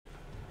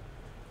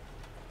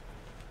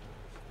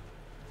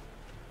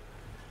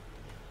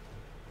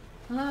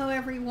Hello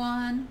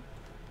everyone.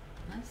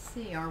 Let's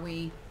see, are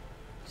we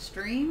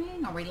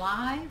streaming? Are we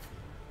live?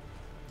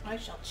 I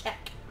shall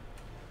check.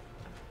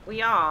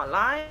 We are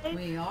live.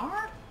 We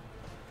are?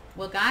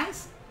 Well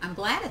guys, I'm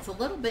glad it's a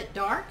little bit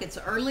dark. It's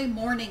early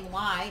morning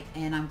light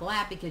and I'm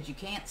glad because you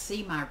can't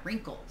see my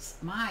wrinkles.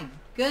 My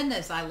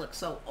goodness, I look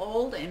so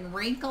old and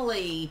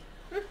wrinkly.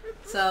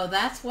 So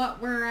that's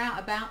what we're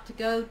about to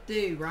go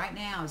do right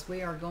now is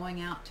we are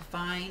going out to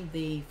find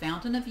the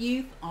Fountain of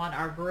Youth on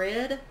our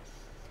grid.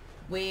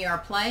 We are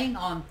playing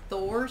on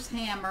Thor's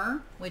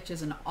Hammer, which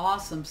is an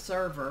awesome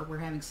server. We're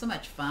having so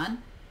much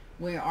fun.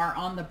 We are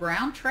on the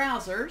brown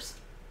trousers.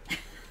 It's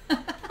a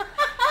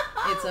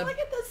Look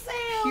at the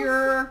sails.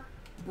 pure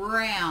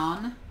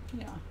brown.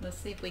 Yeah, let's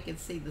see if we can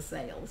see the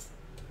sails.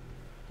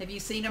 Have you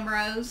seen them,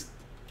 Rose?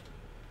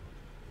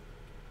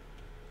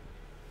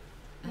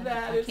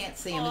 I can't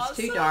see them. It's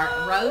too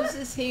dark. Rose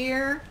is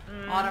here.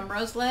 Autumn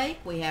Rose Lake.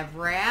 We have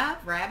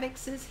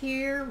Ravix is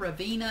here.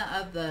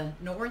 Ravina of the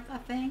North, I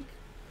think.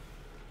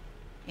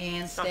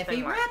 And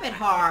Steffi like Rabbit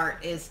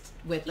Heart is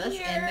with us.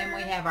 And then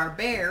we have our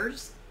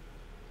bears.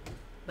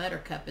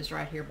 Buttercup is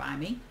right here by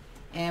me.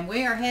 And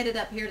we are headed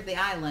up here to the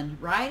island.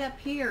 Right up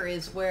here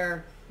is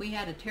where we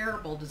had a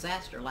terrible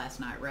disaster last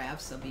night, Rav,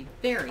 so be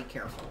very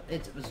careful.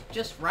 It was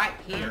just right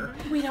here.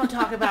 We don't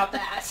talk about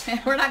that.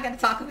 We're not going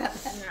to talk about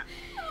that.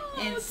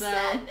 Oh, And so,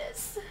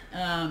 sadness.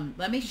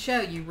 let me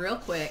show you real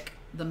quick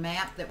the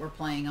map that we're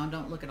playing on.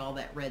 Don't look at all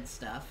that red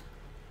stuff.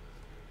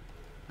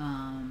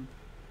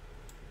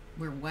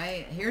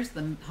 Here's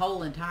the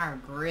whole entire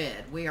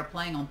grid. We are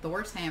playing on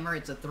Thor's Hammer.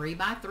 It's a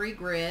 3x3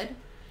 grid.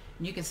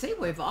 And you can see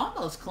we've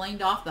almost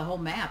cleaned off the whole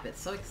map. It's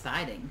so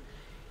exciting.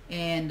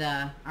 And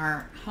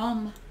our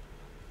home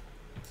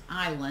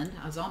island,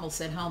 I was almost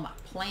said home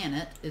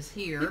planet, is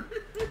here.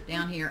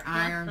 Down here,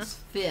 Iron's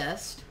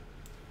Fist.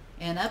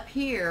 And up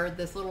here,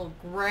 this little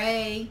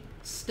gray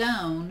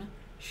stone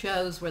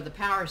shows where the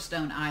Power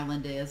Stone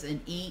Island is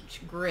in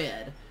each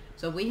grid.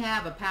 So we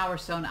have a Power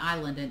Stone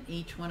Island in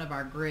each one of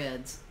our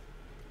grids.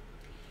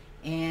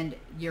 And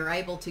you're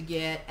able to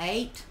get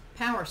 8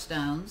 Power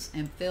Stones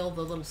and fill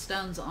the little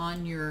stones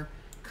on your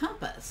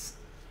compass.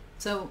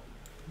 So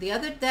the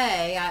other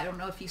day, I don't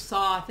know if you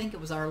saw, I think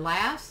it was our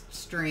last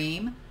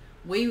stream,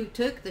 we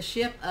took the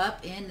ship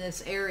up in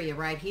this area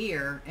right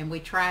here and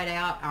we tried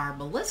out our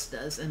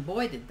ballistas, and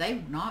boy did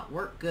they not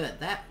work good.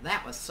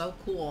 That was so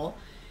cool.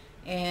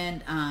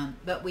 And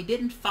but we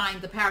didn't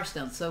find the Power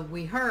Stone, so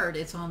we heard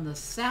it's on the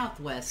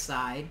southwest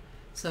side,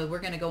 so we're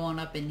going to go on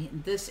up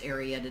in this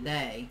area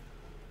today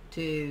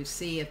to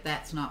see if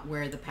that's not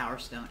where the Power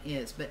Stone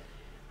is. But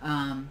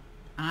I'm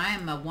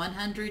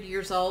 100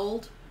 years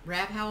old.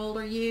 Rav, how old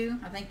are you?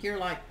 I think you're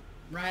like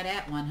right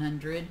at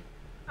 100.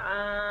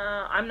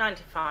 I'm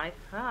 95.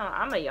 Oh,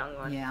 I'm a young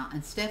one. Yeah,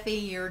 and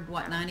Steffi, you're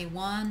what,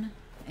 91?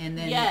 And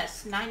then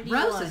Yes, 91.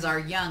 Rose is our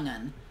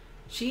young'un.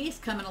 She's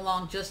coming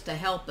along just to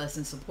help us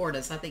and support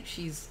us. I think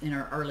she's in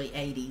her early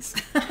 80s.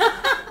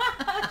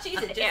 She's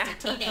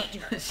just a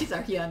teenager. She's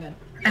our young'un.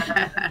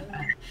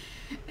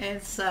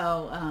 And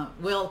so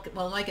we'll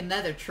make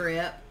another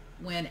trip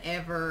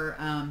whenever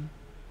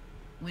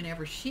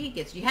she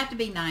gets. You have to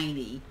be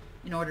 90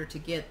 in order to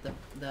get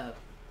the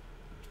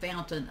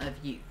Fountain of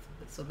Youth.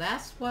 So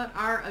that's what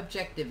our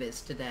objective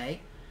is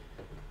today.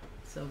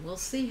 So we'll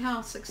see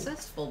how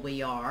successful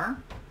we are.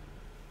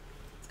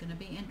 It's going to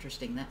be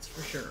interesting, that's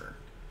for sure.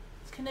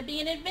 It's going to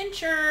be an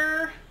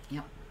adventure.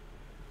 Yep.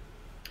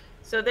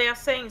 So they are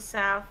saying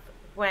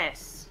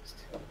southwest.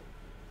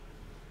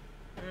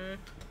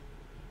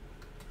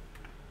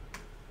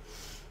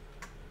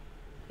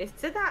 Is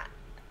it that?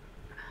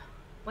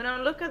 When I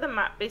look at the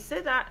map, is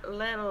it that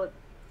little?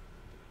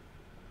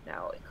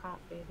 No, it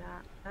can't be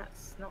that.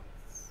 That's not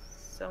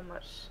so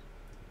much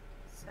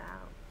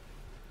south.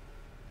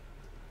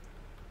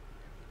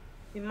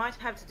 We might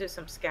have to do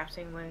some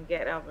scouting when we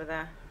get over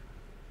there.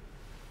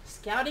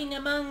 Scouting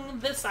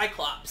among the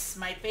Cyclops,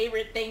 my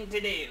favorite thing to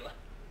do.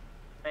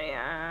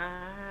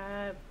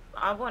 Yeah,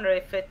 I wonder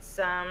if it's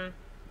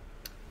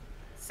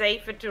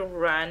safer to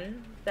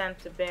run than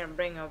to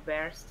bring our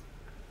bears.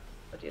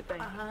 What do you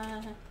think?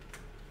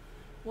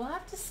 We'll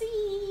have to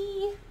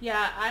see.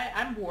 Yeah,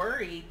 I'm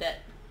worried that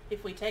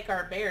if we take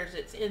our bears,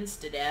 it's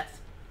insta-death.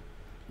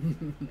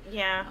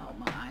 Yeah. Oh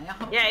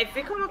my. Yeah, if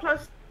we come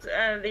across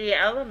the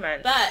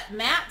element. But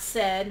Matt,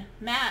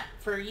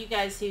 for you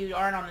guys who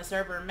aren't on the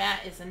server,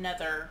 Matt is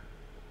another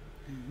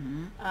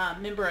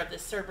member of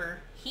this server.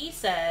 He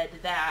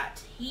said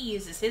that he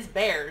uses his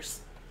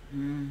bears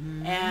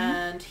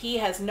and he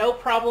has no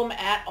problem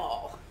at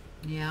all.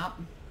 Yep.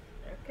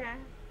 Okay.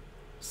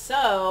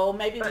 So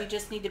maybe we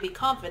just need to be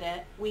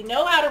confident. We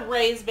know how to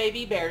raise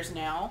baby bears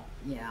now.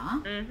 Yeah.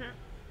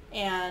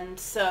 And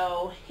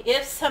so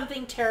if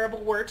something terrible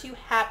were to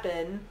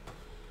happen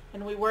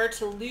and we were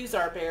to lose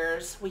our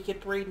bears, we could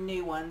breed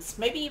new ones,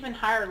 maybe even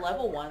higher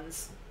level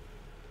ones.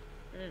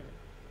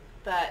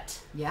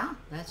 But yeah,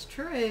 that's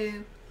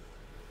true.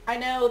 I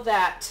know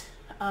that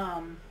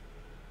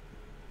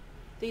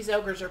these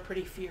ogres are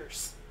pretty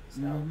fierce.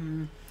 So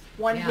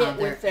one hit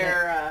with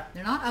their...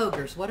 they're not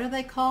ogres. What are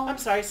they called? I'm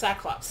sorry,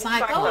 cyclops.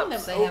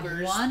 Cyclops. They have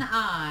ogres. one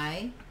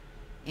eye,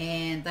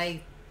 and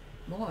they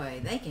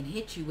can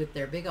hit you with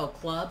their big old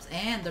clubs,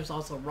 and there's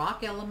also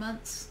rock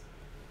elements.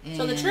 And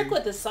So the trick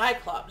with the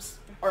cyclops,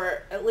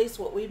 or at least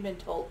what we've been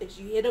told, is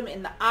you hit them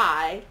in the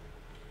eye,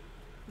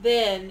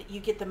 then you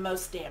get the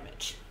most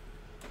damage.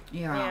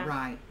 Yeah,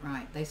 right.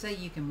 They say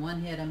you can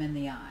one hit them in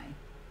the eye.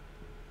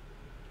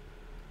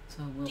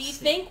 So we'll see. Do you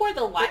think where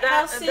the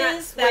lighthouse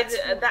is?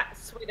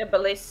 That's with a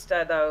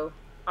ballista, though.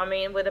 I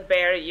mean, with a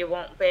bear, you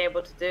won't be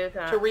able to do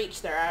that. To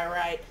reach their eye,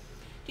 right.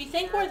 Do you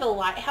think where the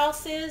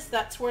lighthouse is,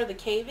 that's where the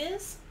cave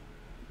is?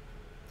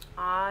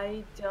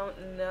 I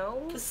don't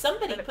know. Because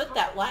somebody put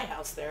that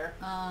lighthouse there.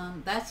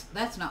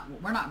 That's not.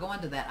 We're not going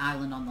to that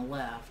island on the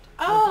left.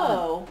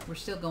 Oh. We're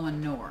still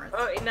going north.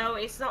 Oh no,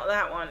 it's not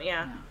that one.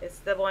 Yeah, No. it's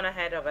the one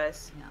ahead of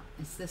us. Yeah,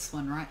 it's this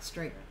one right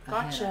straight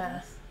Gotcha. ahead of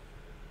us.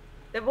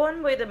 The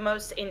one with the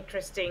most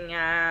interesting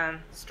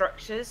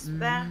structures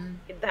there.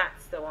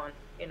 That's the one.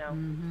 You know,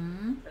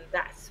 Mm-hmm. and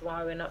that's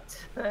why we're not.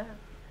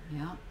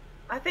 Yeah.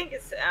 I think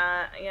it's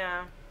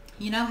yeah.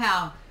 You know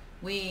how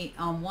we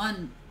on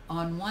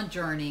one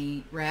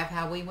journey, Raph,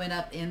 how we went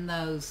up in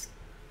those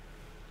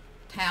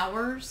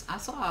towers? I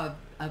saw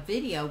a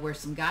video where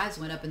some guys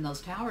went up in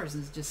those towers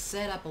and just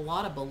set up a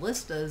lot of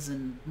ballistas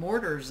and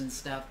mortars and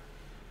stuff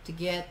to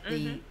get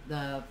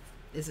the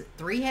is it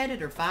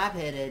 3-headed or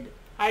 5-headed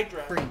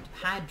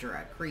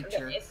Hydra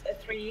creature? It's a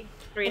three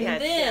And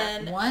heads.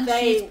 then One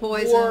they shoots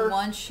poison, wore-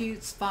 one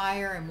shoots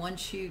fire, and one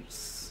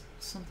shoots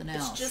something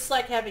else. It's just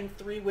like having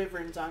 3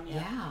 wyverns on you.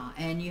 Yeah,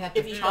 and you have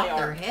If to you chop play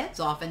their arc. heads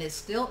off, and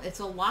it's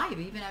alive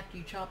even after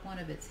you chop one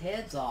of its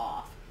heads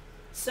off.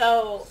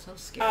 So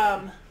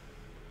scary.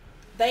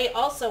 they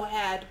also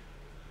had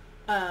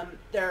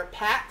their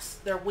packs,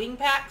 their wing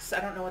packs. I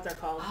don't know what they're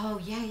called.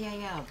 Oh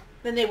yeah.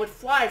 Then they would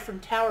fly from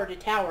tower to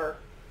tower.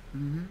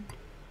 Mm-hmm.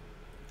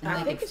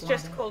 I think it's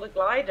just called a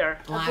glider.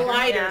 A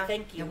glider, Yeah.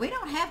 thank you. And we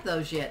don't have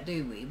those yet,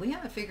 do we? We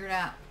haven't figured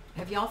out.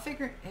 Have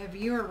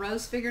you or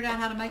Rose figured out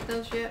how to make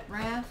those yet,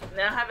 Rav?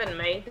 No, I haven't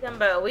made them,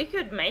 but we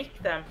could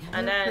make them. Yeah,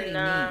 And they're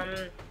then,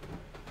 pretty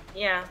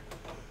yeah.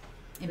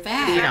 In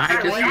fact, Yeah,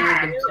 I just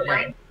heard them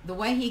today. the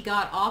way he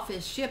got off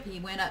his ship, he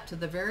went up to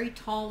the very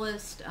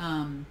tallest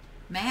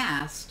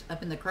mast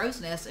up in the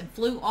crow's nest and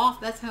flew off.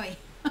 That's how he.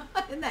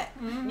 Isn't that?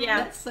 Yeah.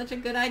 That's such a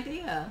good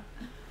idea.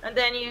 And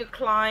then you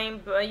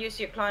climb, use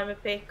your climber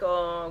pick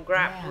or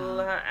grapple,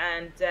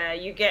 and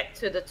you get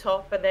to the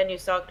top, and then you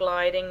start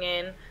gliding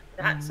in.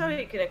 That's how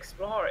you can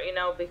explore, you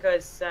know,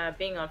 because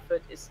being on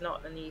foot is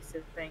not an easy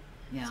thing.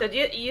 Yeah. So do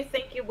you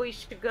think we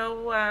should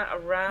go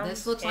around?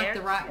 This looks like here?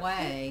 the right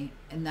way,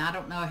 and I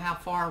don't know how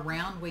far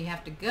around we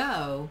have to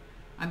go.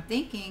 I'm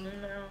thinking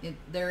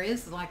there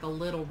is like a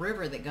little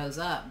river that goes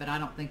up, but I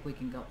don't think we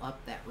can go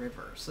up that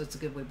river. So it's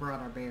good we brought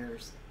our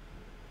bears.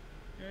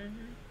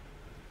 Mm-hmm.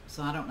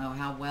 So I don't know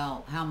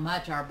how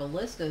much our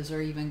ballistas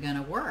are even going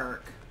to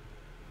work.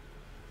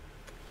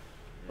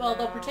 Well,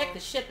 they'll protect the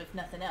ship if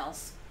nothing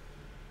else.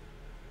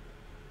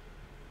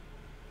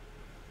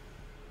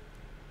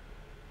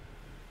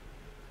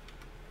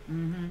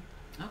 Mm-hmm.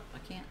 Oh, I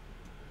can't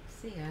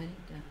see. I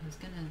was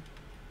going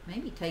to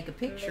maybe take a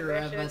picture Maybe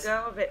I of should us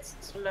go a bit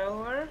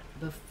slower.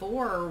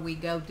 before we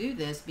go do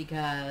this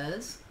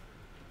because...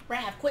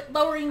 Rav, quit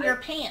lowering your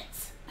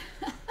pants.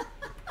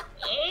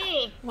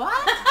 Hey, What?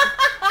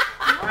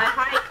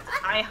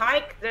 I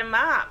hiked them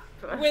up.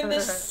 When the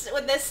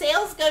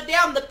sails go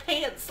down, the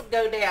pants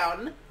go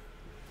down.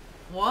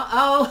 What?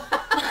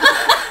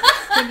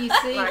 Oh. Can you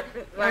see? Are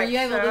Like you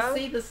able to so?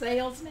 see the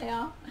sails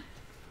now?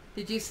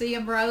 Did you see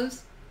them,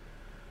 Rose?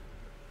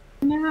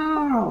 They're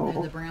No.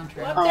 the brown Go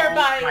trout. up there Oh,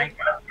 by, my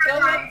go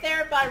up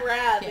there by Rav,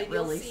 Can't and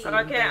you'll really see. see.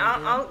 Okay,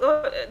 I'll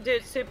go do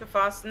it super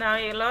fast. Now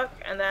you look,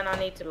 and then I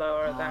need to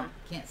lower Oh, them.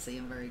 can't see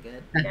them very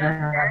good.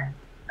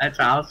 That's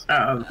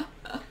awesome.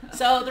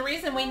 So the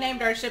reason we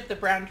named our ship the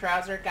Brown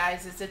Trouser,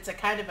 guys, is it's a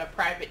kind of a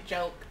private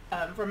joke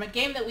from a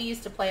game that we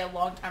used to play a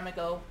long time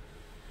ago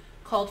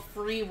called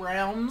Free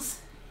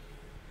Realms,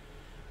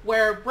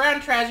 where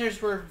brown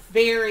trousers were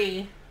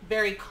very,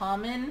 very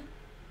common,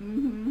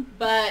 Mm-hmm.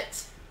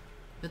 but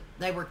But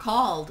they were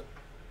called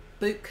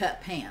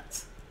bootcut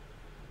pants.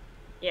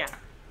 Yeah.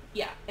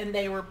 yeah, and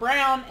they were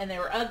brown and they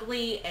were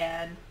ugly,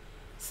 and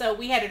so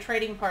we had a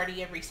trading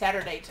party every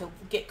Saturday to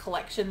get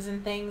collections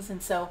and things,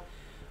 and so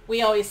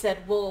we always said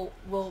we'll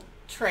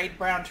trade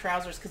brown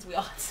trousers because we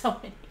all had so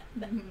many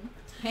of them.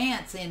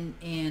 Pants in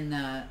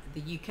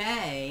the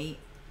UK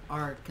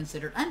are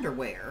considered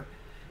underwear.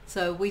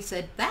 So we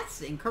said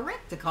that's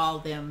incorrect to call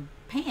them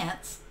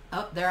pants.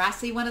 Oh, there I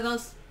see one of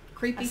those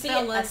creepy I see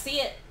fellas. it. I see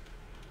it.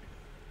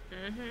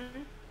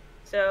 Mhm.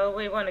 So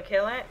we want to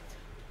kill it.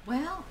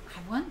 Well,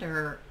 I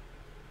wonder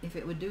if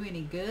it would do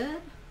any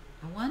good.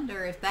 I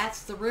wonder if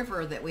that's the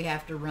river that we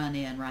have to run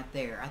in right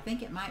there. I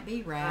think it might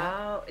be,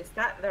 Ralph. Oh, is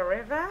that the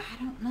river? I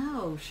don't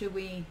know. Should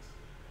we...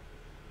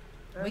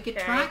 We could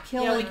Okay. try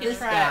killing We can this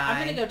try. guy.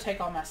 I'm gonna go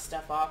take all my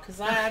stuff off because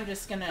I'm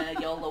just gonna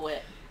YOLO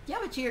it. Yeah,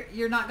 but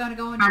you're not going to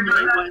go in How your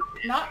many boat? was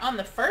it? Not on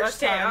the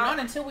first Okay, time. Not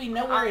until we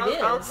know where it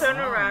is. I'll turn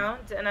Oh.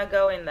 around and I'll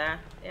go in there.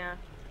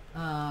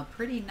 Yeah.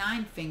 Pretty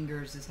Nine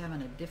Fingers is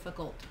having a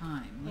difficult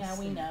time. Let's Yeah,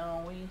 we see.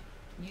 know. We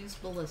Use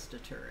ballista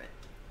turret.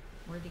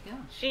 Where'd he go?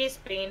 She's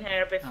been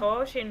here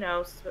before. She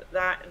knows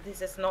that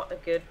this is not a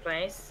good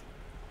place.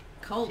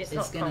 Colt She's is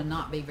not going to comfortable.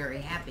 not be very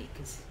happy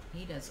because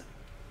he doesn't.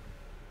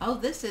 Oh,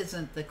 this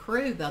isn't the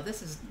crew, though.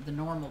 This is the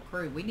normal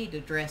crew. We need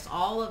to dress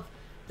all of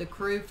the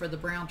crew for the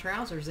brown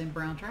trousers in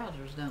brown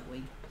trousers, don't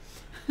we?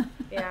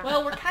 Yeah.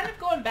 well, we're kind of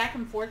going back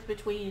and forth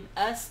between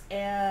us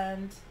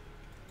and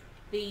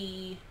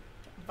the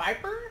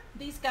Viper.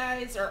 These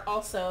guys are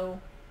also.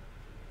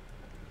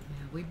 Yeah,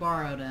 we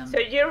borrowed them. So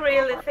you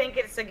really think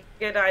it's a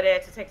good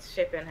idea to take the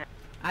ship in here?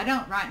 I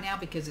don't right now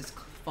because it's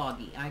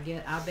foggy.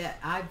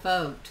 I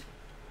vote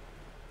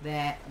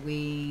that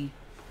we,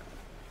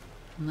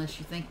 unless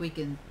you think we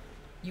can,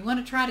 you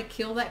want to try to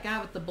kill that guy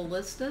with the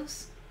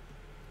ballistas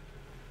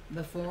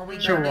before we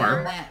Sure. go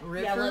down that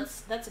river? Yeah,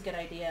 that's a good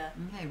idea.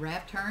 Okay,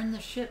 Raft, turn the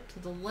ship to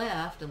the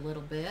left a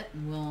little bit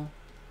and we'll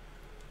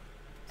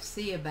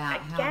see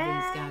about how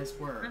these guys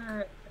work.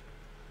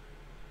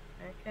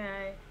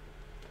 Okay.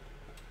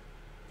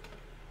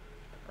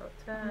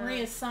 Okay.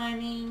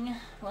 Reassigning.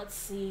 Let's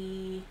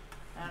see.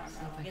 I don't See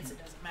know. if I I guess can-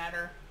 it doesn't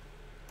matter.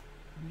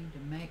 I need to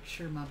make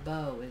sure my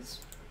bow is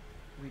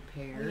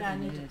repaired, Yeah, I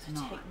and need it to is take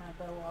not. my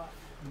bow off.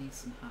 I need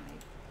some hide.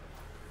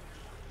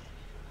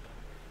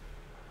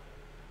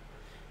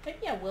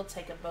 Maybe I will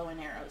take a bow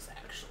and arrows,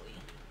 actually.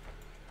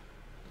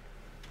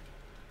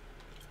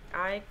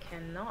 I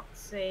cannot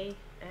see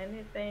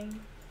anything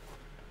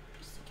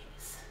Just in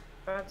case.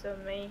 in front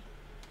of me.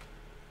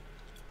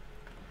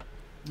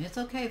 It's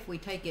okay if we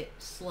take it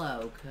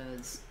slow,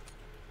 because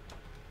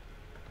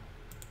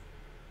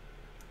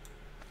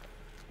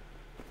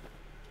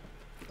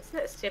Isn't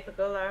it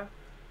typical though?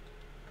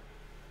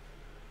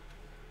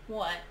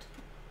 What?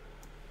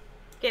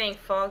 Getting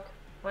fog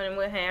when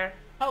we're here.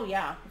 Oh,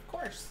 yeah, of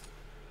course.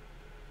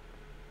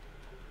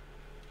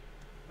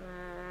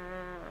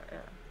 Yeah.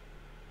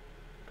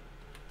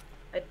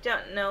 I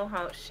don't know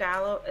how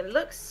shallow. It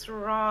looks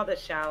rather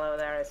shallow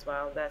there as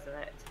well, doesn't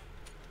it?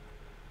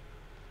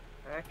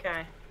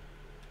 Okay.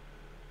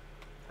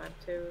 Time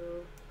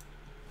to.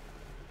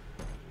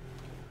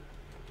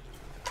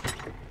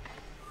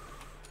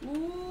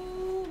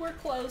 Ooh, we're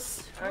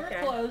close. Okay.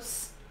 We're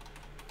close.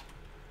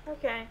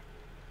 Okay.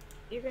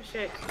 You can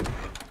shoot.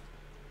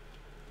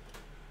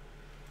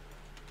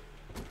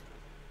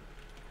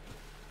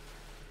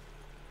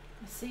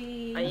 I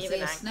see. I I even see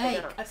a acted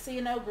snake. up. I see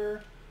an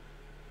ogre.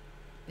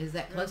 Is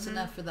that close Mhm.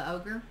 enough for the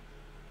ogre?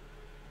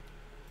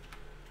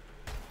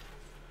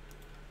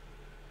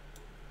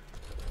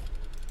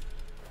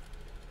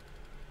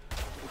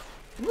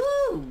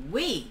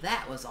 Woo-wee!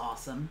 That was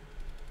awesome.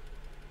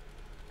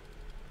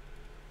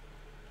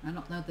 I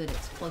don't know that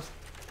it's close.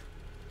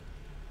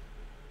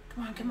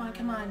 Come on, come on,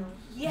 come on.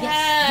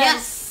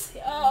 Yes! Yes!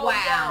 Oh, Wow!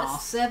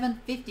 yes.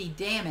 750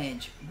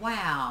 damage.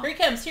 Wow! Here he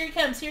comes, here he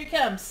comes, here he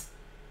comes.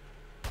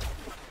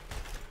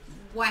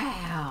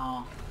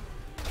 Wow!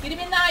 Get him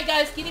in the eye,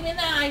 guys. Get him in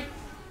the eye.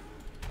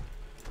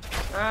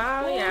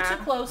 Oh, Ooh, yeah.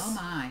 too close. Oh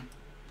my!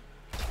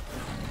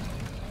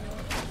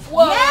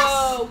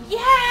 Whoa!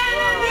 Yes!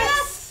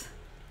 Yes!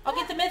 I'll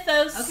get the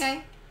mythos.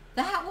 Okay,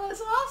 that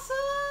was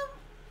awesome.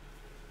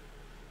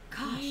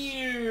 Gosh.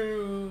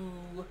 You.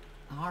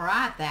 All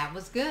right, that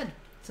was good.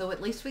 So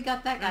at least we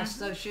got that guy. Mhm.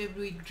 So should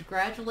we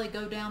gradually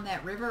go down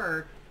that river,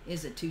 or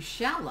is it too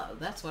shallow?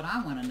 That's what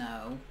I want to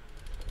know.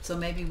 So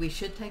maybe we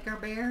should take our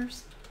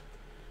bears.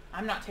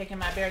 I'm not taking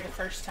my bear the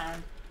first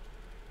time.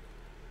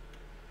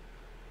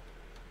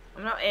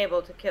 I'm not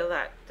able to kill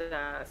that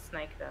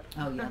snake though.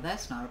 Oh yeah,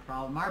 that's not a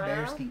problem. Our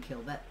bears Well. can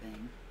kill that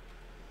thing.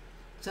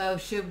 So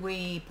should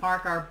we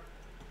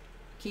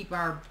keep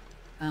our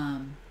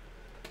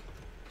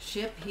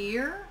ship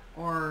here,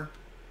 or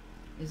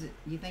is it?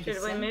 You think Should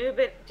it's we safe? move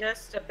it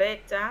just a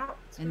bit out?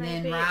 And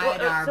then maybe?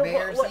 ride our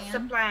bears What's the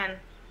in? plan?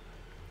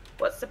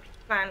 What's the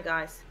plan,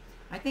 guys?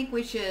 I think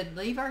we should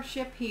leave our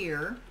ship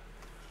here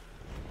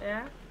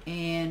Yeah.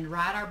 and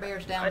ride our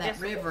bears down I that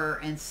just- river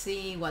and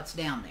see what's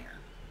down there.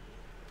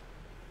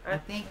 I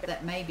think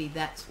that maybe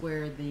that's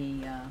where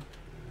the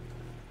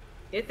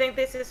You think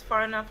this is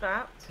far enough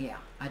out? yeah,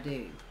 I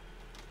do.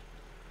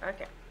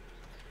 Okay.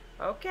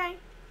 Okay.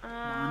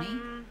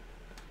 Bonnie?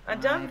 I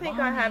don't My think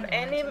I have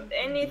Bonnie lies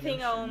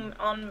anything on the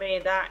on me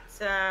that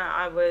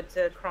I would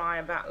cry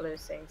about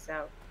losing.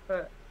 So,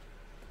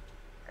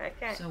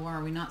 okay. So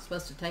are we not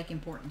supposed to take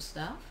important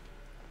stuff?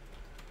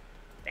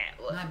 That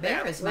My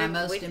bear is my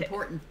most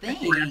important That's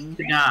thing.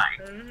 the guy.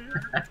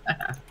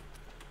 Mhm.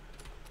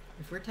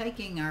 If we're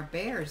taking our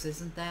bears,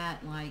 isn't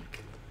that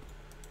like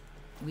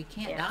we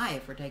can't Yes. die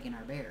if we're taking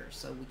our bears,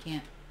 so we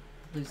can't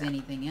lose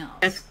anything else.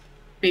 That's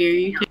fair.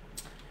 You can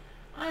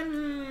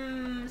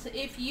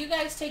If you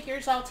guys take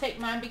yours, I'll take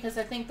mine because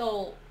I think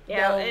they'll be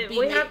we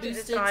weight have to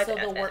boosted, decide so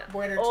they'll work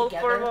better all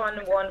together.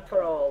 for one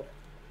for all.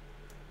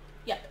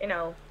 Yep. You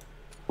know.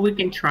 we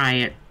can try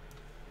it.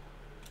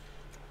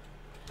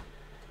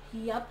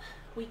 Yep.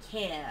 we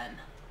can,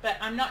 but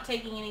I'm not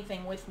taking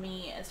anything with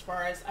me as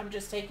far as I'm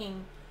just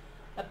taking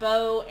a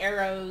bow,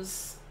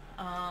 arrows.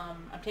 I'm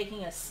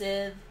taking a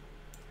scythe,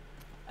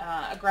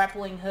 a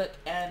grappling hook,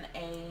 and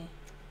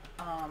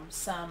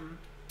some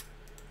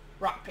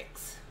rock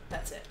picks.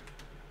 That's it.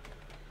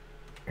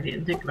 I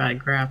didn't think about a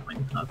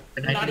grappling hook,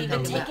 but I Not didn't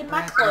even know taking that.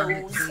 my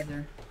clothes.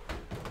 Either.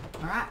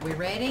 All right, we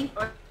ready?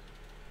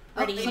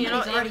 Ready.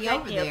 Oh, somebody's already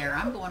over there.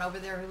 I'm going over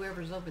there.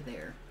 Whoever's over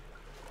there.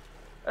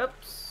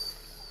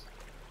 Oops.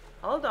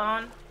 Hold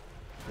on.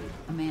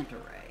 A manta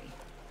ray.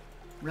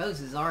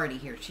 Rose is already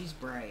here. She's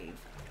brave.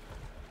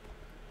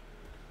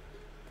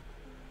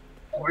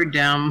 Or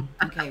dumb.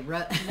 Okay,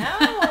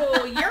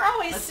 No, you're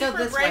always Let's go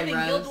super this brave way, in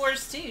Rose. Guild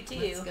Wars 2, too.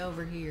 Let's go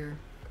over here.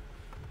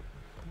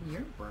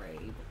 You're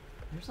brave.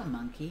 There's a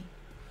monkey.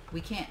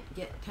 We can't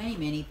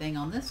tame anything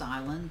on this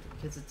island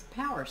because it's a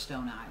Power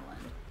Stone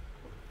Island.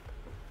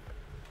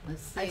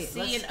 Let's see.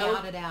 Let's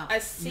scout it out. I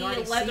see You a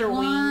already leather see wing.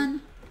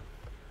 one?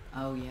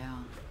 Oh yeah.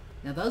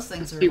 Now those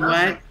things are See what?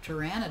 like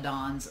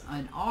pteranodons,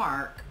 an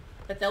arc,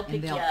 But they'll and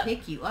pick they'll you up.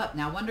 pick you up.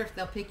 Now I wonder if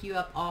they'll pick you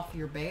up off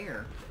your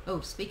bear.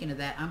 Oh, speaking of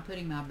that, I'm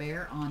putting my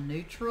bear on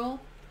neutral.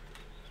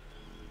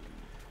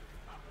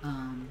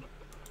 And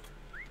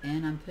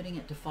I'm putting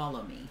it to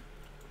follow me.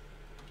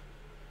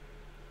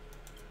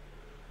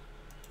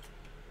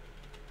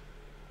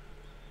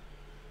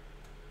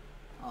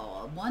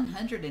 Oh,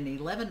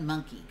 111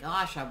 monkey.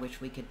 Gosh, I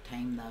wish we could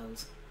tame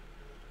those.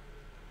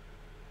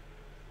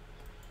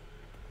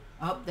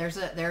 Oh, there's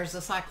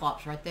a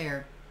cyclops right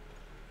there.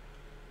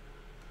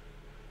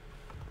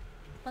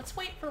 Let's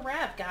wait for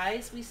Rav,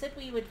 guys. We said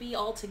we would be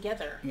all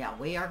together. Yeah,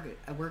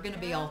 we're going to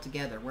be all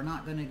together. We're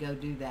not going to go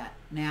do that.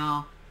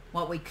 Now,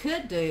 what we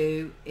could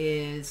do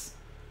is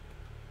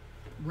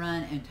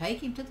run and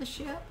take him to the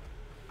ship.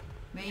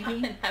 Maybe.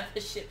 And have the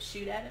ship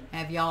shoot at him.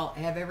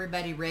 Have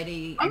everybody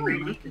ready? Oh, And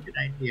then that's a good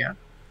idea.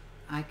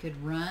 I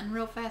could run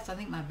real fast. I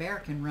think my bear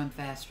can run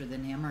faster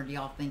than him, or do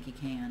y'all think he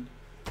can?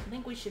 I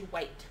think we should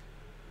wait.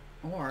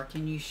 Or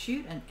can you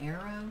shoot an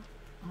arrow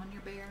on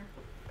your bear?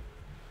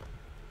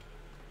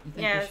 You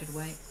think Yes. we should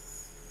wait?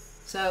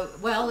 So,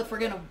 well, if we're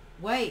going to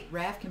wait,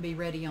 Raph can be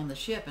ready on the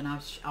ship and I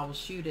will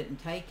shoot it and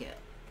take it.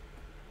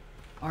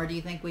 Or do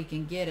you think we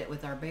can get it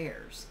with our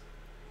bears?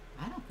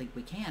 I don't think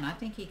we can. I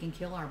think he can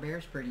kill our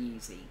bears pretty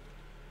easy.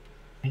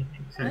 I think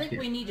so I think too.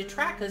 we need to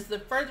track, because the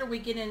further we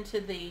get into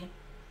the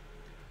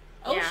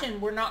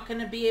ocean, we're not going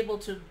to be able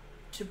to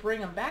bring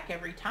them back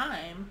every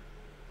time.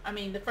 I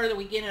mean, the further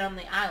we get in on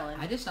the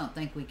island. I just don't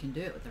think we can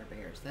do it with our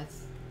bears.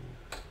 That's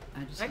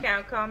Okay,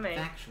 I'm coming.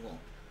 factual.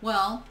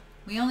 Well,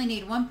 we only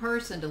need one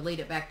person to lead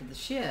it back to the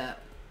ship.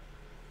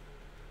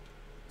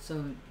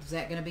 So is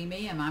that going to be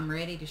me? Am I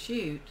ready to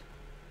shoot?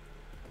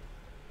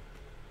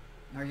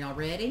 Are y'all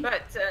ready?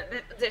 But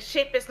the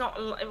ship is not.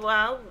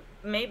 Well,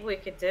 maybe we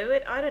could do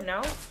it. I don't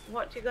know.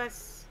 What you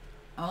guys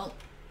Oh,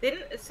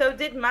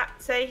 did Matt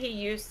say he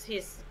used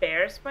his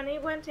bears when he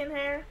went in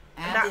here?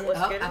 And that was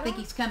good I think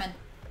enough? he's coming.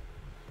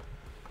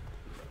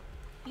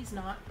 He's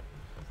not.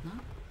 He's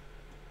not.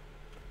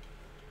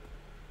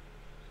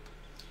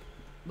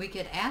 We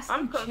could ask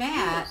I'm in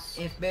chat confused.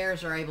 if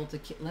bears are able to.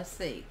 Let's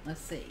see.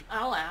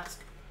 I'll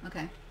ask.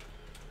 Okay.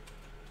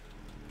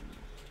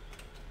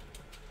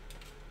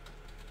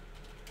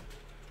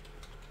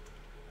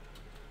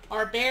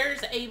 Are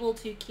bears able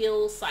to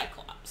kill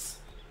Cyclops?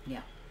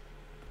 Yeah.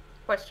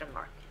 Question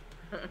mark.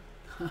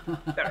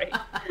 Sorry.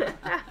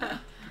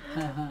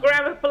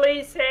 Grab a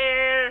police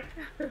here.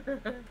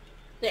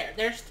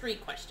 There's 3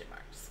 question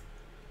marks.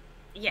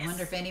 Yes. I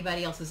wonder if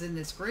anybody else is in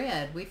this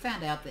grid. We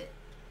found out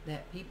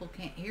that people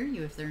can't hear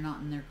you if they're not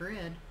in their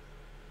grid,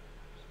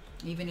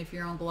 even if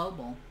you're on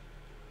global.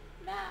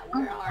 Matt,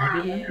 where I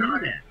are didn't you? know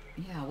that.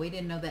 Yeah, we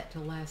didn't know that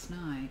till last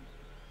night.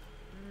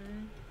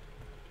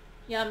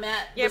 Yeah,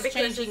 Matt Yeah, was because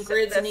changing it's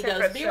grids the and he goes,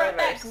 separate be right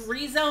back, servers.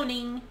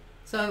 rezoning.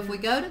 So if we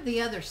go to the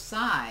other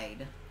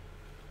side,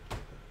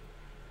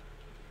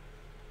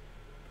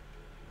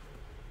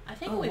 I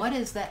think oh, we've... what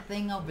is that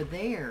thing over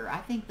there? I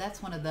think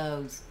that's one of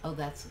those. Oh,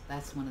 that's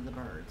one of the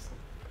birds.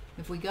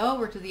 If we go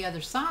over to the other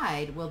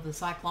side, will the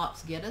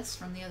Cyclops get us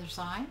from the other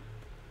side?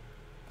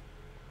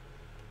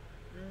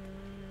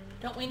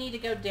 Don't we need to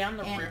go down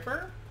the And-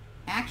 river?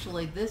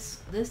 Actually, this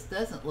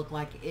doesn't look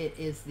like it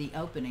is the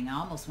opening. I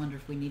almost wonder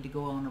if we need to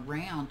go on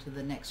around to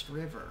the next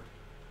river.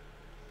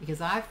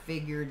 Because I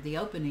figured the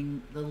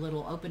opening, the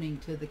little opening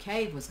to the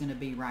cave was going to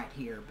be right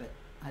here, but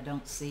I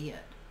don't see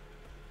it.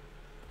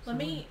 Let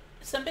me...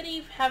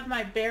 Somebody have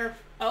my bear...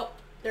 Oh,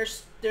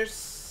 there's...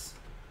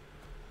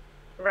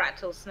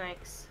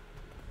 Rattlesnakes.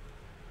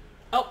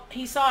 Oh,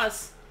 he saw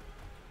us.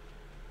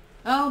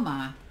 Oh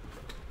my.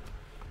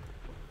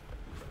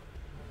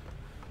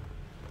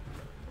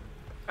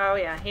 Oh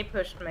yeah, he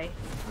pushed me.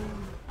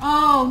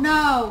 Oh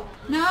no!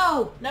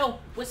 No! No,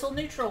 whistle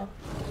neutral.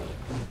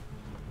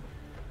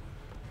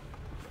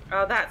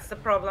 Oh, that's the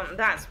problem.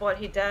 That's what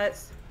he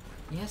does.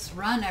 Yes,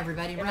 run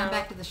everybody. You Run know-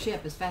 back to the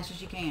ship as fast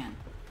as you can.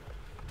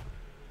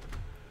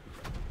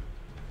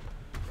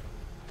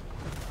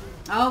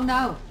 Oh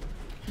no!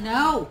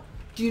 No!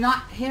 Do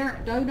not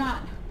hear. Do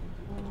not.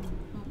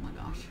 Oh my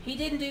gosh. He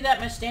didn't do that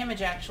much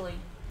damage, actually.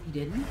 He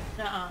didn't.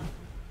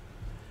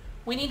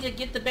 We need to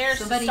get the bears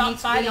Somebody to stop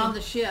needs fighting. to be on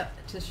the ship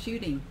to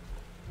shoot him.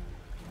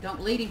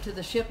 Don't lead him to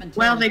the ship until.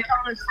 Well, they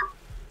told us to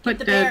put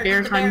the bears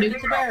get the bear, on get the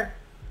neutral. bear.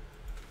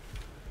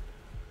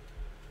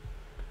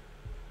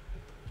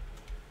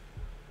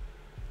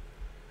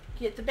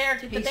 Get the bear,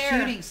 get the He's bear.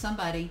 shooting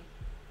somebody.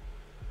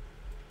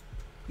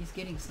 He's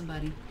getting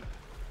somebody.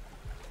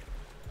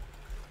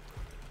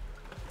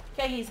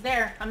 Okay, he's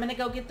there. I'm gonna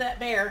go get that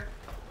bear.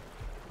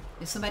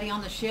 Is somebody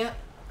on the ship?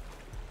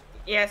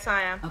 Yes,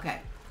 I am. Okay.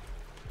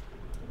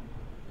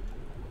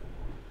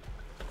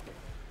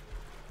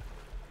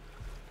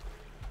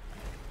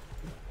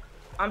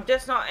 I'm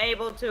just not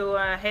able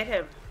to hit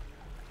him.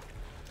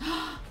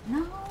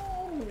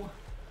 No.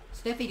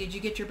 Steffi, did you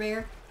get your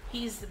bear?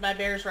 My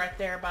bear's right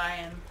there by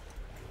him.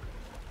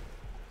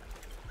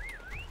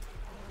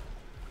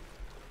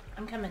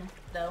 I'm coming,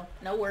 though.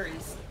 No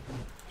worries.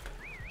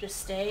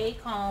 Just stay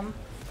calm.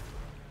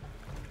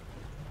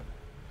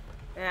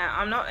 Yeah,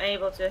 I'm not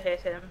able to hit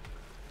him.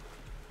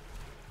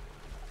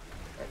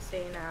 Let's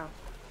see now.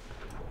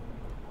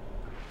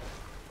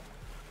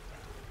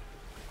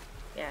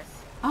 Yes.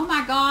 Oh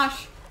my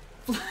gosh.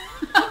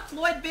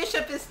 Floyd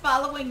Bishop is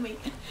following me.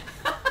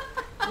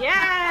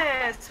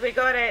 Yes, we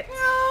got it.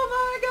 Oh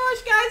my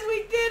gosh, guys,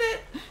 we did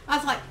it. I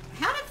was like,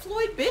 how did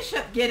Floyd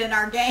Bishop get in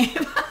our game?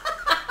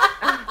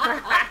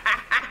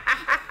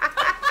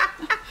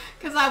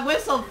 Because I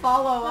whistled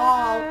follow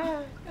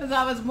all. Because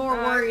I was more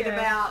worried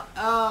about,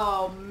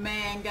 oh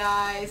man,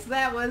 guys,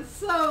 that was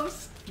so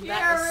scary.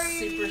 That was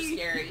super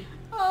scary.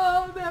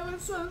 Oh, that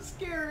was so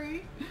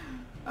scary.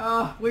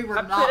 Oh, we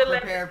were not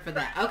prepared for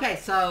that. Okay,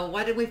 so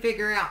what did we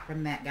figure out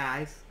from that,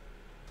 guys?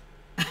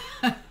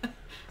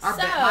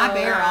 My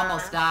bear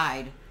almost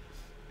died.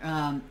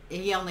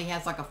 He only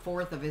has like a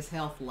fourth of his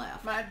health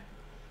left. My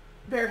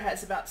bear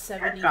has about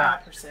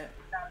 75%.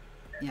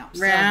 Yeah,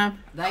 Raft.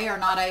 so they are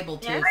not able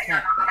to attack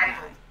that guy.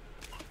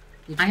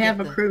 Did you I have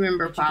get a crew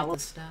member did you get follow. the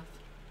stuff?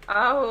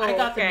 Oh, I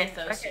got okay.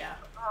 the mythos, Okay. yeah.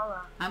 Hold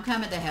on. I'm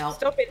coming to help.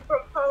 Stop it from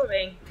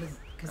following.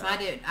 Because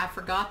I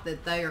forgot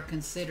that they are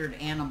considered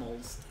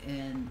animals,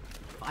 and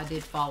I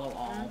did follow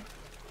all.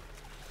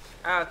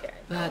 Okay.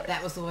 But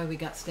that was the way we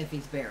got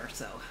Steffi's bear,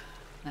 so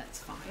that's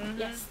fine.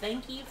 Yes,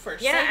 thank you for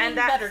Yeah, saving and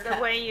that's Buttercup.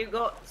 the way you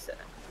got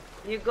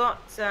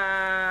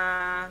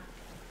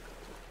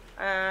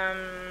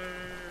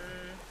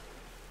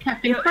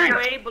Captain you were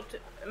Frank. able to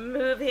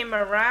move him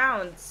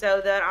around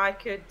so that I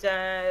could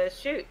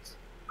shoot.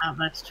 Oh,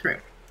 that's true.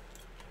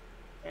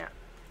 Yeah.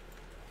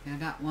 I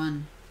got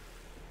one.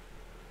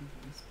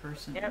 This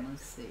person, Yep.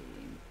 let's see.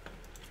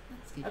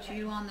 Let's get Okay.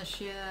 you on the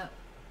ship.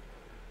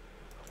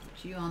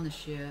 Get you on the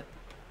ship.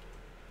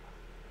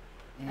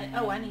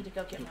 Oh, I need to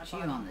go get my you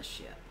body. on the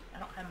ship. I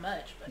don't have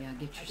much, but Yeah,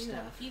 get I your do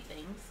have stuff. a few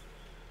things.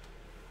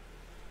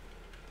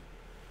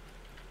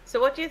 So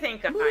what do you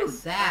think, guys? Ooh,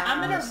 that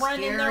I'm gonna was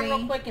run in there real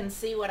scary. quick and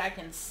see what I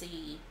can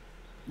see,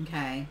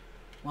 Okay.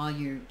 While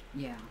you're,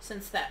 yeah.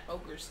 since that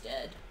ogre's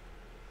dead.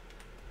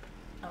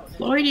 Oh, no.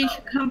 Floyd, you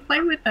should come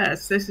play with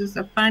us. This is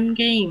a fun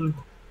game.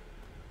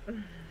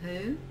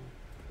 Who?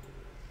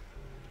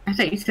 I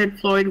thought you said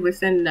Floyd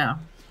was in the...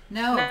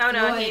 No, No,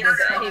 Floyd he's is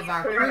one he's of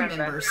our crew crew member.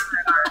 members.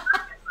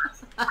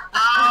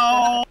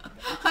 Oh!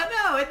 I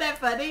know, isn't that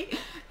funny?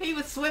 He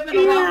was swimming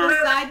along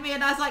beside me,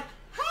 and I was like,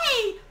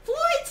 "Hey,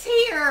 Floyd's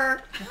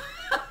here!"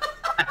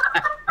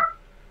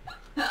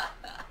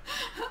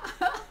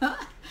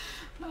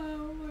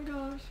 Oh my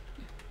gosh!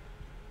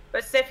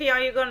 But Steffi, are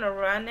you gonna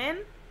run in?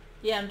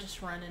 Yeah, I'm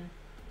just running.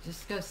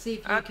 Just go see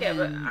if you Okay, can.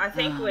 but I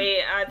think that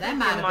we might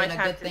have might been a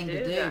have good to thing do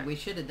to do. that. We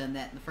should have done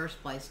that in the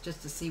first place,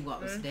 just to see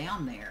what was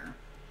down there.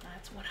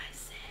 That's what I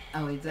said.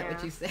 Oh, is that what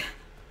Yeah. you said?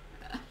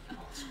 You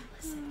all should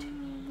listen to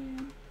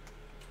me.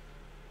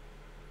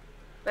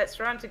 Let's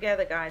run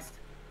together, guys.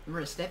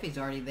 Remember, Steffi's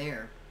already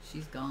there.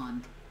 She's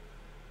gone.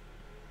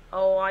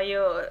 Oh, are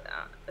you?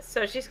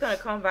 So she's gonna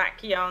come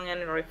back young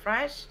and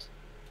refreshed?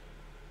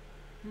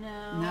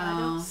 No, No. I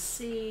don't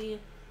see.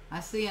 I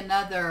see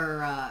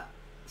another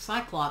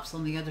Cyclops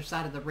on the other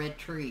side of the red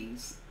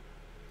trees.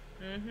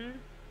 Mm-hmm.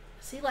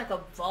 I see like a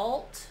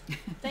vault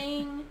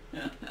thing.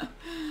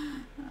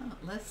 Oh,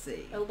 let's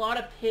see. A lot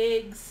of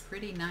pigs.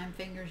 Pretty Nine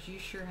Fingers, you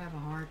sure have a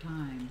hard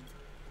time.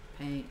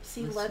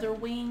 See listen. leather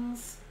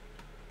wings.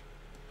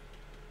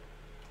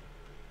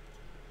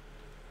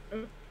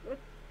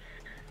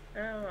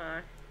 Oh my.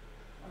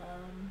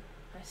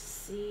 I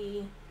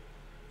see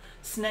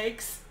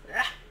snakes.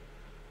 Ah.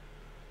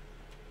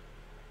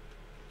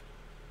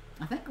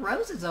 I think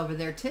Rose is over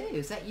there too.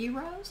 Is that you,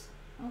 Rose?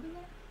 Over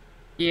there?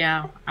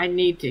 Yeah, I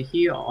need to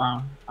heal.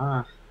 Oh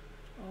my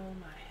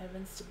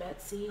heavens to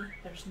Betsy.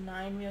 There's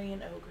 9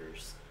 million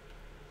ogres.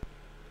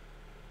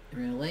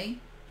 Really?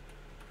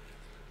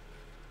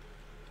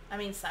 I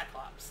mean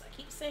Cyclops. I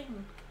keep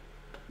saying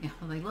Yeah,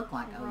 well, they look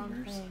like the wrong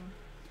ogres.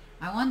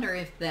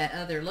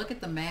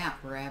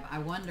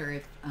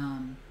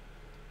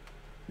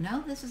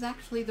 No, this is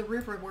actually the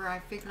river where I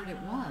figured it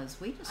was.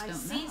 We just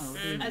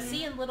don't know. I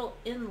see a little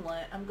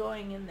inlet. I'm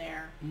going in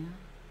there. Yeah.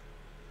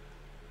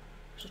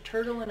 There's a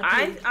turtle and a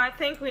pig. I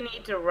think we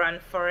need to run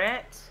for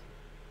it.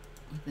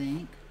 You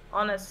think?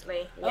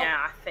 Honestly,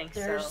 yeah, I think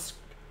There's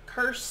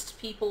cursed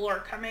people are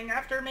coming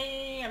after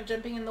me. I'm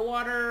jumping in the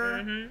water.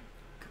 Mm-hmm.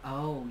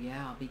 Oh,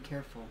 yeah. Be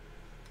careful.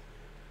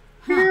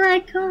 Here I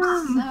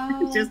come.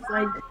 So- Just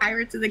like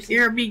Pirates of the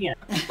Caribbean.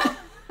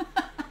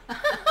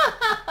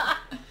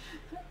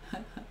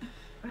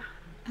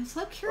 I'm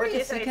so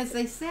curious because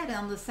they said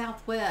on the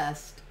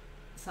southwest,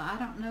 so I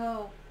don't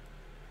know.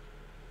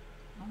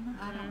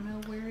 I don't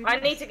know where it is. I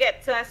need to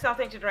get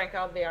something to drink.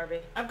 I'll be RB.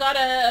 I've got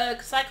a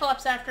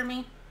cyclops after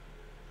me.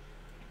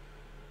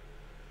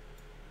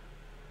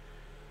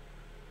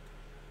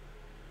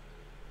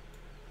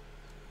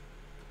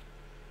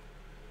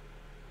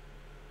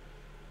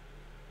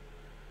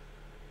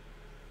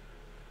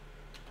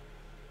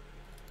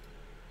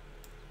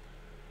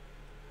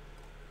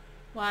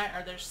 Why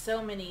are there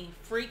so many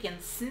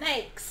freaking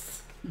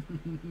snakes?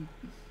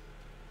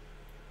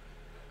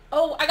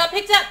 Oh, I got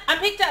picked up! I'm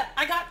picked up!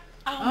 I got...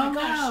 Oh my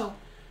gosh. No.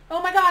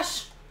 Oh my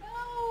gosh! No.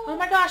 Oh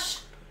my gosh!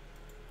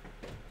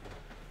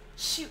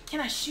 Shoot, can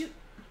I shoot?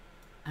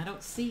 I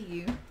don't see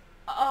you.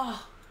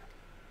 Oh.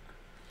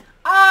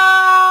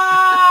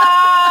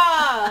 Ah!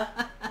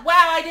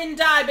 Wow, I didn't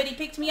die, but he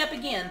picked me up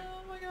again.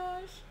 Oh my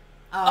gosh.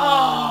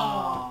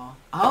 Oh.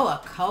 Oh,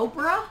 a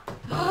cobra?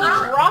 He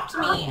dropped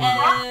me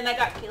and I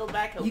got killed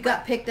by a cobra. You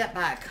got picked up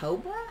by a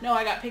cobra? No,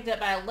 I got picked up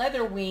by a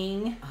leather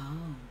wing. Oh.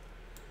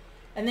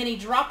 And then he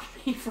dropped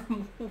me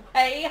from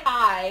way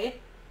high.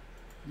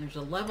 There's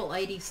a level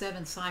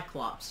 87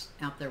 Cyclops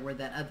out there where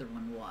that other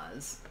one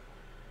was.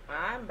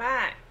 I'm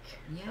back.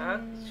 Yeah.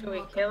 Should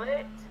we kill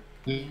it?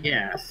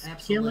 Yes.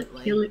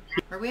 Absolutely. Kill it.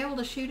 Are we able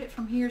to shoot it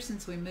from here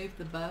since we moved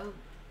the boat?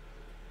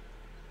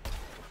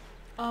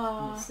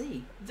 We'll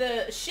see.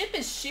 The ship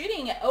is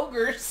shooting at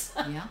ogres.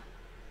 Yeah.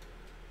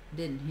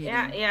 Didn't hit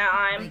Yeah, him. yeah,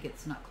 I I'm... think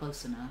it's not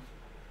close enough.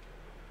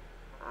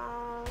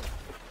 Oh.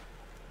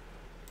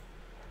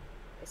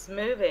 It's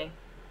moving.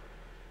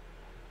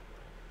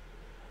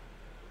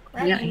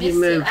 Right, Yeah, you he missed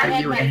moved, it. I or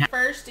had you would my have-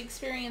 first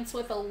experience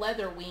with a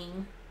leather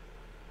wing.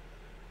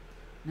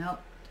 Nope.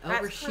 That's kind of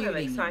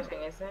Overshooting. exciting,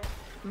 isn't it?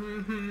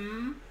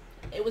 Mm-hmm.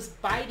 It was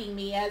biting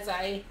me as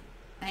I...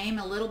 Aim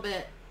a little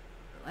bit.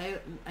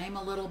 Aim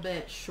a little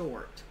bit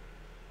short.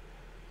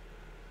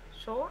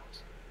 Short?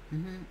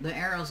 The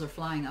arrows are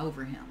flying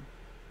over him.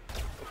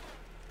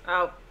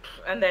 Oh,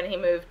 and then he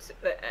moved.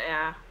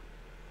 Yeah.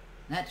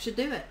 That should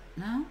do it.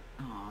 No?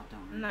 Oh,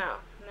 darn. No,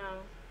 no.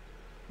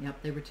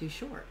 Yep, they were too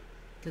short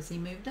because he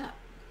moved up.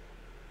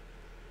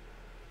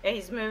 Yeah,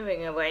 he's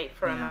moving away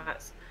from Yeah.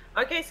 us.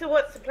 Okay, so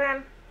what's the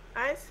plan,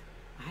 guys?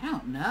 I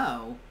don't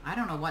know. I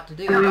don't know what to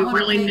do. Do I we don't wanna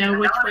really take- know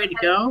which way to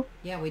go?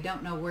 Yeah, we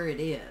don't know where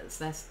it is.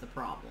 That's the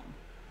problem.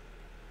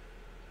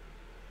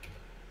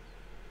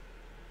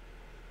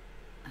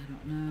 I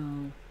don't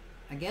know.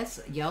 I guess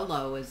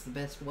YOLO is the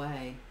best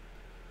way.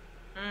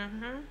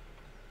 Mm-hmm.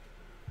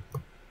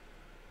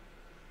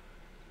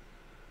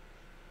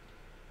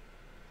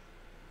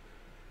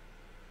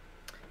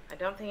 I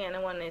don't think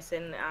anyone is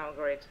in our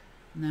grid.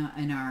 No,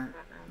 in our...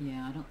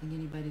 Yeah, I don't think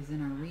anybody's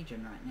in our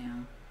region right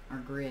now. Our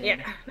grid. Yeah,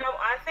 no,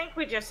 I think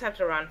we just have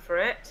to run for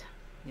it.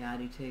 Yeah, I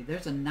do too.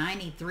 There's a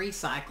 93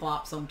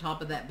 Cyclops on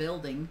top of that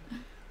building.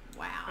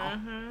 Wow.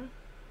 Mm-hmm.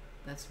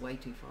 That's way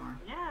too far.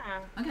 Yeah.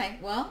 Okay,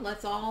 well,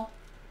 let's all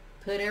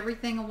put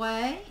everything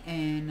away,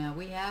 and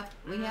we have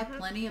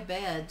plenty of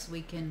beds.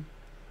 We can,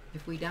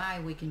 if we die,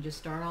 we can just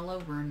start all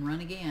over and run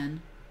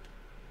again.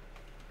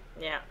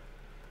 Yeah.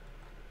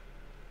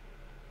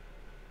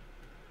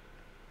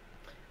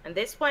 And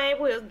this way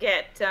we'll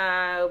get,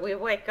 we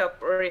wake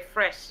up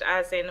refreshed,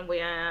 as in we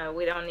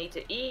don't need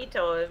to eat,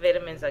 or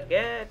vitamins are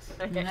good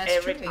That's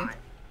every true. time.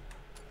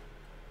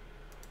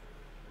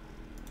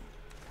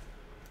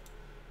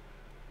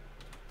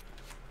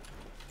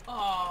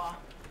 Aw.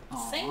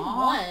 Same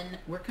Aw. one.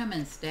 We're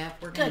coming,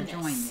 Steph. We're going to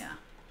join Goodness.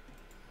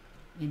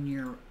 you in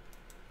your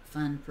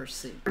fun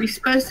pursuit. Are we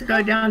supposed to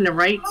go down the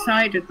right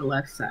side or the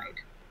left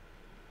side?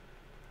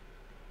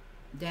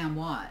 Down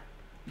what?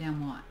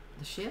 Down what?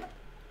 The ship?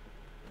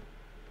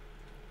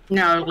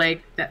 No,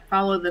 like that.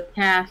 Follow the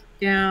path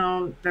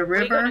down the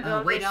river. gonna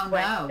go We this don't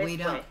way, know. this We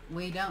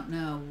way. don't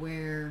know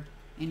where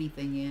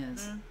anything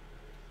is.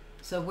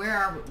 So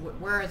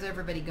where is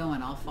everybody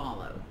going? I'll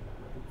follow.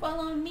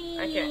 Follow me.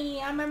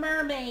 Okay. I'm a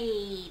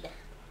mermaid.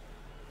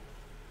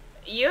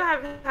 You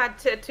have had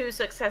two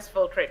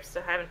successful trips,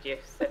 haven't you,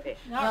 Steffi?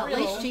 Not Well, at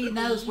really. least she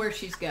knows where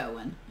she's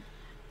going.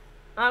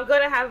 I'm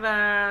gonna have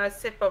a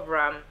sip of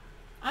rum.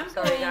 I'm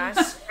Sorry, going.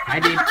 guys. I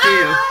did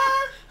too.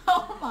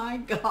 Oh my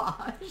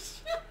gosh.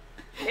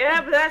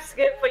 Yeah, but that's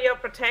good for your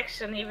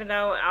protection, even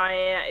though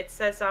it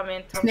says I'm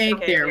intoxicated.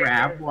 Snake there,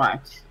 Rav.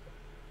 Watch.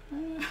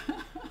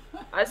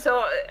 I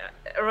saw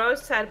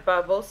Rose had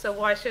bubbles, so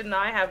why shouldn't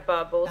I have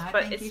bubbles? I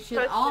but think it's you should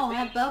supposed all to be...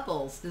 have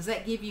bubbles. Does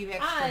that give you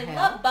extra I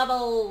health? love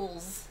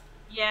bubbles.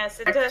 Yes,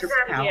 it Extra does give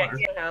you power.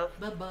 extra health.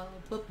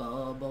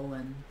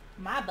 Bubbling.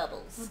 My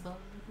bubbles.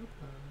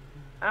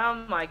 Oh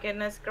my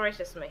goodness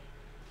gracious me.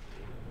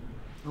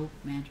 Oh,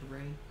 manta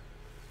ray.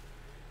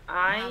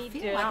 I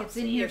feel do like not it's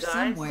in see here you guys.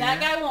 somewhere. That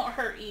guy won't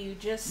hurt you.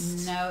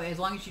 Just No, as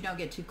long as you don't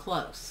get too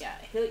close. yeah,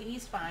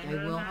 he's fine. They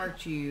will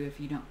hurt you if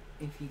you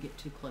get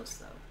too close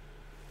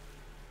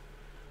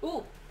though.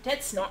 Ooh,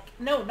 dead snake.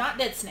 No, not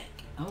dead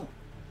snake. Oh.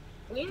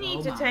 We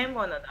need to tame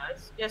one of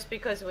those just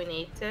because we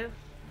need to.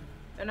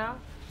 You know?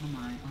 Oh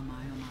my, oh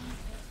my, oh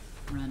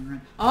my. Run,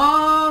 run.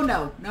 Oh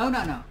no, no,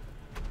 no, no.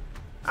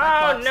 Oh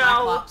Cyclops, no,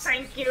 Cyclops.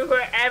 thank you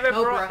whoever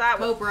brought that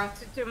Cobra.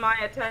 to my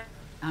attention.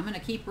 I'm gonna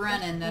keep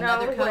running.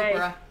 Another No cobra.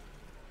 way.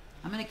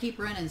 I'm gonna keep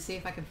running and see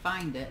if I can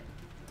find it.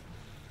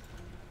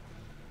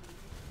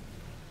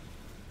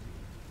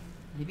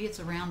 Maybe it's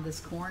around this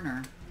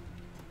corner.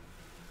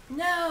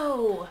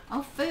 No.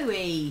 Oh,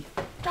 phooey.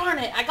 Darn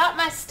it, I got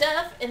my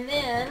stuff and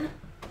then...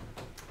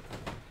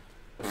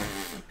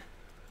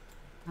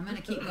 I'm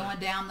gonna keep going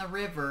down the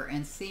river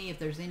and see if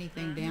there's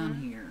anything down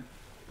here.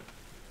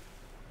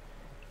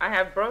 I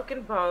have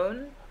broken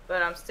bone,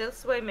 but I'm still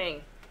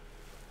swimming.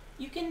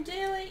 You can do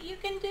it, you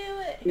can do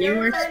it. You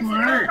were Whoever finds the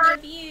smart. Fountain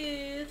of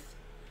Youth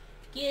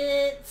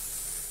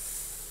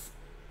gets...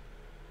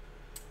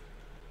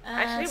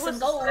 Actually, it some was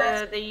gold.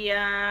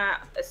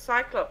 the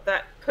Cyclops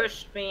that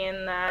pushed me in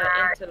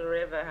into the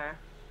river here.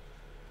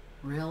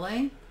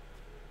 Really?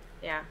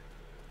 Yeah.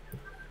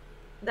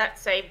 That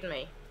saved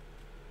me.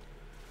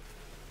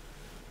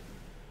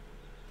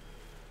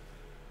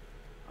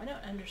 I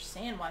don't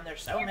understand why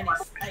there's so many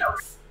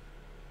snakes.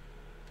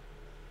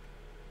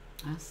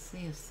 I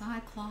see a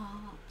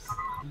cyclops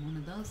and one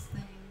of those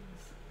things.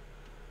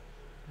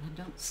 But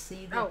I don't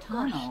see the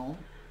tunnel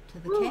to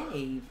the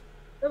cave.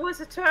 There was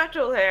a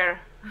turtle here.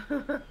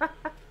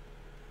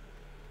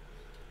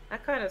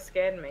 That kind of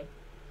scared me.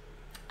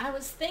 I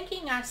was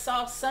thinking I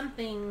saw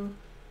something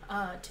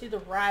to the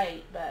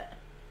right, but...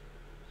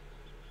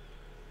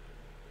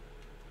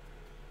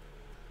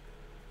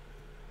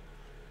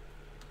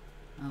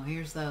 Oh,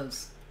 here's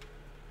those.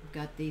 We've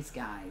got these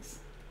guys.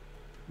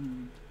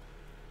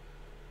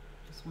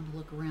 Just want to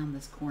look around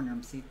this corner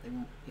and see if they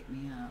won't pick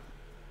me up.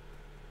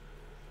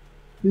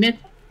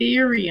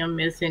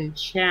 Mytherium is in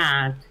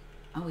chat.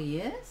 Oh, he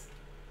is?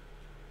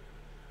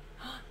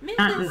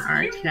 Not in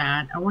our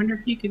chat. I wonder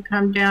if you could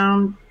come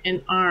down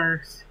in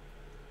ours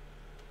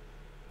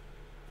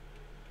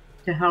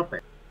to help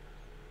it.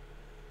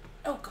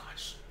 Oh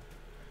gosh.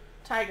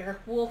 Tiger,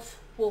 wolf,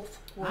 wolf,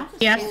 wolf.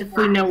 He asked if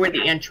we know where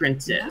the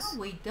entrance is. No,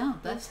 we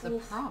don't. That's the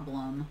Wolf.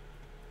 problem.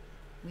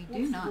 We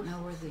do not know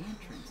where the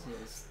entrance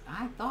is.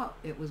 I thought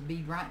it would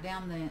be right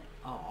down the...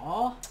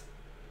 Aw.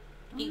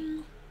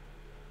 I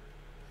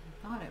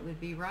thought it would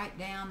be right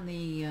down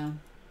the...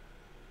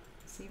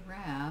 see,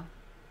 Rav.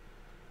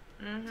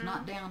 It's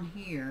not down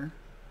here.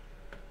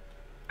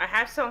 I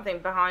have something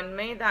behind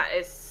me that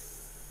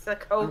is a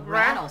cobra. A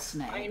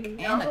rattlesnake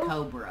and a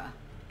cobra.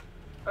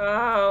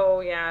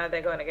 Oh, yeah,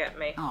 they're going to get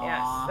me. Aw,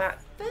 Yes,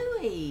 that's...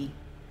 phooey.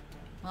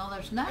 Well,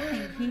 there's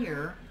nothing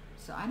here,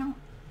 so I don't know.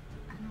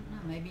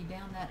 Maybe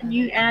down that Can other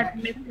you add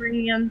direction.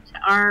 Mytherium to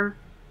our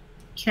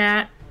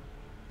chat?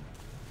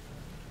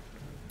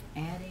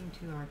 Adding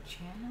to our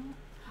channel?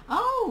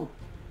 Oh!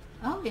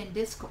 Oh, in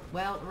Discord.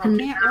 Well, I In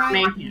can't right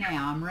Discord.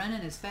 now. I'm running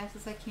as fast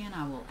as I can.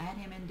 I will add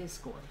him in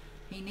Discord.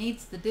 He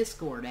needs the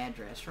Discord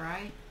address,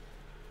 right?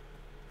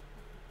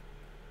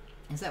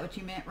 Is that what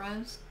you meant,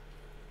 Rose?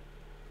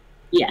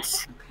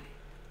 Yes. Okay.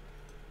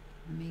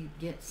 Let me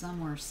get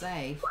somewhere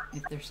safe,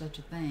 if there's such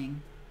a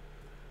thing.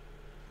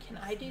 Can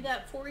I do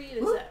that for you?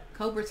 Is Ooh, that...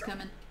 Cobra's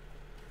coming.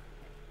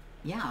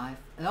 Yeah.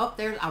 Oh,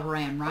 there. I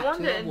ran I right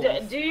wonder, to a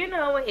wolf. do you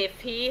know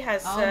if he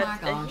has... Oh my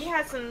gosh. He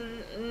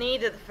hasn't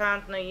needed the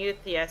Fountain of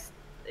Youth yet.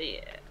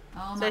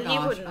 Oh So my he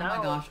gosh, wouldn't oh my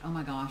know. gosh, oh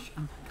my gosh,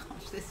 oh my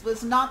gosh. This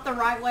was not the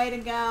right way to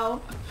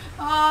go.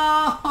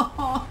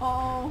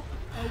 Oh,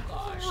 Oh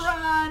gosh.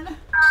 run.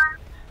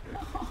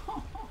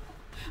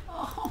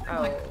 Oh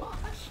my Oh.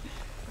 gosh.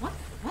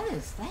 What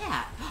is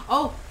that?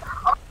 Oh,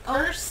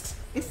 First.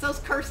 it's those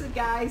cursed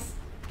guys.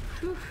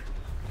 Whew.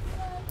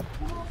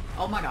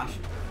 Oh my gosh.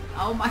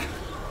 Oh my.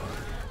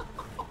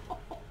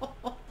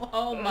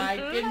 Oh my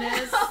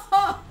goodness.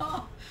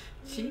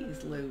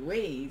 Jeez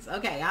Louise.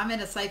 Okay, I'm in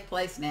a safe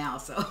place now,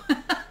 so.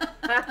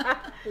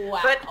 Wow.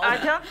 But I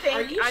Are don't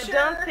you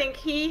think think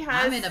he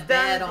has. I'm in a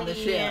bed done on the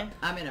ship.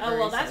 I'm in a Oh very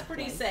well, that's safe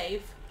pretty place.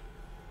 safe.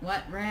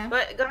 What, Ram?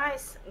 But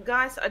guys,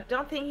 I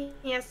don't think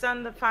he has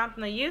done the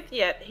Fountain of Youth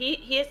yet. He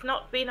has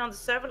not been on the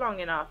server long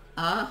enough.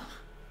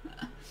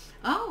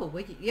 Oh,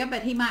 well, yeah,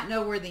 but he might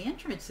know where the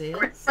entrance is.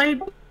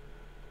 Played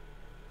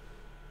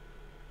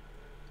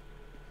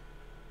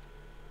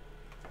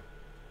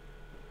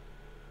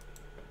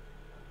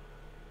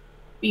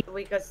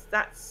Because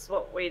that's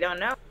what we don't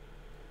know.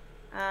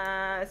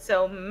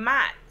 So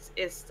Matt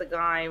is the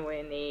guy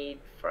we need,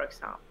 for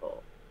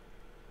example.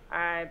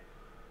 I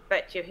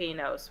bet you he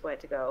knows where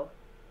to go.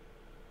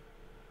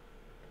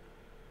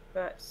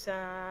 But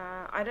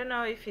I don't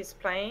know if he's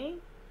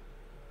playing.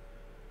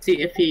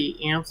 see if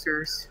he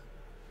answers.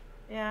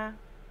 Yeah.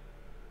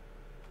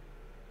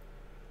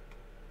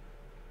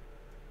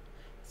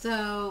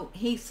 So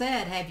he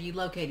said, have you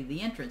located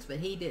the entrance? But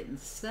he didn't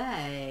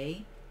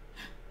say.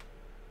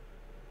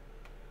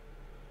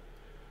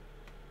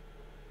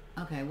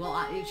 Okay,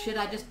 well, should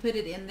I just put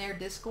it in their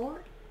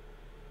Discord?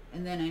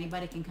 And then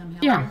anybody can come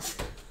help us?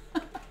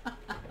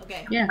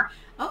 Okay. Yeah.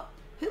 Oh,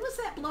 who was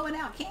that blowing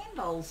out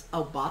candles?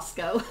 Oh,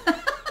 Bosco.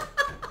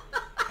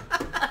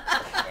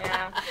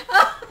 Yeah.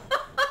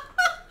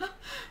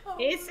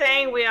 He's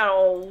saying we are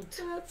old.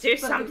 That's Do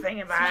funny. something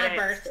It's about my it.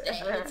 birthday.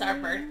 It's our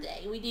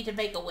birthday. We need to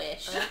make a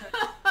wish.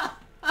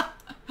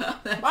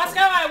 That's Bosco,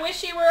 I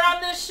wish you were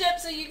on this ship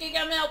so you could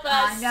come help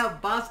us. I know,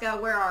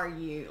 Bosco, where are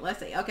you? Let's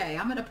see. Okay,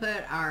 I'm going to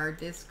put our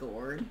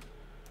Discord.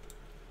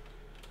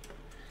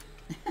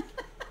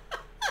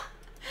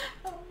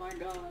 Oh my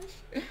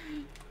gosh.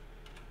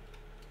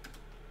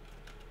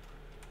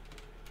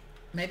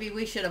 Maybe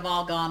we should have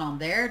all gone on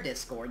their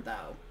Discord,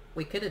 though.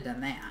 We could have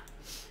done that.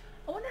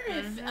 I wonder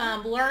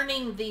if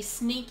learning the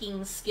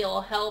sneaking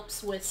skill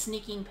helps with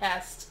sneaking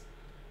past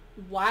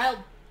wild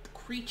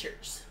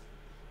creatures.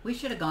 We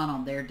should have gone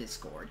on their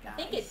Discord, guys.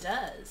 I think it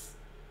does.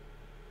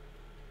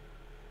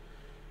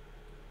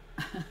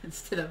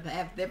 Instead of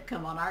have them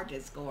come on our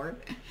Discord.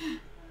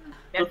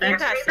 I think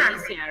that's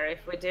easier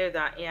if we do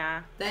that,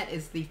 yeah. That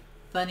is the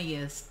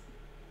funniest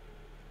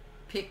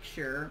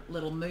picture,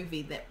 little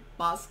movie that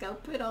Bosco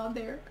put on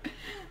there.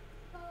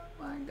 Oh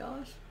my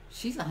gosh.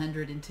 She's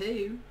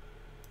 102.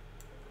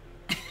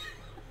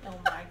 Oh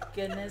my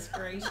goodness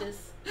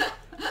gracious. Is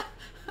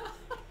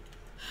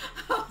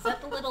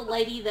that the little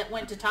lady that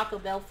went to Taco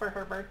Bell for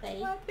her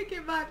birthday? I think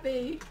it might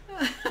be.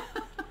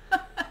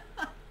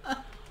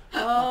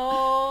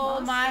 Oh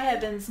my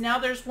heavens. Now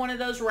there's one of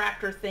those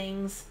raptor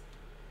things.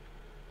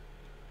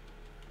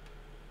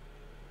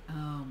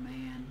 Oh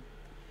man.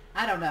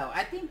 I don't know.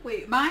 I think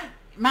we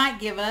might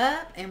give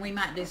up and we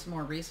might do some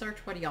more research.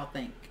 What do y'all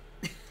think?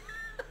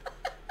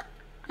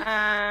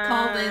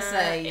 Call this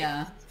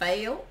a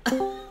fail?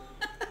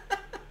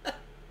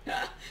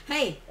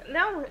 Hey.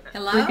 No.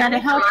 Hello? We got a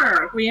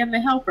helper. We have a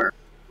helper.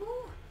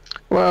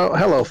 Well,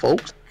 hello,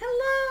 folks.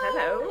 Hello.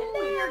 Hello.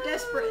 We are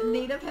desperate in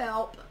need of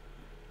help.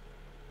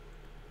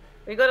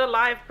 We got a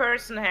live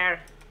person here.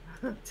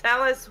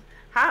 Tell us,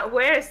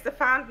 where's the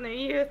fountain of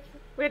youth?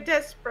 We're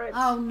desperate.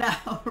 Oh no,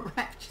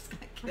 Raft just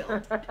got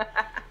killed.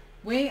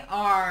 We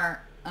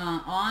are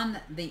on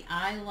the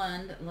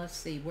island. Let's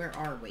see, where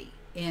are we?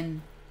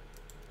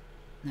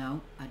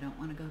 No, I don't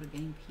want to go to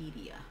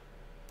Gamepedia.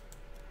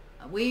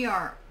 We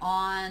are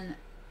on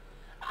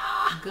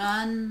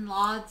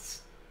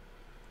Gunlod's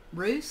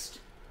Roost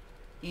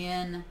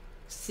in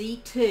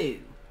C2,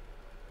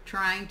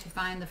 trying to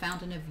find the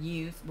Fountain of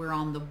Youth. We're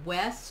on the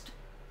west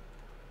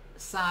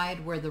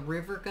side where the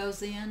river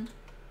goes in,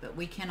 but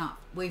we cannot,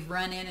 we've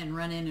run in and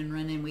run in and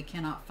run in. We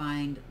cannot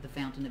find the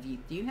Fountain of Youth.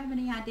 Do you have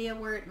any idea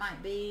where it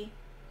might be,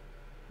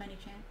 by any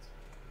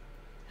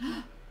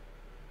chance?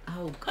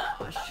 Oh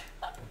gosh.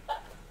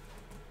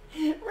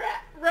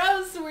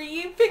 Rose, were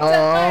you picked up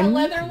by a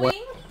leather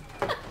wing?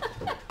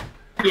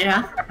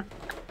 Yeah.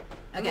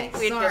 Okay,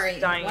 We're sorry.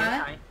 just dying What?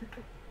 inside.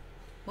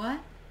 What?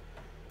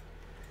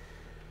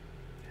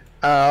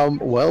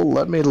 Well,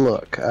 let me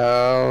look.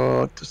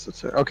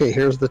 Okay,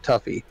 here's the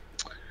toughie.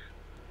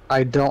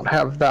 I don't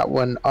have that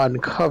one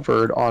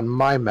uncovered on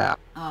my map,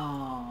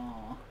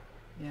 Oh,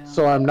 yeah.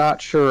 so I'm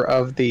not sure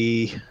of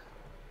the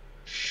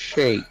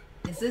shape.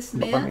 Is this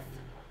Let Myth? me-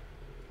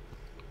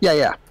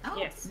 Yeah. Oh,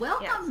 Yes,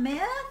 welcome, yes.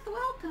 Myth.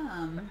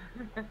 Welcome.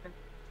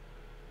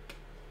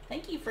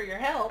 Thank you for your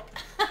help.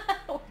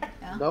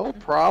 Yeah. No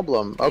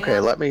problem. Okay, Yeah.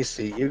 let me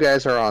see. You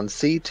guys are on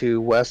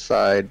C2 west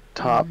side,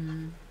 top.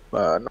 Mhm.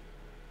 Uh,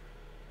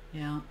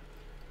 Yeah.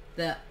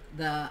 The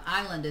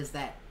island is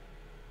that.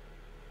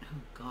 Oh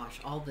gosh,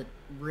 all the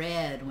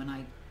red when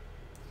I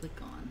click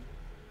on.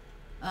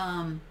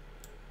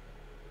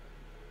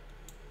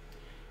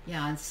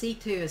 Yeah, and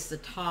C2 is the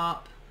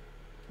top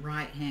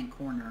right hand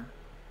corner.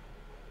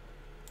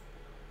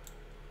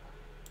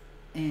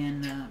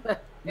 And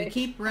we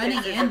keep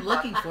running in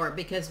looking for it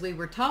because we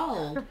were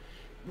told,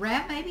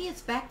 Rab, maybe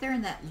it's back there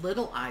in that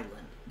little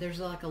island. There's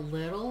like a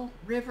little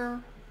river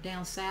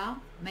down south.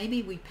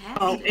 Maybe we passed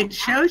Oh, it. it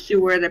shows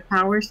you where the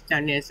power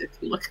stone is if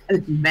you look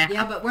at the map.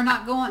 Yeah, but we're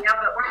not going.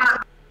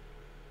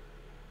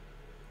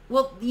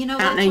 Well, you know,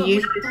 that's Fountain what of we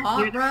Youth is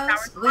thought, near the Rose. power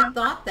We plant?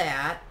 thought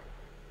that.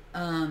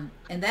 And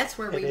that's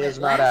where we It went is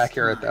not last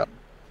accurate, time.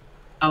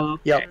 Oh,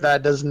 okay. Yep,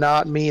 that does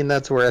not mean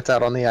that's where it's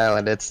at on the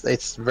island.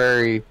 It's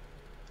very.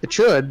 It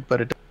should,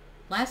 but it.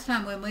 Last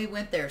time when we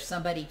went there,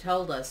 somebody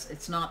told us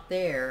it's not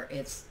there.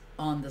 It's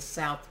on the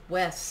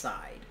southwest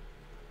side.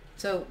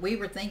 So we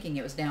were thinking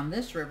it was down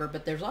this river,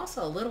 but there's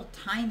also a little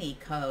tiny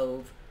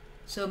cove.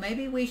 So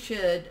maybe we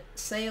should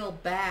sail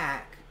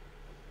back.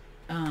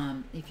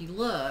 If you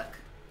look,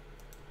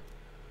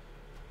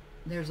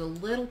 there's a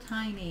little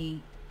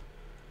tiny,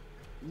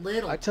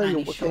 I tell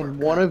you, short can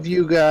one cove. of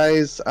you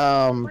guys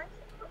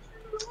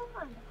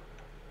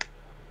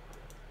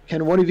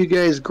Can one of you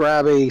guys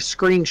grab a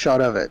screenshot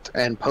of it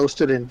and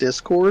post it in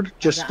Discord?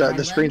 Just The the island?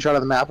 screenshot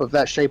of the map of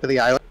that shape of the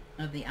island.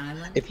 Of the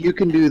island? If you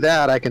can do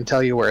that, I can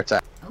tell you where it's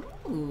at. Oh,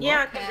 Ooh,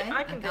 Yeah, okay.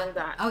 I can got do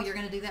that. Oh, you're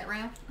going to do that,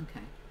 Raft?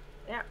 Okay.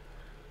 Yeah.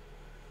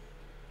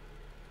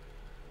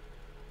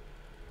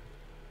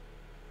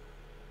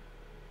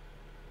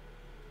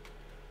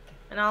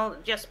 And I'll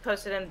just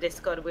post it in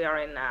Discord we are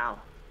in now.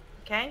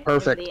 Okay?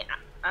 Perfect.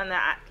 On the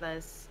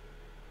Atlas.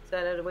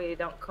 So that we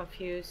don't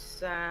confuse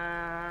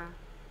the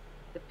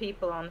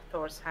people on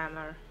Thor's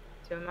hammer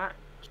too much.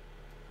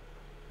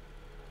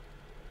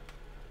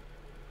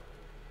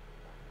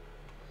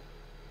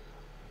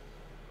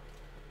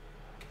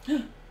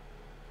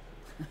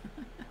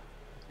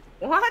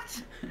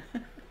 What?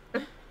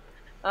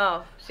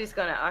 Oh, she's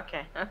gonna,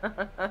 okay.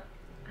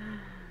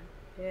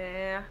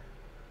 Yeah.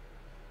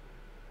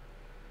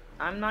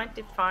 I'm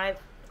 95.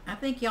 I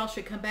think y'all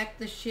should come back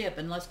to the ship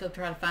and let's go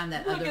try to find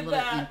that Look other at little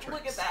that. entrance.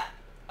 Look at that.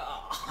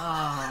 Oh.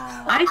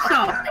 Oh. I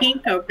saw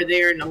pink over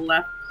there in the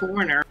left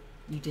corner.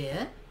 You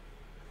did?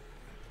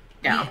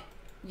 Yeah.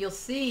 You'll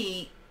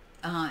see,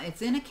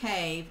 it's in a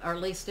cave, or at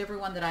least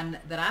everyone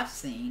that I've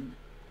seen.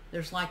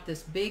 There's like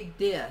this big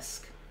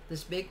disc,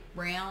 this big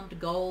round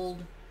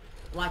gold,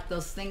 like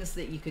those things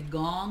that you could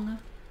gong,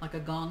 like a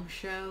gong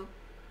show.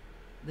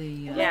 The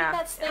Yeah.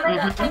 That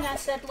thing I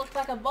said looked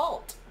like a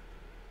vault.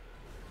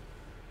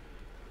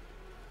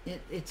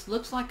 it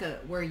looks like a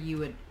where you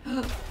would.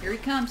 Here he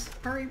comes!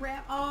 Hurry,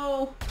 Rap!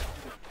 Oh,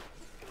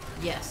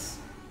 yes.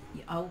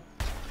 Oh.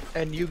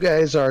 And you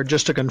guys are,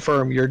 just to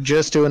confirm, you're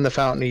just doing the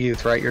Fountain of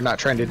Youth, right? You're not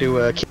trying to do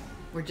a...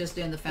 We're just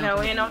doing the fountain.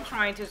 No, we're not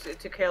trying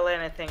to kill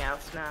anything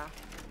else now.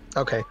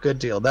 Okay, good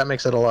deal. That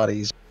makes it a lot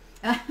easier.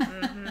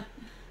 Mm-hmm.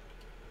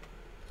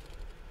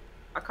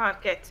 I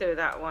can't get to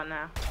that one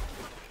now.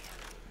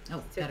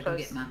 Oh, Too gotta go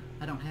close. get my.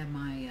 I don't have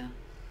my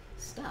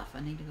stuff.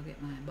 I need to go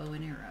get my bow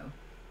and arrow.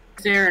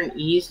 Is there an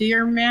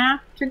easier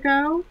map to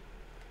go?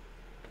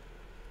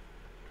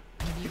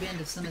 Have you been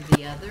to some of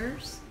the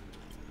others?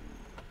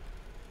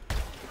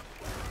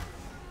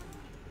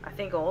 I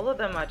think all of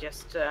them are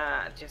just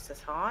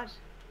as hard.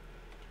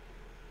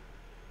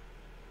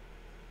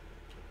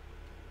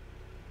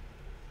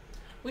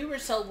 We were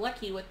so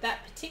lucky with that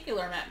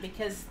particular map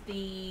because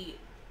the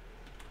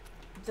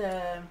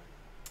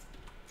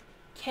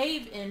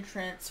cave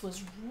entrance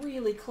was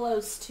really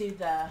close to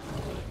the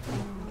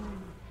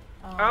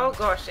Oh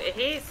gosh,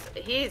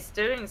 he's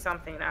doing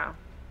something now.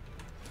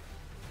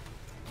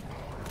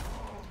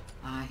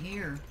 I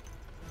hear.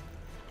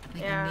 I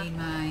think Yeah. I need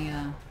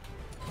my.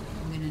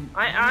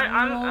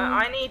 I'm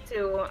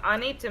gonna. I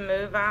need to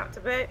move out a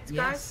bit, guys.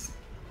 Yes.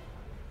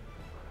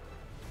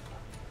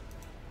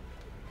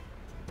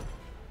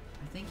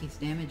 I think he's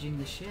damaging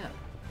the ship.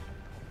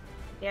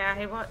 Yeah,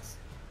 he was.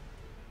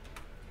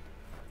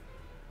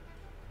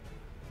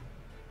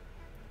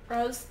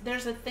 Rose,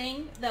 there's a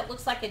thing that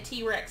looks like a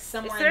T-Rex Is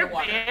somewhere there in the a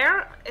water.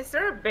 bear? Is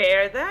there a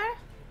bear there?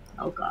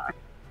 Oh god.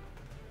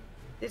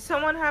 Did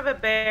someone have a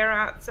bear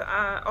out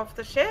off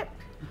the ship?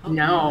 hope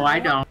No, not. I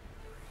don't.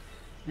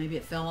 Maybe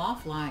it fell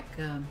off like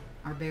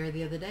our bear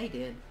the other day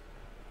did.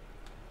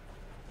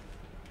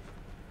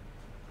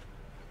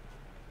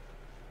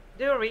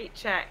 Do a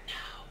recheck.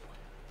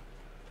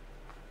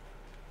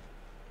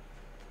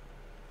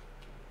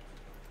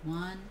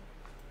 One.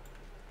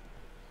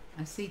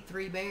 I see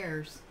 3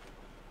 bears.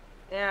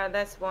 Yeah,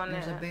 that's one.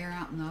 There's a bear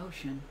out in the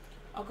ocean.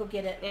 I'll go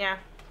get it. Yeah.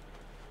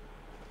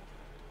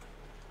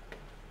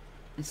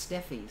 It's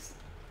Steffi's.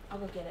 I'll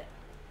go get it.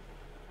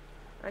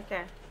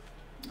 Okay.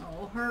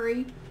 Oh,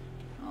 hurry.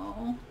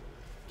 Oh.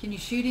 Can you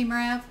shoot him,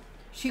 Rav?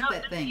 Shoot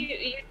that thing.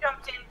 You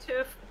jumped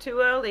in too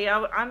early.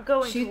 I'm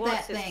going Shoot towards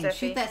that it, thing. Steffi.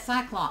 Shoot that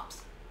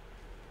cyclops.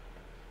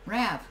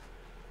 Rav.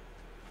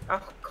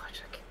 Oh gosh,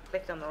 I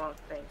clicked on the wrong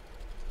thing.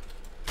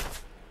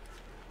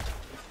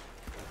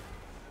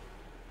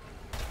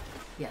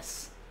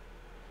 Yes.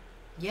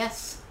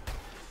 Yes.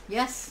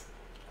 Yes.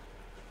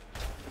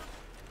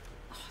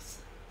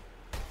 Awesome.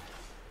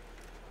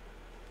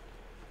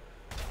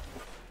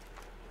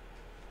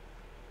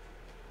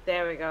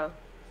 There we go.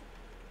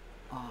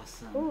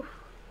 Awesome. Ooh,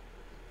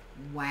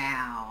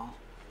 Wow.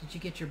 Did you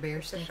get your bear,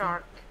 it's a Steffi?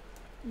 shark.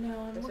 No,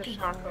 I'm There's a looking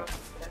shark for it.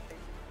 off Steffi.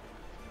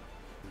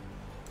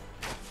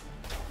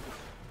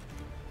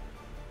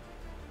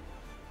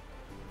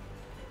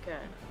 Okay.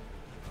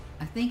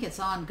 I think it's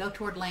on. Go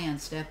toward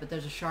land, Steph, but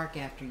there's a shark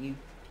after you.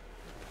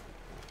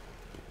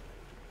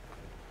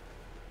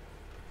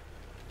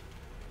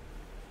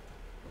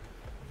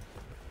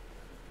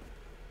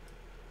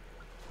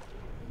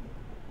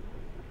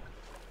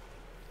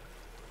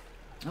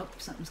 Oh,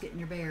 something's getting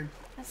your bear.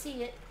 I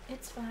see it.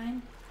 It's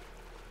fine.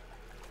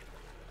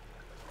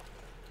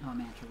 Oh, I'm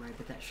at you, Ray,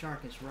 but that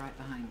shark is right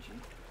behind you.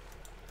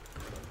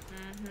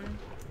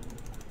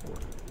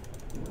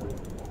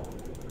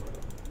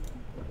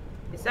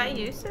 Is that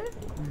you, sir?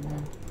 Mm-hmm.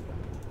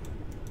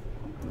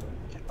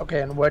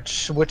 Okay, and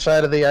which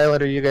side of the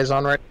island are you guys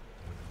on right?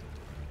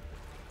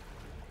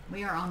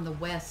 We are on the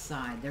west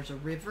side. There's a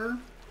river.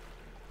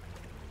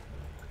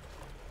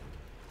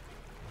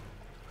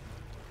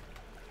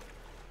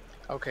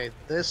 Okay,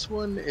 this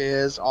one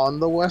is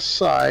on the west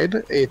side.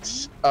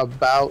 It's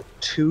about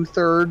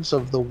 2/3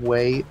 of the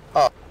way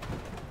up.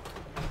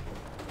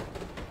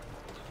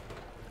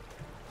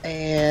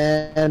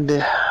 And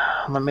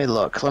let me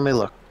look.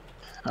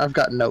 I've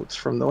got notes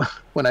from the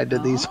when I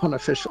did these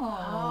unofficial.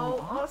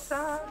 Oh,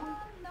 awesome.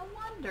 No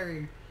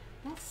wonder.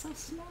 That's so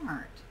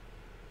smart.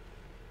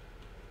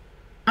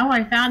 Oh,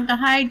 I found the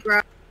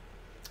hydro.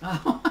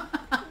 Oh.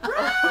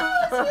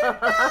 Rose, you're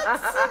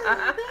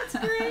nuts.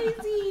 That's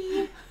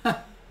crazy.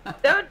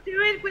 Don't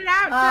do it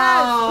without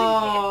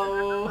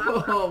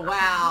Oh,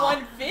 wow.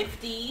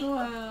 150.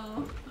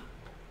 Wow.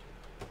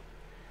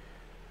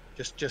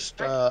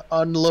 Just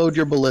unload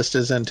your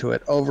ballistas into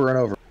it over and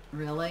over.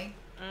 Really?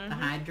 The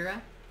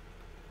Hydra?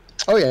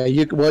 Oh yeah,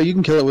 you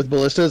can kill it with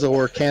ballistas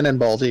or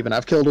cannonballs even.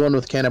 I've killed one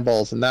with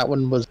cannonballs, and that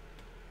one was.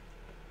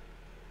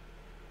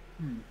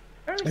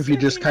 If you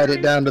just kite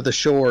it down to the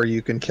shore,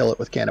 you can kill it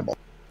with cannonballs.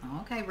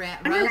 Okay, Rose,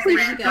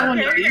 there you go.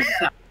 Okay.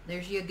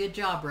 There's you a good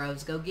job,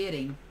 Rose. Go get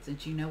him,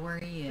 since you know where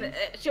he is.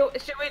 Should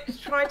we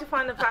try to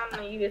find the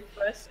family youth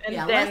first, and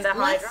Yeah, then the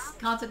Hydra? let's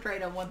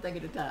concentrate on one thing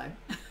at a time.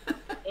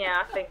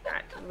 Yeah, I think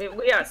that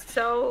we are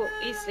so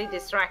easily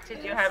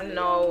distracted. You have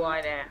no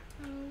idea.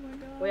 Oh my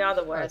God. We are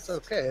the worst. That's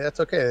okay. That's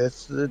okay.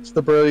 It's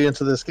the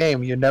brilliance of this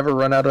game. You never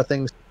run out of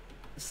things.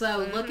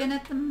 So, looking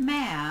at the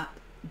map,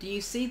 do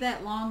you see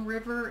that long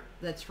river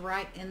that's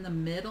right in the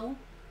middle?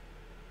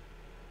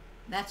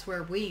 That's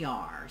where we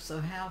are.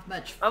 So how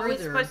much further... Are we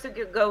supposed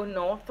to go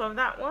north of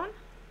that one?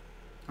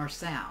 Or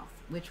south?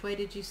 Which way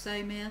did you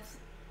say, Myth?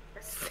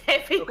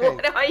 Steffi, Okay,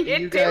 what are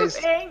you guys-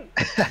 doing?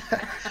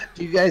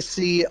 Do you guys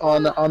see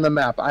on the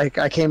map? I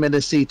came into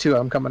C2.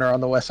 I'm coming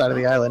around the west side of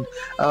the island.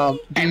 Do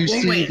you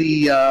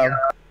see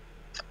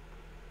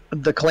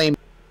the claim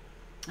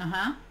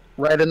Uh-huh.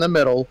 right in the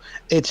middle?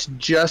 It's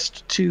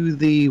just to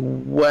the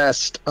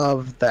west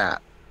of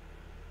that.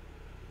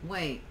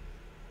 Wait.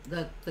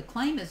 The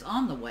claim is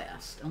on the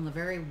west. On the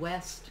very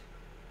west.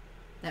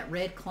 That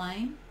red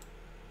claim?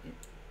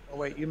 Oh,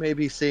 wait, you may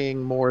be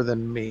seeing more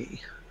than me.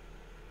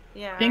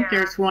 Yeah. I think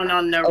there's one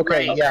on the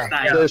Okay, right yeah.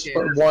 side. There's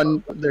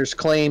too. There's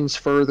claims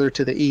further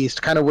to the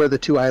east, kind of where the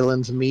two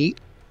islands meet,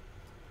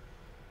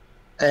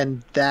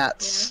 and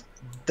that's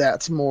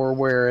more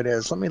where it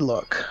is. Let me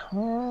look.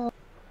 Oh,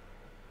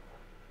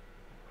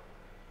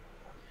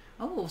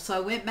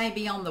 so it may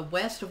be on the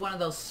west of one of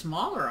those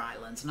smaller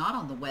islands, not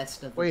on the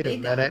west of the Wait a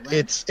big minute.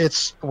 island.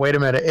 It's wait a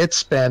minute. It's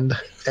spend.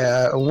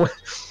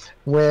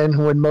 When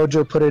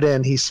Mojo put it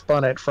in, he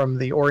spun it from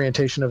the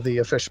orientation of the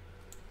official.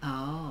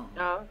 Oh.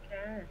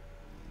 Okay.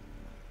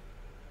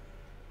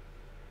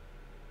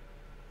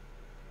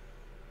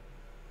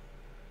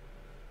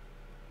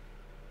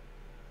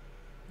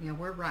 Yeah,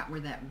 we're right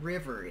where that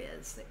river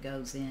is that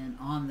goes in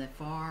on the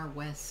far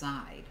west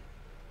side.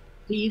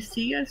 Do you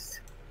see us?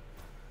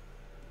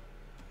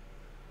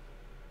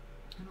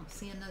 I don't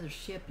see another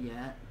ship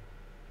yet.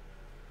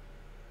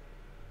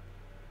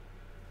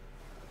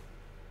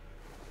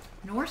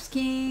 Norse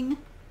King.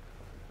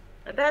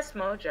 That's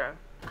Mojo.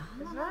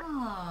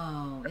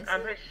 Oh, is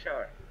I'm it? pretty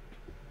sure.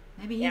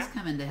 Maybe he's Yeah.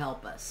 coming to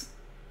help us.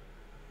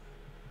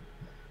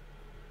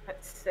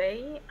 Let's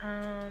see.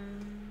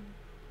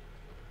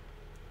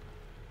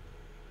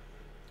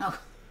 Oh,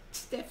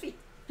 Steffi.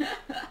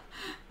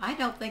 I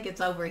don't think it's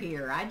over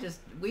here.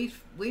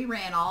 We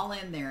ran all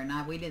in there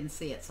and we didn't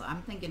see it, so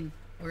I'm thinking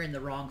we're in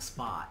the wrong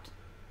spot.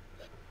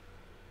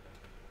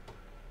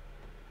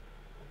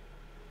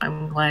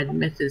 I'm glad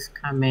Myth is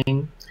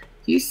coming.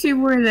 Do you see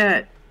where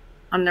that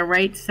on the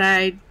right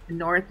side,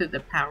 north of the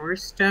Power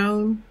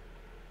Stone?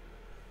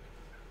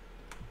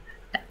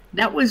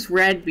 That was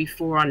red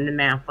before on the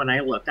map when I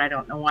looked. I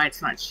don't know why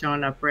it's not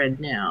showing up red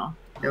now.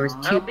 There was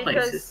two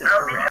places that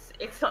were red.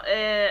 it's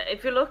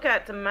if you look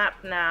at the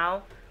map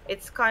now,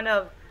 it's kind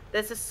of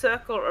there's a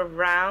circle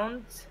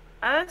around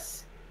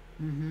us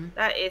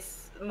that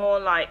is more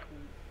like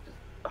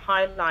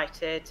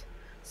highlighted.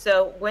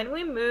 So when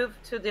we move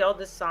to the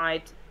other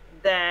side,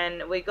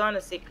 then we're going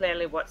to see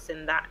clearly what's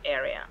in that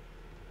area.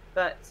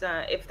 But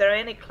if there are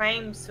any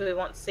claims, we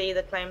won't see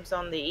the claims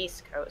on the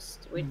east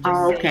coast. We just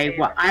Oh, see okay. the-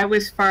 Well, I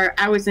was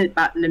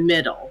about in the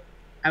middle.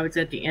 I was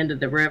at the end of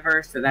the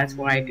river, so that's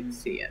why I could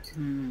see it.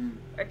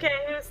 Okay,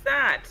 who's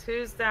that?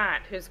 Who's coming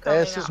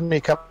This is up? me.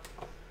 Okay,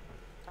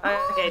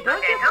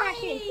 don't get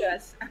back into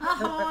us.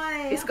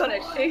 Ahoy! He's gonna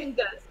ahoy. shoot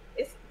us.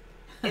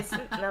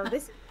 No,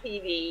 this is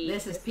PvE.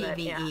 This is isn't it?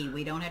 PvE. Yeah.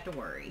 We don't have to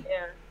worry.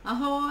 Yeah.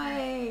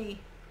 Ahoy!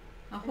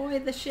 Ahoy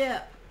the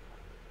ship!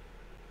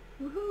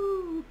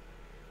 Woohoo!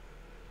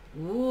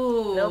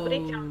 Ooh!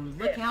 Nobody jumps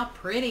Look it. how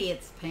pretty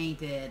it's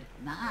painted.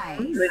 Nice.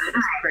 Ooh, it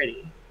is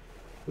pretty.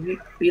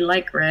 We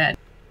like red.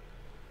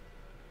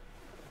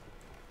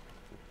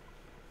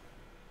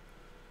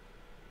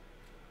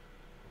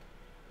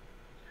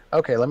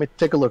 Okay, let me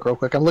take a look real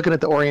quick. I'm looking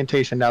at the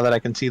orientation now that I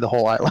can see the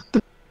whole island.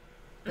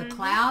 The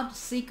Cloud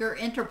Seeker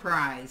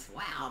Enterprise.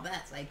 Wow,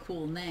 that's a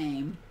cool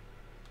name.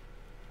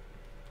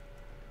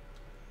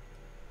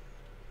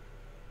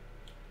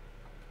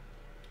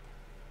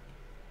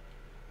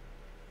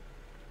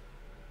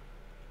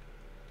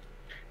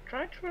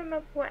 Try to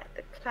remember where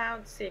the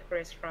Cloud Seeker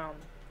is from.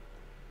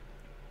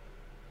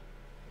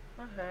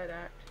 I heard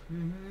that.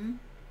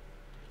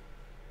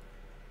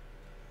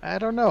 I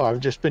don't know.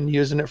 I've just been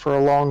using it for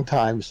a long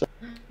time. So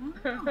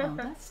Oh,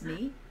 that's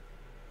neat.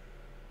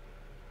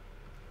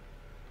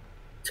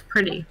 It's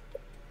pretty.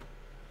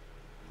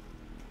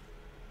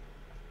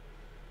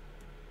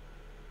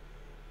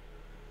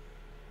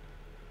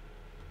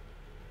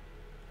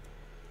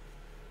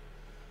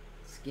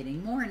 It's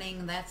getting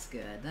morning. That's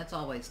good. That's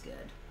always good.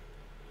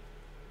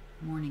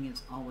 Morning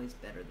is always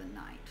better than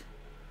night.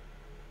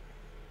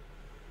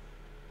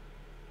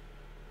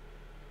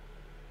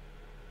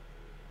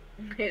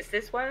 Is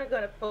this why we're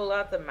going to pull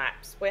out the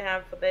maps we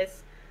have for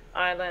this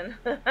island?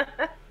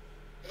 That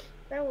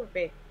would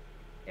be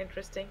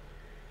interesting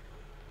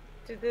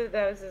to do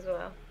those as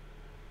well.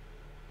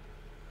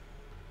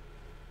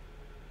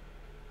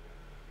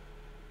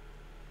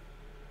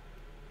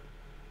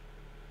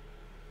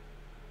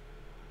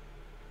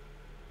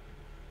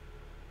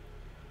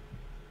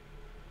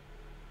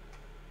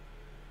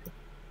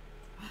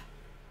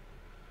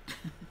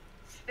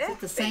 Is it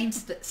the same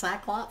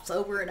Cyclops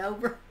over and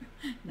over?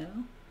 No?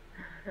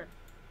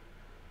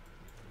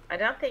 I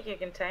don't think you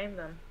can tame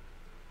them,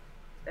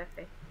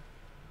 Steffi.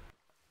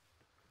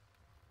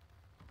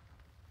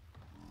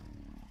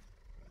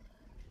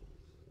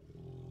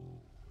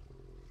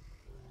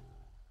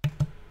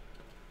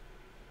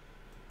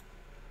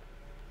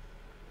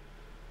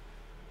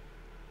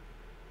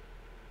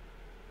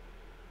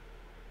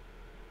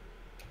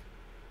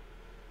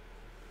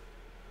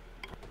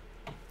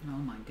 Oh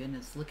my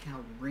goodness, look how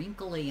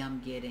wrinkly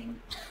I'm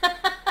getting.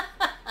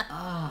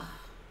 Oh,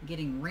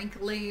 getting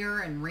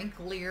wrinklier and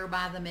wrinklier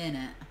by the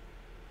minute.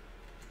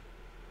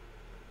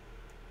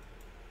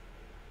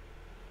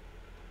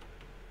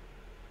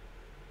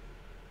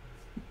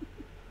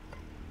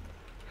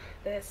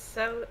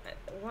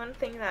 One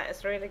thing that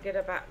is really good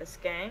about this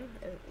game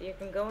is you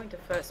can go into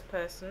first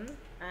person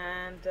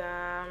and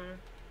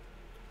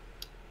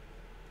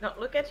not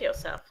look at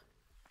yourself.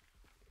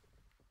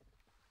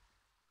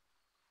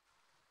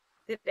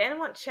 Did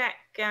anyone check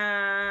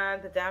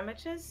the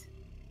damages?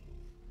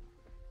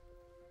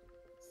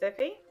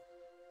 Steffi?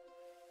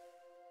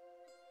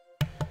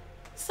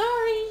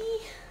 Sorry.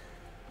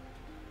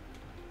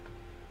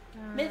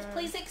 Miss,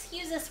 please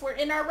excuse us. We're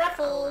in our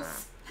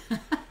ruffles. Go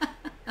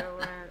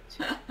around,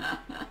 check.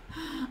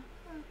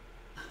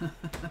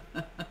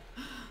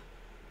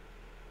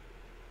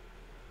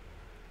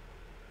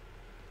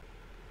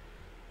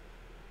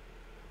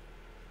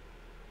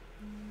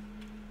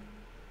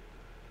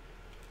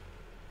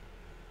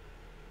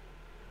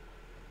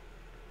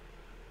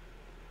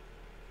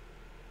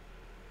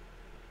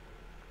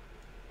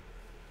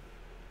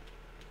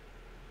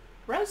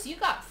 Rose, you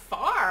got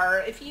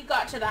far if you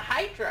got to the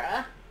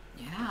Hydra.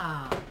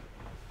 Yeah.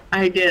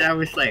 I did. I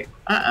was like,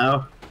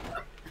 uh-oh.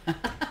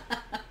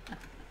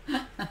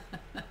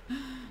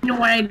 You know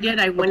what I did?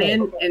 I went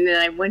in, and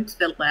then I went to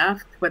the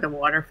left where the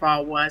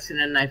waterfall was, and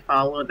then I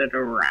followed it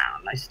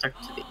around. I stuck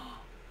to the...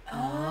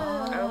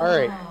 Oh. all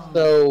right,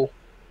 so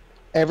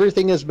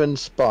everything has been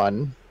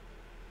spun,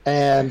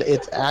 and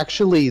it's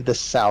actually the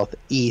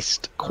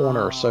southeast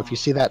corner. So if you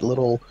see that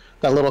little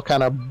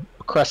kind of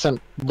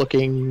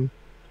crescent-looking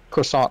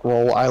croissant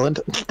roll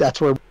island,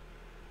 that's where.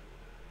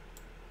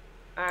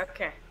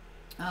 Okay.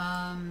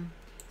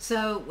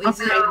 So is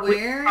Okay, it we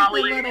where the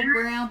probably- little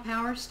brown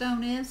power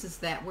stone is? Is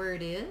that where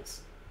it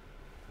is?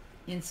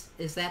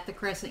 Is that the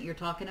crescent you're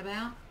talking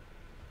about?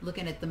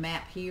 Looking at the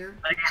map here.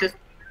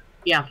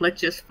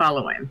 Let's just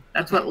follow him.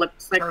 That's Okay, what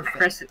looks like perfect. the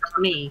crescent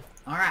to me.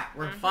 All right,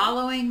 we're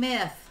following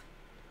Myth.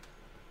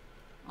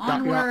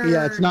 Onward.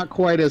 Yeah, it's not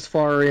quite as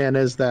far in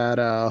as that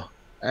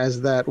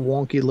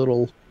wonky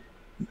little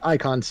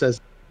icon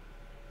says.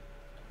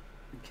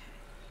 Okay.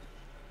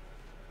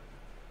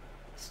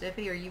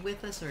 Steffi, are you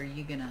with us, or are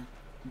you gonna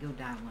go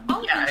dial in?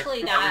 I'll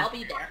eventually die. I'll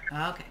be there.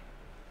 Okay.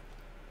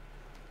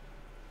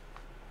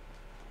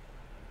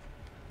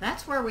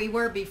 That's where we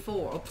were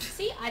before.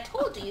 See, I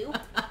told you.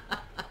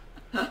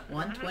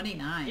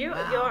 129. You're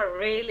Wow.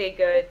 really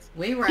good.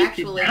 We were Keep it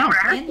actually down.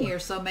 in here,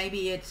 so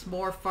maybe it's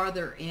more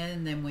farther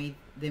in than we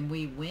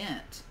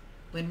went.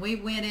 When we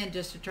went in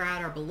just to try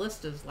out our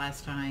ballistas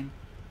last time,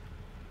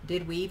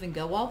 did we even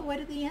go all the way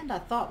to the end? I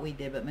thought we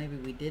did, but maybe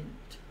we didn't.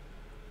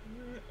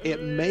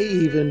 It may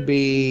even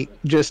be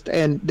just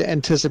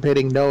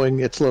anticipating knowing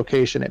its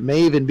location. It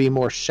may even be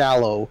more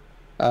shallow.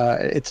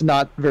 It's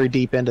not very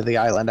deep into the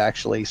island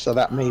actually, so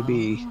that may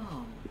be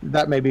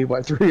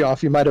what threw you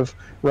off. You might have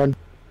run.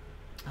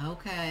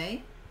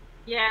 Okay.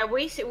 Yeah,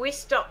 we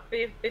stopped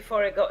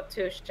before it got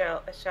too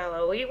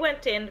shallow. We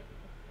went in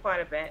quite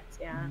a bit,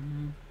 yeah.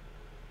 Mm-hmm.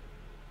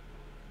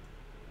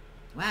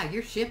 Wow,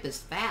 your ship is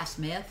fast,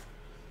 Myth.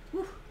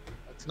 Whew.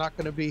 It's not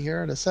going to be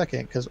here in a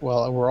second because,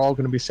 well, we're all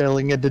going to be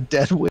sailing into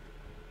Deadwood.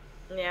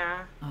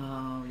 Yeah.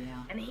 Oh,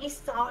 yeah. And he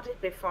started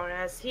before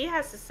us. He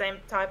has the same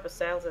type of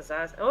sails as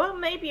us. Well,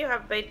 maybe you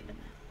have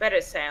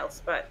better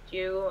sails, but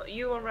you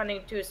are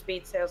running 2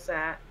 speed sails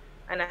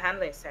and a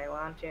handling sail,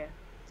 aren't you?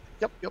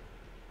 Yep.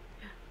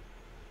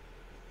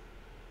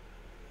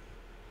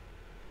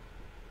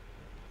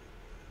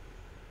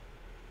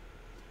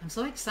 I'm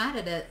so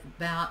excited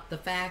about the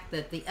fact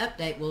that the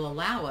update will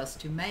allow us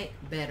to make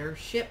better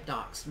ship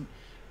docks.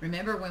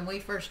 Remember when we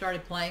first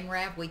started playing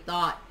Raft, we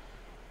thought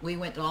we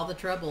went to all the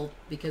trouble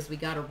because we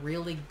got a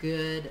really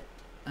good,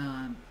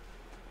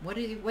 what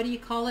do you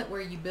call it,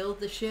 where you build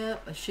the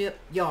ship? A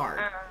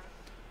shipyard.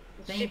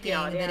 Thinking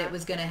Shipyard, yeah. that it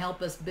was going to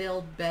help us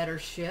build better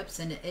ships,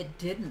 and it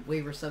didn't.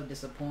 We were so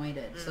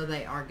disappointed. So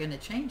they are going to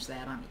change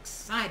that. I'm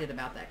excited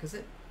about that because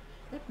it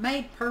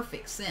made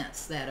perfect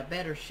sense that a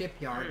better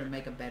shipyard would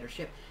make a better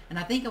ship. And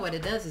I think what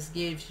it does is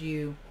gives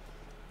you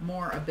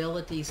more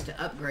abilities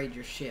to upgrade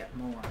your ship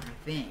more, I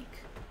think,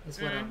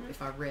 is what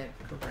if I read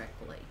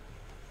correctly.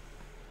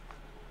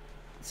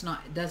 It's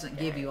not, it doesn't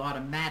give you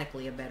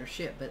automatically a better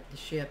ship, but the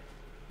ship,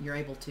 you're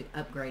able to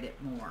upgrade it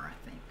more,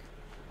 I think.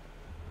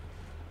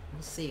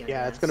 We'll see.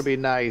 Yeah, it's going to be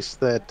nice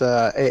that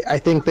I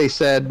think they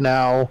said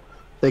now,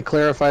 they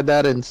clarified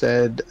that and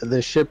said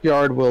the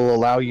shipyard will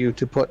allow you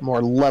to put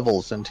more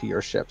levels into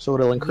your ship, so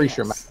it'll increase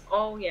your map.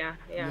 Oh, yeah.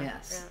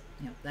 Yes.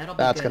 Yep, that'll be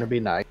That's good. going to be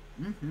nice.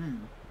 Mm-hmm.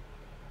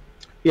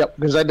 Yep,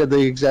 because I did the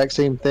exact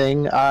same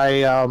thing.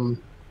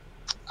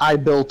 I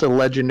built a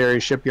legendary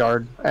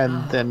shipyard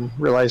and then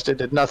realized it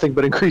did nothing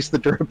but increase the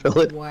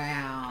durability.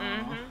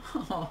 Wow.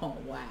 Oh,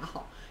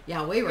 wow.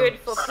 Yeah, we were Good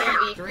for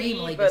PvP,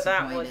 extremely but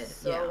that disappointed. was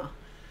so... Yeah.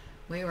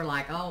 We were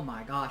like, oh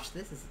my gosh,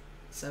 this is...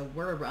 So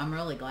I'm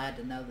really glad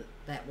to know that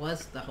that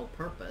was the whole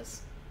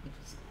purpose.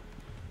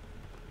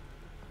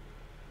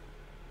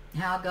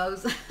 How it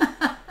goes?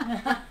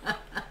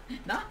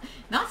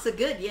 Not so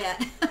good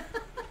yet.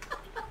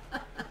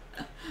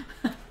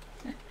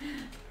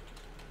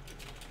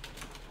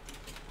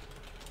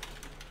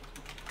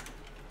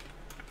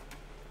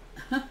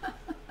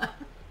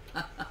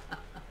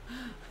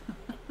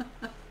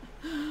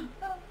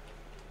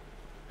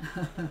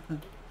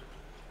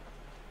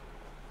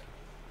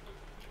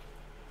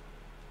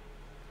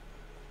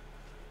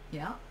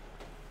 Yeah.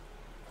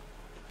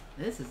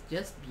 This is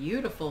just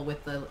beautiful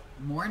with the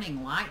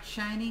morning light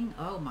shining.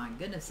 Oh my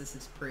goodness, this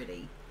is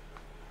pretty.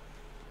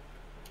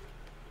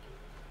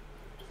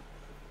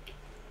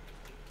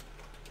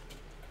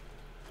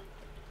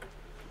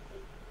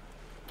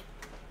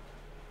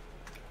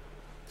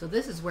 So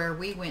this is where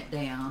we went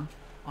down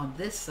on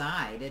this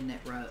side, isn't it,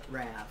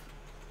 Rav?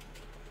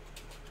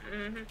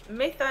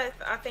 Myth,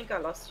 I think I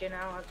lost you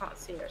now. I can't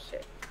see your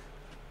ship.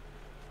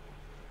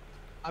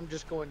 I'm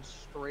just going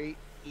straight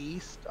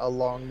east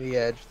along the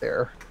edge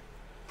there.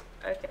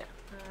 Okay.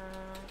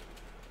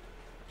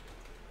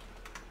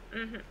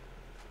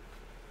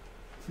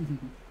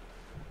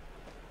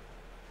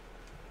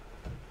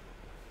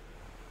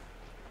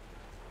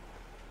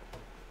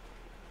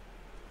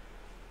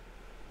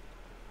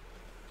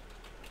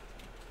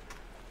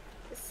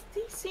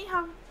 See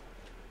how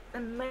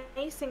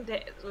amazing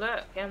they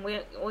look, and we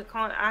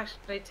can't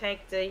actually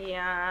take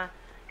the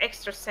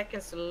extra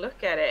seconds to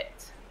look at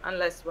it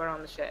unless we're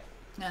on the ship.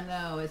 I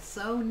know, it's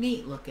so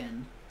neat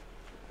looking.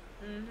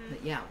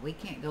 But yeah, we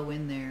can't go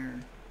in there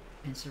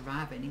and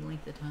survive any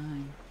length of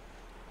time.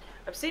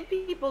 I've seen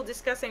people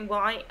discussing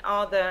why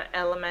are there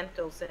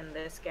elementals in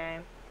this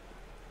game,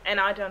 and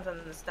I don't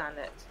understand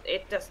it.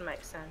 It doesn't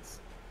make sense.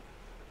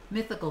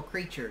 Mythical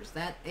creatures,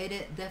 that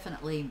it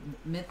definitely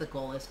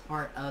mythical is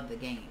part of the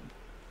game,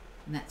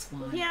 and that's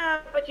why. Yeah,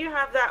 but you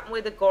have that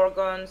with the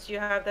gorgons, you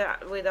have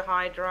that with the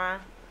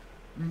hydra,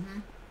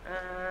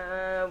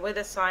 with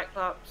the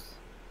cyclops,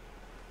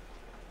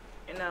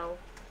 you know.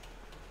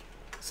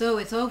 So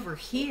it's over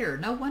here.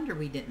 No wonder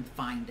we didn't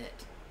find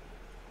it.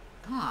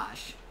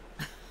 Gosh.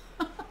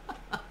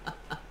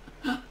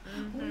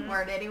 We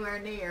weren't anywhere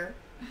near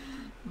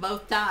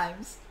both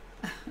times.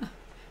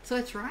 So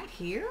it's right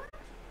here?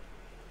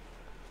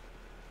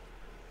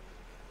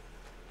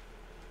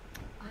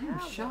 I am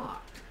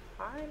shocked.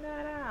 We'll find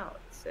that out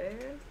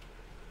soon.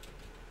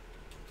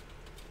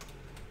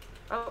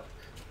 Oh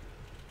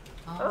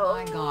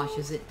my gosh,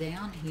 is it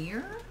down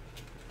here?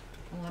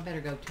 Oh, I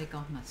better go take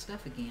off my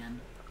stuff again.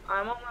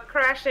 I'm almost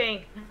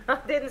crashing. I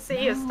didn't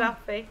see you,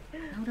 Stuffy.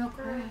 No, don't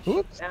crash.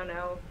 Oops.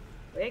 No,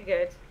 we're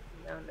good.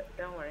 No,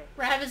 don't worry.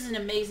 Rav is an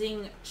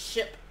amazing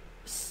ship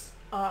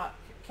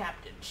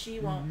captain. She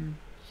won't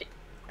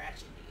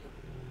crash into you.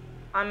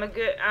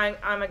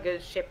 I'm a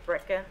good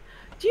shipwrecker.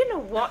 Do you know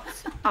what?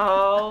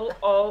 Oh!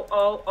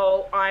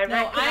 I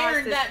recognize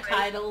earned that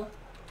title.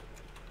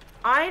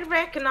 I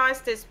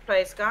recognize this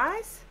place,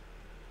 guys.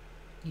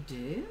 You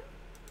do?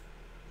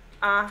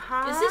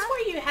 Is this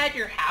where you had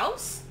your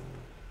house?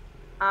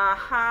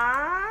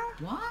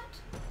 What?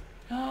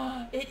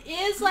 It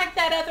is like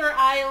that other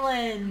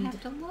island. I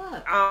have to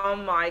look. Oh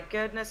my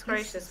goodness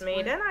gracious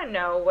me! Then I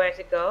know where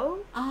to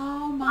go.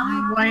 Oh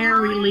my! Why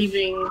are we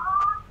leaving?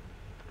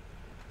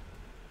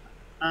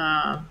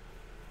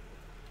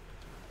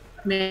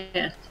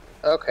 Myth.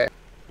 Okay.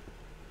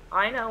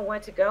 I know where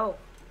to go.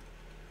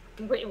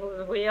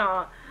 We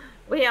are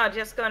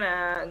just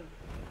gonna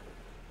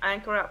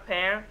anchor up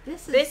here.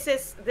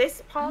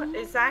 This part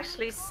is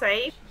actually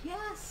safe.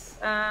 Yes.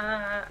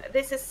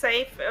 This is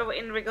safe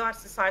in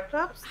regards to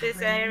Cyclops.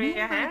 This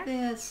area here.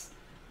 This.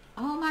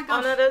 Oh my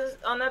gosh.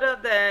 On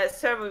the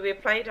server we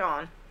played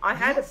on, I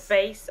had a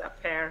base up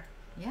here.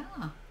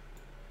 Yeah.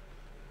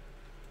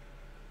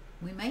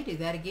 We may do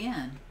that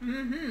again.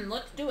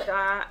 Let's do it.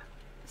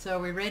 So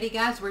are we ready,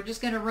 guys? We're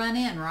just going to run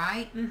in,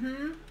 right?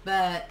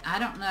 But I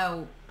don't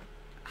know.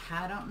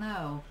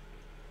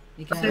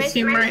 Does this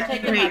seem right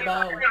to me?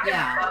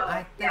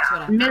 Yeah, that's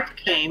what I Myth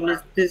came.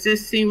 Does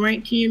this seem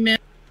right to you,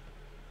 Myth?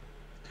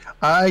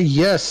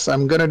 Yes,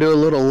 I'm gonna do a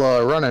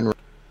little running.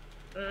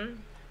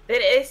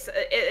 It is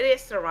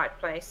the right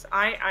place.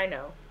 I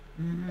know.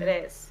 It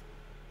is.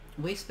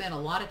 We spent a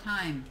lot of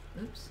time.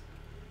 Oops.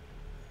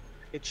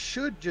 It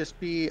should just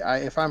be,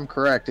 if I'm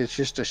correct, it's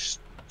just a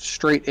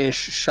straight-ish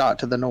shot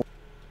to the north.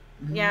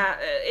 Yeah,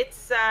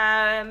 it's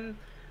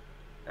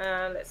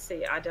let's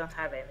see. I don't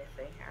have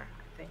anything here.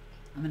 I think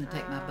I'm gonna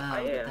take my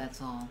bow, but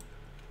that's all.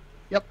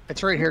 Yep,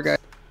 it's right here, guys.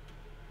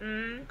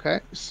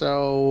 Okay,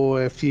 so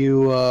if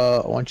you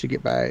once you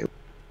get back,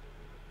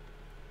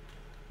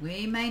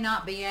 we may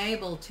not be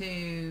able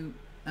to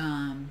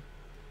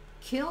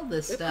kill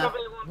this stuff.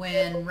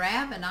 When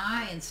Rav and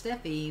I and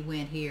Steffi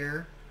went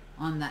here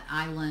on the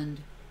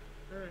island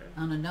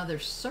on another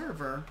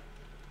server,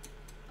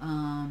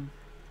 so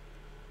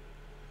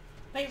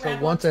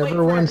once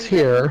everyone's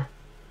here,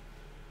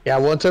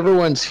 once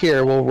everyone's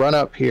here, we'll run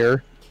up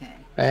here.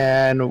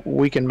 And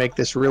we can make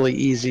this really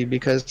easy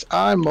because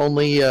I'm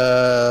only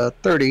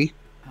 30,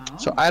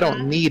 so I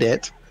don't need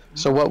it.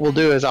 So what we'll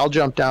do is I'll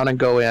jump down and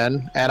go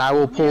in, and I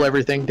will pull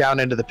everything down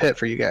into the pit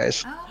for you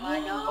guys. Oh my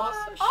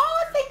gosh!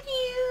 Oh, thank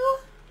you.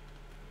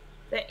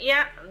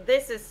 Yeah,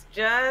 this is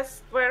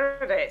just where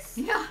it is.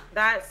 Yeah.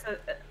 That's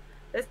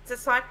a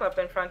cyclops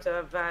in front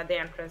of the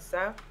entrance,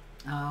 though.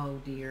 Oh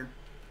dear.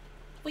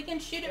 If we can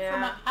shoot it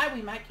from up high,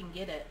 we might can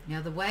get it.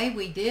 Now the way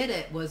we did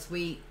it was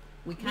we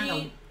kind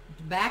of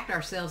backed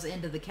ourselves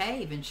into the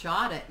cave and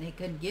shot it, and it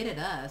couldn't get at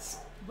us.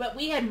 But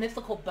we had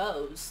mythical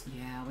bows.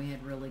 Yeah, we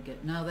had really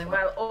good. No, they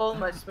were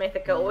almost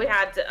mythical. We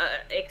had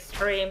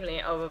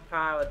extremely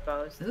overpowered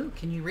bows. Ooh,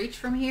 can you reach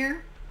from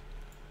here?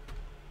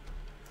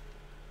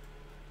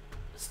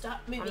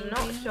 Stop moving. I'm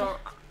not sure.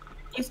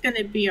 He's going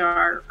to be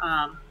our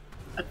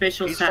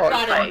official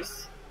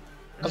sacrifice.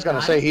 I was going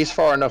to say he's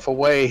far enough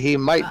away. He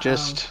might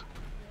just.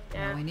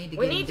 Yeah. No, we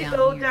need to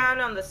go down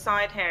on the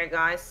side here,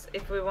 guys.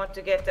 If we want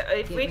to get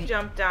if we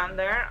jump down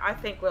there, I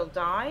think we'll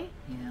die.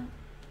 Yeah.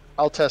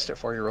 I'll test it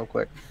for you real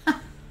quick.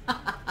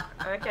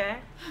 Okay.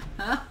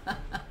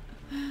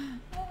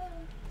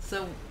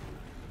 So,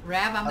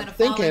 Rav, I'm going to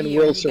follow you. I'm thinking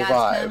we'll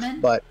survive,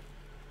 but...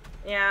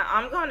 Yeah,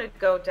 I'm going to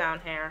go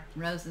down here.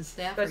 Rose and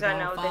Steph are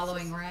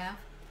following Rav?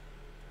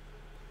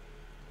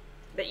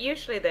 But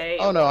usually they...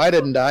 Oh, no, I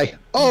didn't die.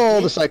 Oh,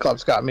 the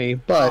Cyclops got me,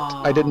 but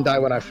I didn't die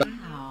when I fell.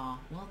 Wow.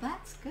 Well,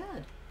 that's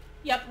good.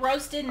 Yep,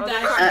 Rose didn't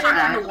die. She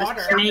jumped in the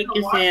water. Snake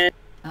is in.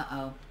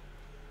 Uh-oh.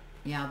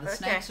 Yeah, the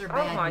snakes are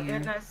bad here. Oh, my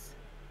goodness.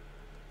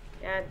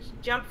 Yeah,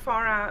 jump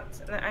far out.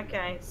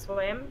 Okay,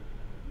 swim.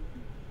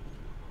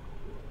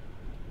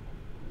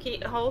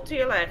 Hold to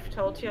your left.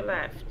 Hold to your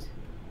left.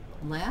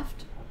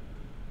 Left?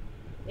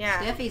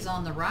 Yeah. Steffi's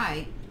on the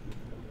right.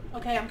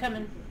 Okay, I'm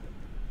coming.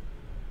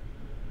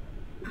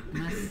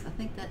 I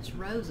think that's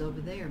Rose over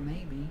there,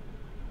 maybe.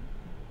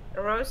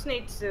 Rose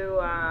needs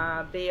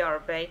to be our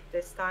bait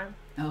this time.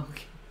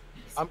 Okay.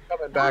 I'm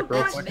coming back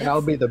real quick, and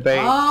I'll be the bait.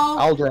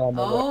 I'll draw him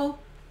over.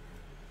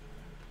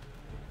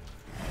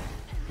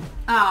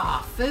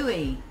 Ah,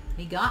 phooey.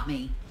 He got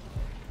me.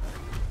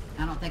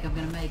 I don't think I'm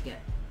going to make it.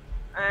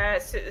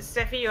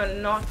 Steffi, you're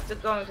not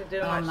going to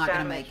do much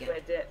damage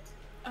with it.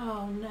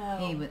 Oh,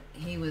 no.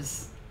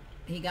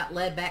 He got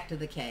led back to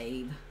the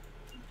cave.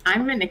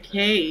 I'm in a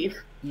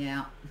cave.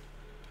 Yeah.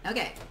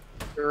 Okay.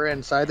 You're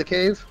inside the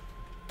cave?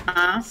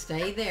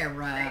 Stay there,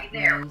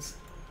 Rose.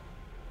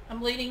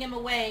 I'm leading him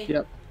away.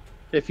 Yep.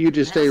 If you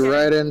just stay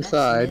right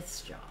inside. That's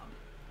Smith's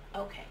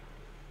job. Okay.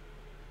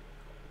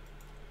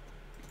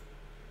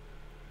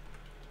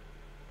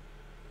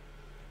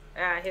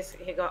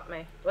 He got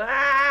me.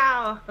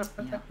 Wow!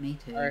 Yeah, me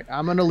too. Alright,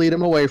 I'm going to lead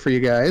him away for you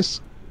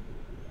guys.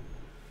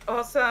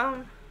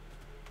 Awesome.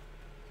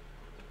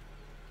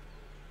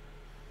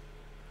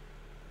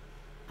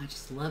 I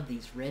just love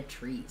these red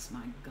trees.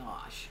 My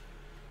gosh.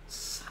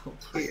 So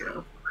pretty.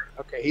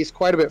 Okay, he's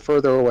quite a bit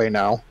further away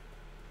now.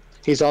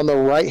 He's on the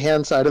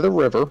right-hand side of the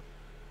river.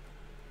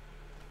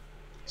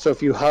 So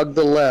if you hug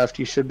the left,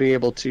 you should be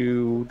able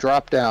to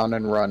drop down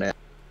and run in.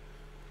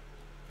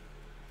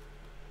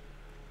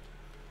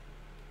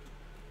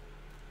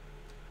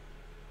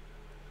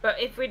 But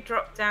if we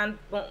drop down,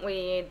 won't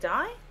we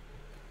die?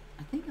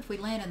 I think if we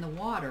land in the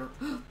water...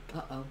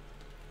 Uh-oh.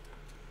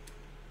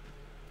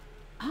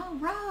 Oh,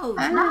 Rose!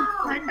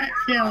 I got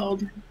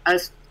killed.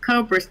 A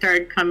cobra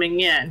started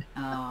coming in.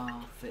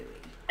 Oh, phooey.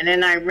 And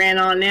then I ran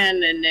on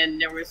in, and then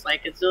there was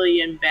like a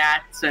zillion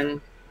bats and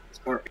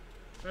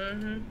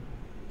scorpions.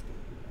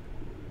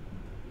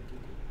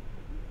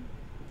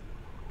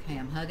 Okay,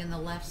 I'm hugging the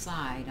left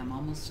side. I'm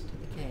almost to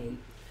the cave.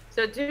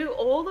 So do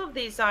all of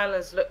these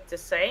islands look the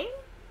same?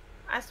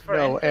 As for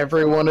no,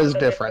 everyone is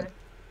different.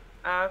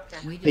 Okay.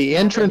 We just The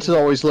happened entrance to-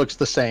 always looks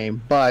the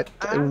same, but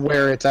Okay.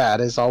 where it's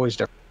at is always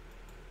different.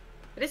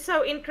 It is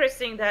so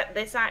interesting that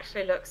this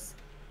actually looks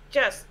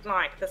just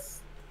like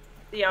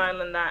the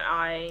island that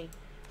I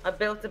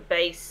built a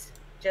base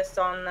just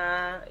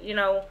on, you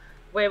know,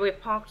 where we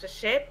parked the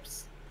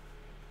ships.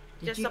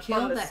 Did Just you up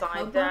kill on the that side,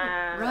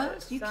 cobra,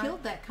 Rose? You side.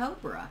 killed that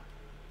cobra.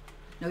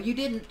 No, you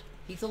didn't.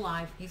 He's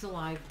alive. He's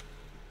alive.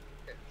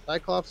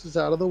 Cyclops is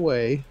out of the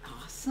way.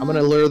 Awesome. I'm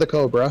gonna lure the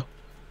cobra.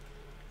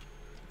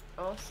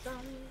 Awesome.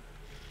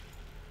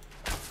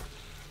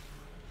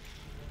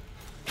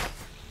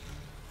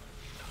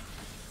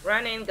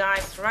 Run in,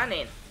 guys, run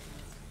in.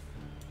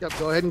 Yep,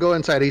 go ahead and go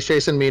inside. He's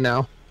chasing me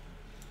now.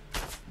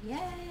 Yay!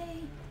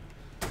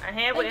 And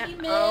here we Thank you,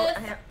 oh,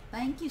 Miss.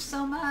 Thank you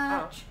so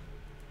much.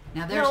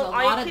 Now there's No, a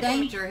are you lot of kidding me?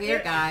 danger here,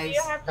 guys.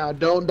 Now,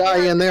 don't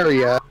die in there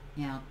yet.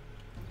 Yeah.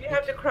 You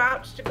have to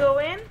crouch to go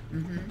in.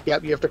 Mm-hmm.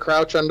 Yep, you have to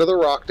crouch under the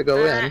rock to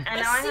go in. And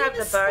I have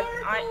the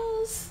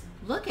bug.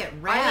 Look at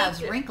Rav's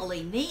to-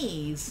 wrinkly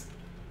knees.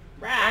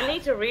 I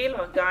need to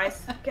reload,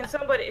 guys.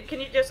 Can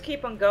you just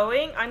keep on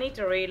going? I need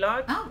to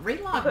reload. Oh,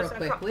 reload real Because I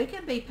quick. can't- We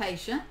can be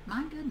patient.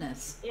 My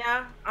goodness.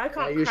 Yeah, I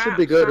can't. Yeah, you should crouch.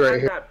 be good I right have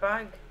here. That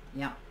bug.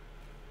 Yeah.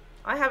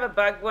 I have a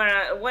bug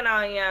where when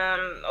I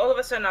all of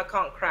a sudden I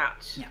can't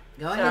crouch. Yeah.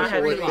 Go So ahead I and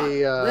have reload.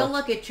 the, We'll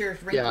look at your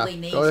wrinkly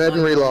knees. go ahead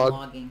and while you're reload.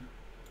 logging.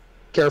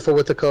 Careful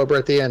with the cobra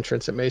at the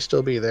entrance. It may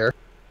still be there.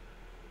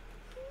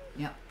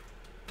 Yep.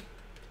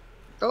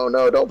 Oh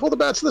no, don't pull the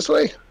bats this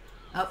way.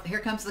 Oh, here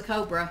comes the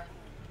cobra.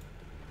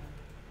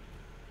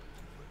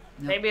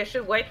 Nope. Maybe I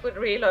should wait with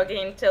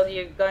relogging until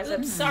you guys have.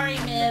 Oops, sorry,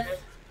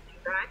 Myth.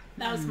 Back.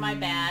 That was my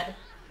bad.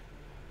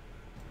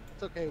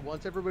 It's okay.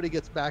 Once everybody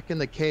gets back in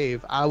the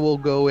cave, I will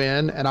go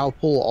in and I'll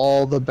pull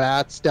all the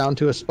bats down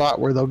to a spot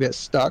where they'll get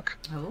stuck.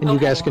 And you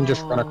guys can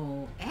just run up.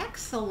 Oh,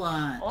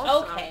 excellent.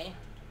 Awesome. Okay.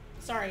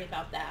 Sorry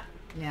about that.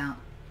 Yeah.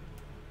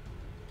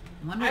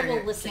 I wonder, I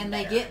will listen can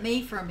they better. get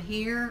me from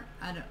here?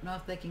 I don't know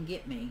if they can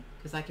get me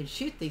because I can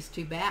shoot these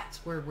two bats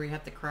where we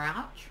have to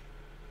crouch.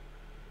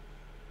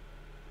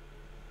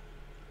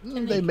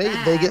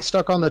 They get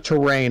stuck on the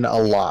terrain a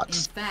In lot.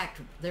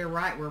 fact, they're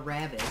right where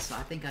Rav is, so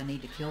I think I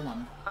need to kill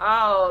them.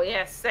 Oh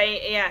yes,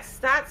 yes.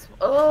 That's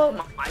oh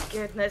my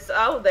goodness.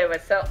 Oh, they were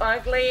so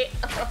ugly.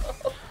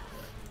 Oh,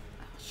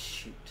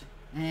 shoot.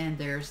 And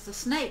there's the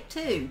snake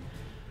too.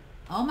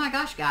 Oh my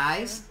gosh,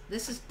 guys,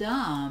 this is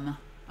dumb.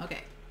 Okay,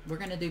 we're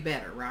gonna do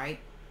better, right?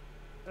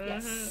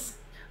 Yes.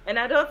 And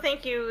I don't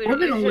think you. We're you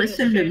gonna shouldn't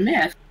listen to shoot-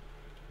 Myth.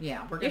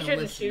 Yeah, we're You gonna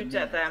shouldn't listen shoot to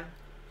at Myth. them.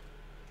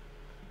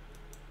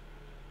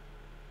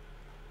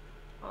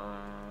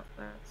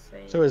 Let's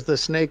see. So is the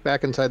snake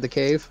back inside the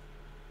cave?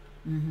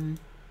 Mm-hmm.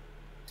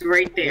 It's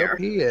right there. Yep,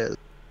 he is.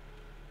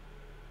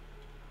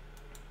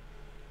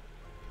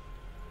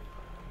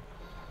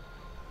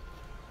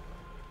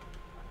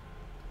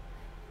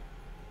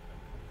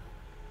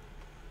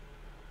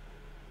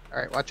 All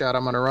right, watch out.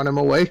 I'm going to run him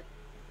away.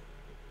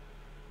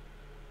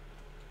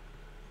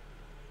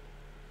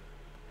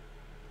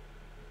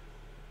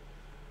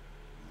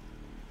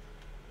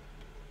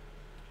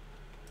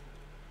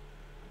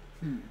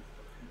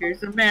 Here's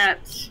the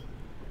bats.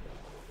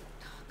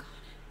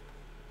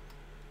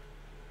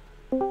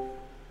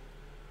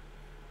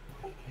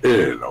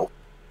 Hello.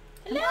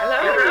 Hello.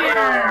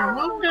 Yeah,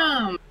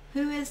 welcome.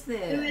 Who is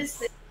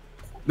this?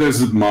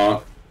 This is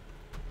Monk.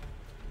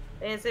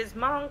 This is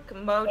Monk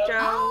Mojo.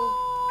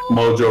 Oh,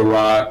 Mojo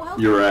Rock,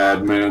 welcome, your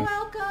admin.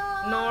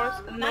 Welcome.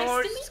 North Nice to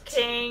North meet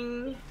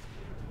King.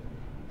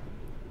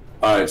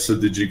 Alright, so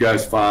did you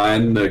guys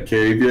find the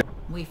cave yet?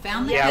 We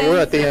found the Yeah, cave, we're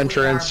at the but we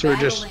entrance. are We're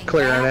just battling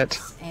clearing it.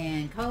 bats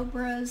and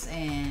cobras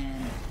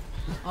and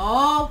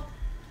oh,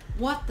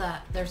 what the?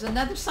 There's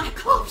another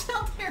cyclops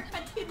out there.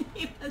 I didn't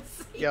even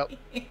see. Yep.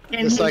 it. And The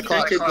he's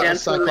Cyclops, such a gentleman.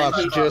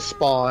 Cyclops just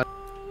spawned.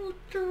 Oh,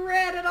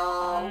 dread it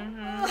all.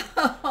 Mhm.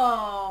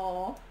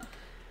 Oh.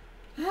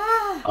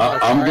 I'm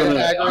Alright, gonna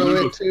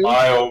aggro it too.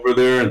 fly over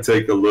there and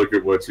take a look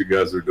at what you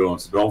guys are doing.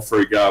 So don't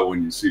freak out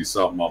when you see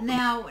something up.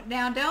 Now,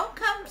 don't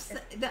come.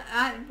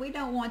 We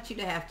don't want you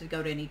to have to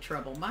go to any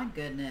trouble. My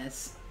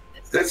goodness.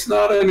 That's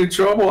not any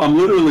trouble. I'm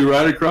literally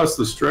right across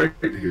the strait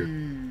here.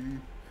 Hmm.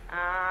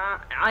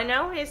 I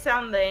know he's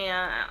on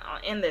the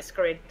in this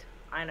grid.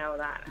 I know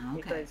that Okay.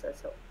 because I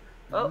saw.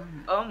 Oh, Alright.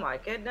 oh my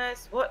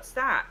goodness! What's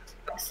that?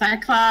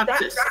 Cyclops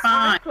is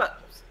fine.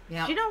 Cyclops.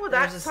 Yep. Do you know what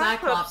There's that a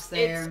cyclops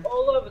there. It's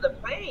all over the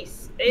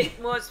place. It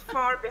was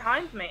far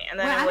behind me, and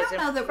then Well, it I was don't in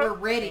know that front we're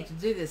of ready me. to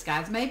do this,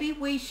 guys. Maybe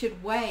we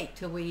should wait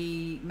till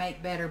we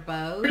make better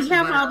bows. We and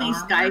have better all these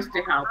armor. guys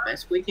to help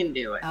us. We can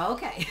do it.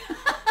 Okay.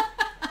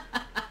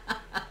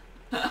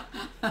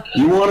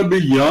 You want to be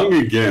young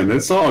again.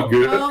 It's all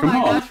good. Oh Come my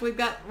on. gosh, we've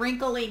got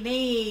wrinkly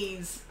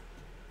knees.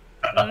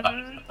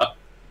 Mhm.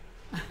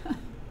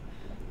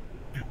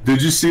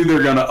 Did you see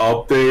they're gonna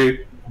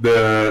update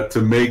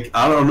to make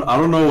I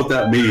don't know what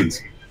that means.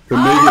 To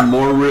make it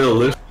more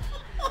realistic.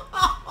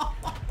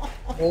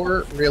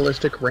 Or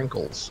realistic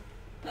wrinkles.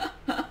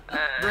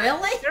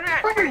 Really? You're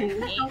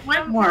actually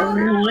What more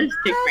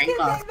realistic How wrinkles?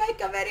 can they make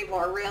them any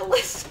more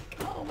realistic?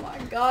 Oh my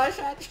gosh,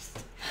 I just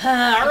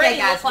Already Okay,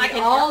 guys, look like we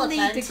an all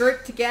elephant. need to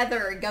group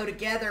together and go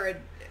together, and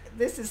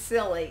this is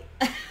silly.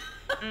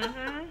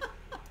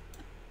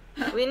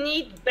 We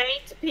need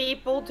bait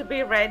people to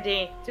be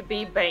ready to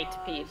be bait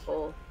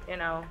people, you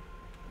know.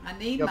 I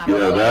need Yep. my Yeah,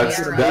 bow that's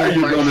and arrow. that.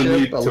 You're gonna Ship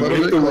need a to little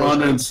make bit the run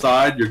closer.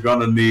 inside. You're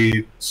gonna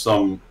need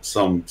some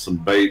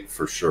bait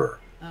for sure.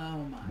 Oh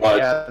my. But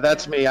Yeah,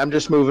 that's me. I'm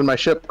just moving my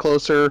ship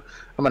closer.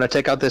 I'm gonna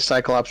take out this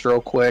Cyclops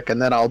real quick,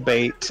 and then I'll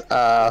bait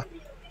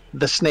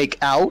the snake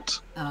out.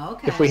 Oh,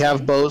 okay. If we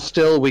have bows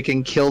still, we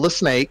can kill the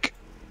snake,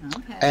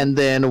 Okay. and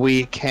then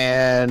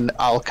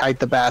I'll kite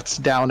the bats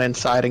down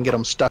inside and get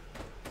them stuck.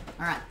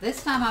 All right.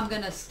 This time I'm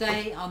going to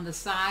stay on the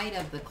side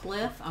of the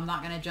cliff. I'm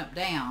not going to jump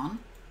down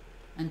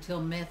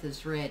until Myth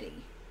is ready.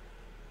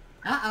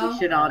 We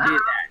should all do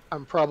that.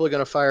 I'm probably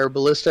gonna fire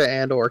ballista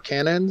and/or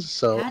cannons.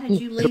 So How did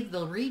you leave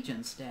the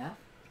region, Steph?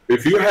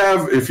 if you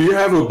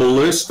have a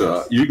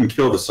ballista, you can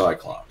kill the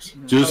Cyclops.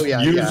 Just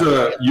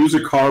use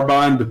a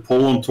carbine to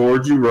pull them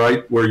towards you,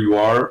 right where you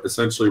are,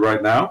 essentially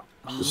right now.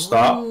 Just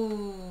stop.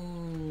 Ooh.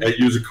 And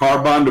use a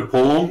carbine to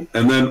pull them,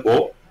 and then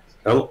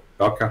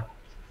okay,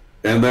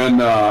 and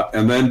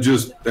then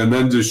just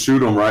shoot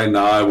them right in the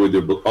eye with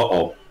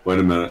your. Wait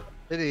a minute.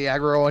 did he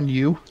aggro on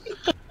you?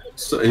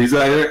 So he's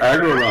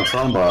aggroed on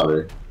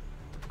somebody.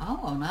 Oh,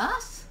 on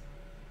us?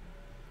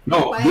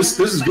 No, this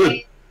is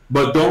good.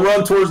 But don't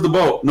run towards the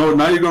boat. No,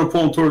 now you're going to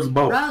pull him towards the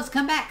boat. Rose,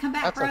 come back,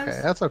 That's Rose. okay.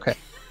 That's okay.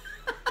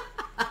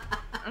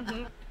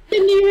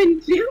 Didn't even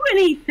do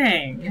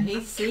anything.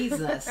 He sees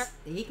us.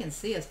 He can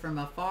see us from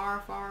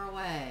afar, far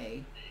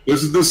away.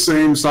 This is the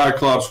same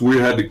Cyclops we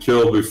had to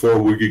kill before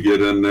we could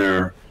get in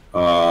there.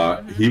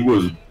 He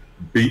was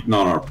beating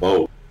on our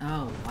boat.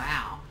 Oh,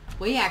 wow.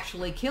 We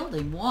actually killed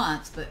him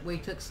once, but we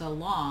took so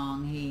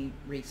long, he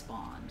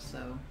respawned.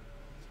 So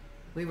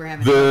we were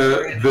having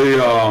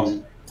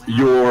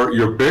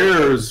your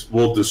bears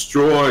will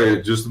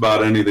destroy just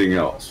about anything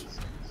else.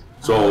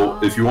 So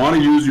if you want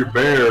to use your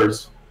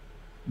bears,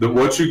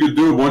 what you could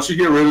do once you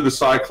get rid of the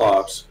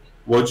Cyclops,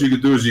 what you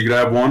could do is you could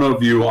have one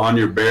of you on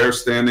your bear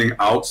standing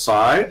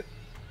outside,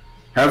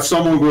 have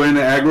someone go in and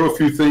aggro a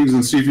few things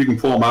and see if you can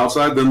pull them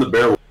outside. Then the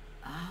bear will.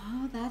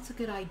 Oh, that's a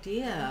good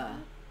idea.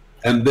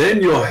 And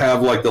then you'll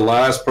have like the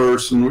last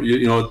person,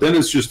 then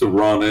it's just a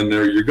run in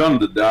there. You're going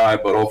to die,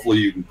 but hopefully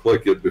you can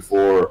click it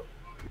before.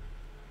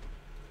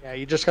 Yeah,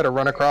 you just got to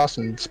run across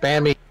and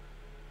spam me.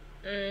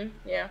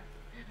 Yeah.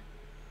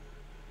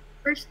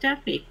 Where's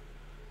Steffi?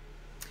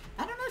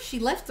 I don't know. She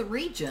left the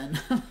region.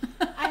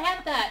 I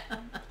had that.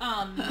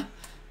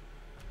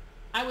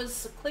 I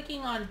was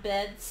clicking on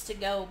beds to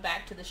go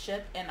back to the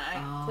ship, and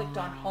I clicked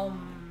on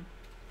home.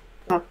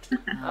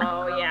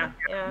 Oh, yeah.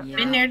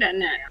 Been there, done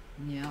that.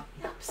 Yeah.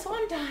 So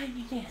I'm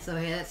dying again. So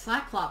that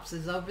Cyclops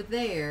is over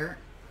there,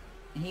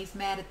 and he's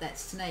mad at that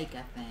snake,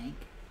 I think.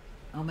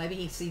 Oh, maybe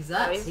he sees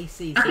us. He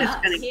sees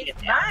us. He's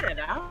mad at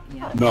us.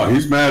 Yeah. No,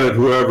 he's mad at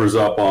whoever's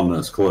up on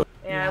this cliff.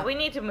 Yeah, we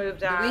need to move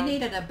down. Do we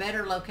needed a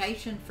better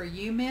location for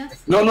you,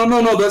 Miss? No,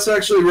 that's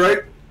actually right.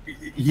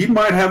 He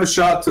might have a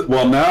shot to.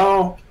 Well,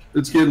 now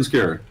it's getting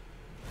scary.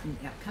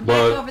 Yeah, come back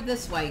over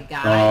this way,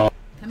 guy.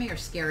 Come here,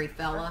 scary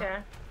fella. Okay.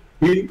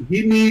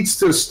 He needs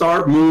to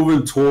start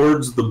moving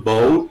towards the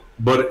boat,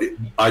 but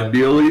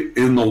ideally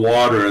in the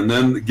water, and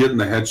then getting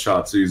the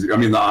headshot's easy. I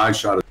mean, the eye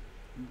shot.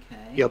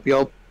 Okay.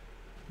 Yep.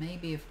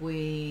 Maybe if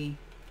we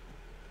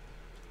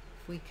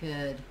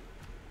could.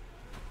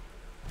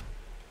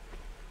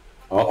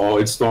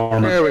 It's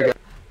storming. There we go.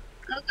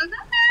 Go.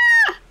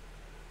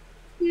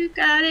 You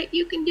got it.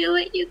 You can do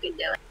it. You can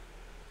do it.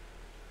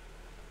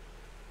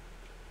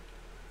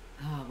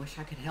 Oh, I wish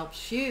I could help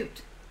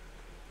shoot.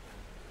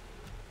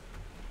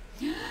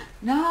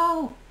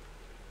 No.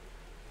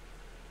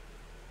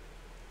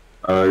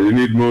 You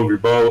need to move your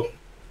boat.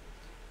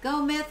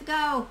 Go, Myth,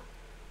 go.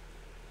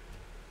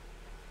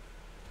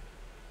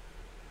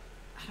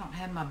 I don't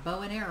have my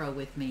bow and arrow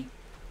with me.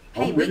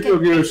 Hey, maybe you'll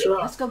get a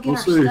shot. Let's go get We'll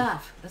our see.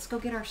 stuff. Let's go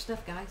get our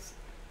stuff, guys.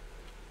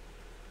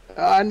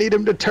 I need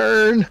him to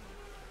turn.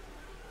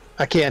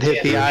 I can't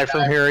hit the eye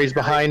from here. He's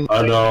behind,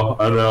 I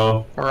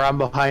know. or I'm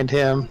behind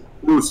him.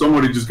 Ooh,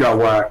 somebody just got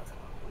whacked.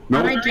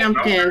 No. I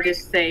jumped in to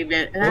save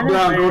it. Go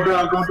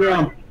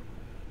down.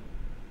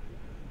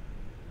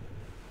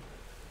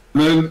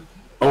 And then,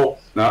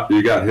 no,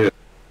 you got hit.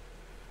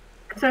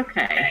 It's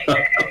okay.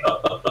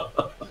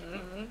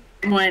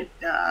 Want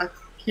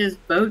his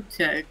boat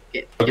to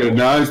get. Okay,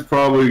 now he's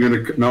probably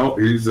gonna. No,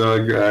 he's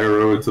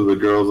aggro to the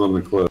girls on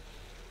the cliff.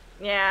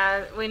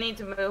 Yeah, we need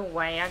to move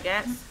away, I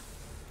guess.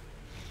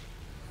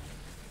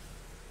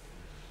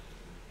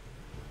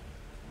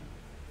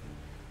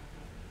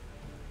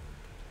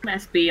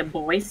 Must be a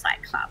boy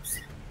Cyclops.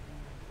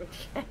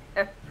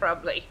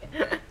 Probably.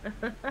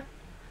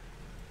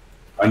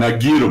 And I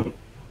get him.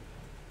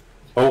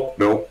 Oh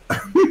no.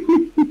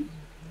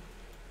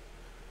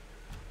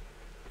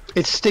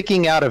 It's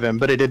sticking out of him,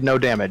 but it did no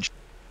damage.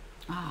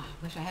 Oh,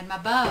 wish I had my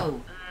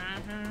bow.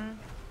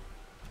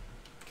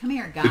 Come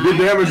here, guys. It did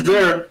damage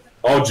there.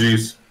 Oh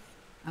jeez.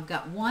 I've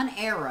got one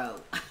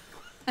arrow.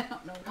 I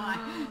don't know why.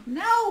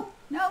 No!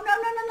 No, no, no,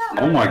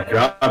 no, no. Oh my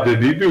God!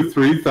 Did he do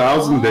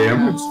 3,000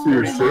 damage to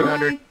your ship? Oh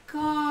my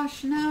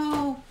gosh,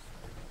 no.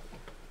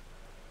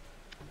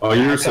 Oh,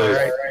 you're safe.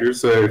 Right. You're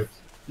safe.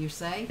 You're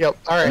safe? Yep.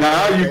 All right.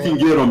 Now you can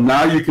get him.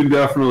 Now you can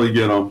definitely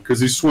get him because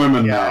he's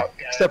swimming now.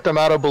 Except I'm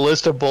out of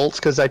ballista bolts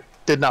because I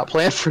did not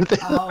plan for this.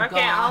 Oh, Okay,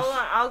 gosh.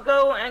 I'll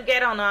go and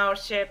get on our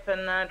ship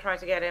and try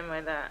to get in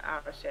with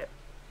our ship.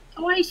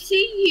 Oh, I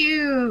see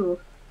you,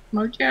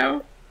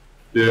 Mojo.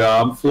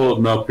 Yeah, I'm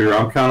floating up here.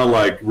 I'm kind of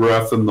like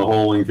refing the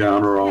whole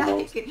encounter Yeah,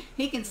 almost.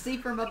 he can see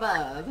from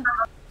above.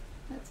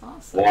 That's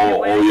awesome.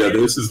 Oh yeah,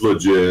 this is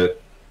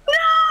legit.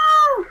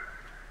 No!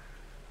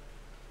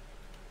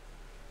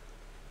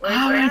 Where's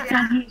Oh, I Ray?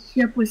 thought his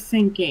ship was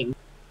sinking.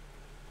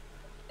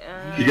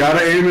 You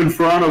gotta aim in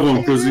front of him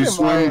because he's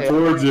swimming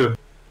towards you.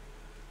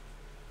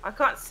 I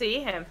can't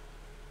see him.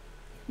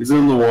 He's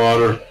in the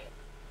water.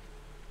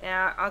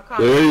 Yeah, I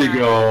can't. There you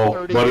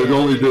go. But it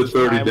only did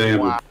 30 damage.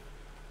 Wow.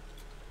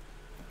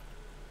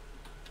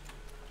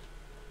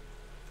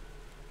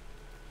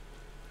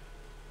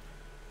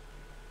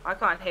 I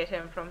can't hit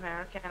him from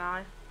here, can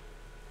I?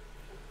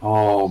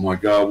 Oh my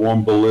God!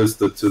 One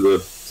ballista to the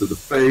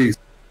face.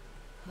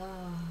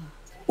 Oh.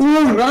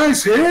 Ooh,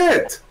 nice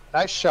hit!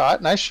 Nice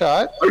shot. Nice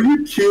shot. Are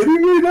you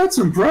kidding me? That's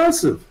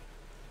impressive.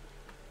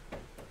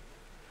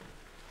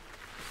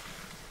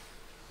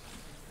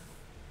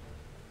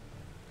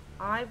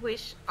 I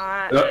wish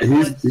I.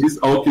 He's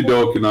okie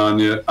doking on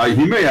you.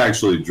 He may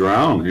actually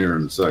drown here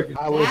in a second.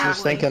 I was That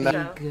just thinking would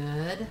that. be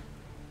good.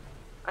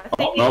 I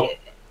think no.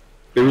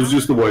 It was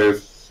just a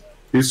wave.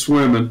 He's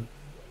swimming.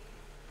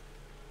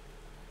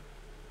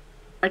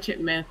 Watch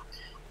it, man.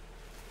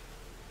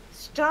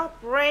 Stop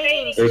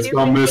raining. It's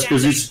gonna miss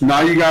because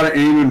now you gotta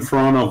aim in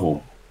front of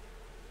him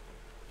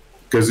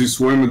because he's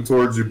swimming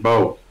towards your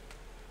boat.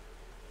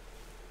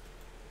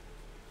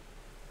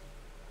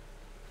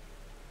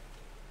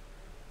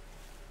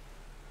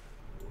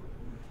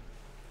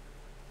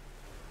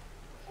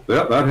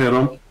 Yep, that hit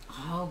him.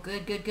 Oh,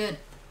 good, good, good.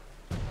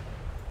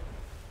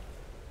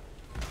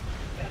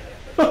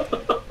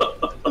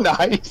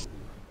 Nice.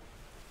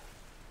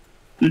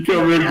 You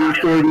come in do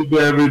 30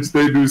 damage,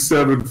 they do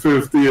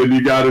 750, and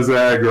you got his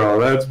aggro.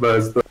 That's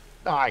messed up.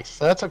 Nice.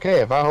 That's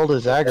okay. If I hold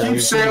his aggro, Keep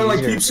it's easier. sailing,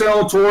 keep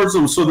sailing towards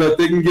them so that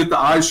they can get the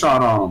eye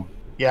shot on him.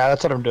 Yeah,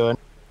 that's what I'm doing.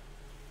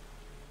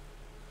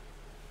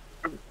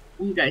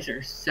 You guys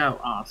are so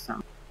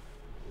awesome.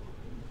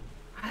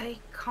 I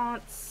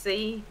can't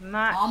see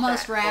much.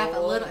 Almost at Raph, a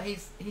all. little.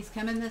 He's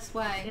coming this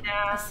way. I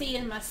Yeah. see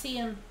him. I see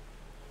him.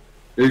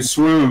 He's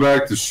swimming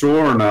back to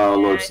shore now, it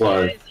looks Yeah,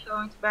 like. It's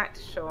going back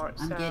to shore.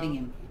 I'm so. getting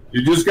him.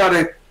 You just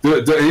gotta.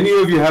 Do any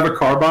of you have a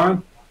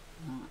carbine?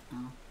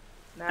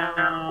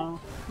 No.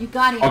 You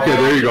got him. Okay, Raph.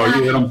 there you go. got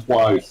You hit him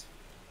twice.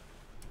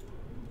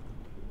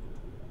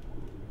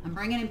 I'm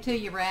bringing him to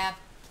you, Raph.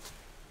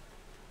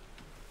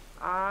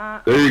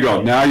 There you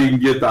go. Now you can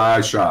get the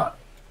eye shot.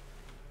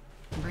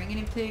 I'm bringing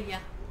him to you.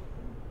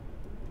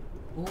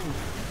 Ooh.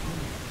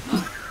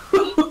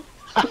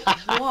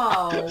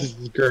 Whoa. This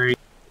is great.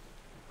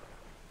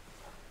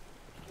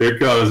 Here it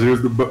goes.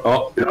 Here's the.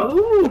 Oh, yeah.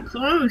 Oh,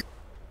 close.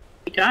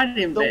 You got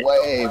him, The but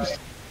waves.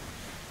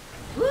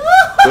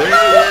 There you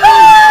go.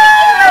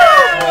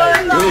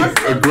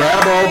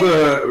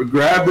 Hey,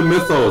 grab the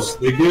mythos.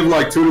 They give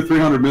like 200 to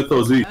 300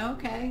 mythos each.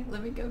 Okay,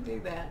 let me go do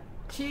that.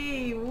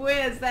 Gee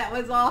whiz, that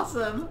was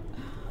awesome.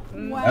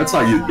 Wow. That's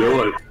how you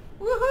do it.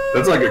 Woohoo.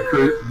 That's like a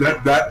Chris,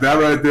 that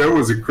right there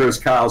was a Chris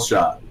Kyle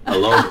shot. I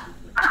love it.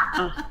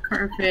 oh,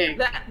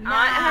 perfect.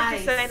 I have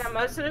to say Nice. that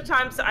most of the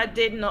times I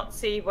did not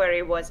see where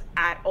he was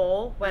at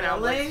all when I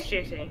Really? was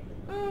shooting.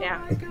 Oh Yeah.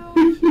 my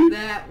gosh,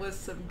 that was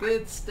some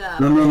good stuff.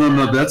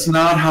 No. That's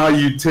not how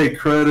you take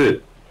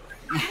credit.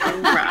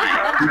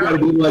 Right. You gotta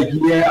be like,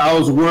 yeah, I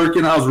was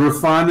working, I was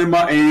refining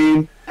my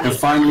aim, and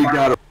finally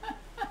got it.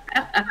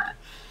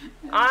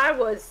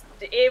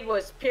 It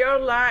was pure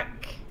luck.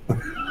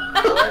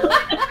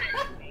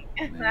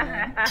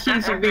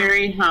 She's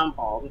very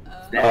humble.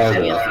 Oh, That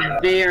is yeah.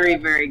 very,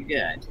 very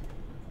good.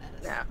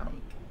 that is No. fake.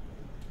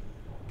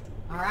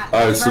 All right, All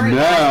right, let's so hurry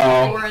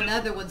now- before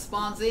another one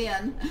spawns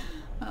in.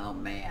 Oh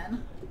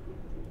man.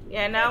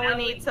 Yeah, now we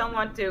need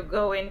someone to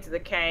go into the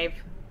cave.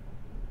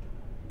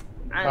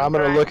 And I'm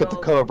gonna look at the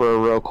drag Cobra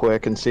real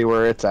quick and see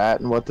where it's at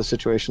and what the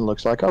situation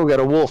looks like. Oh, we got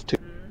a wolf too.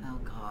 Oh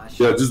gosh.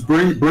 Yeah, just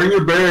bring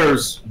your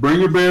bears. Bring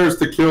your bears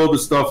to kill the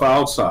stuff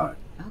outside.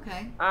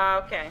 Okay.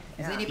 Okay.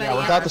 Does Yeah. anybody Yeah, have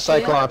without a the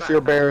shield? Cyclops,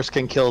 your bears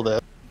can kill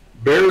this.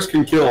 Bears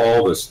can kill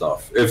all this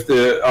stuff.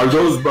 Are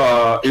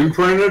those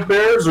imprinted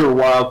bears or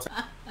wild?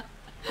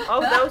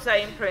 Oh, those are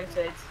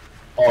imprinted.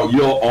 Oh,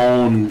 you'll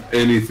own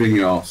anything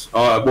else.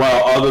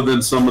 Well, other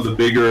than some of the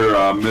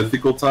bigger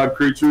mythical type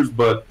creatures,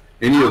 but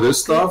any of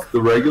this stuff, the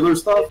regular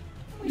stuff,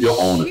 you'll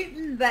own it.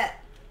 Shooting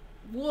that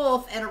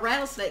wolf and a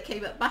rattlesnake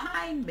came up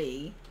behind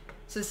me.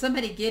 So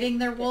somebody getting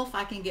their wolf,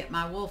 I can get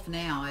my wolf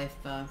now if.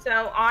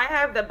 So I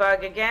have the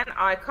bug again.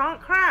 I can't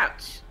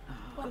crouch.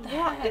 What the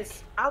What heck?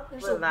 is up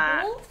There's with a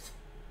that? wolf?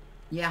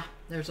 Yeah,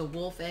 there's a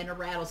wolf and a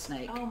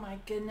rattlesnake. Oh my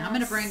goodness. I'm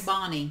gonna bring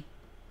Bonnie.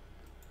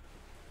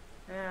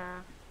 Yeah.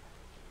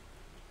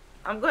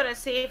 I'm gonna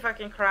see if I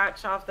can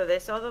crouch after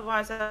this,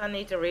 otherwise I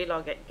need to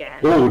relog it again.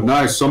 Oh,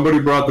 nice. Somebody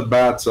brought the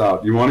bats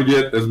out. You want to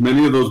get as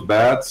many of those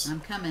bats, I'm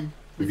coming.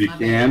 if you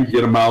can,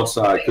 get them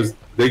outside, because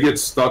they get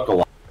stuck a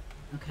lot.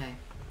 Okay.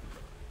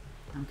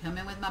 I'm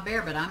coming with my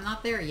bear, but I'm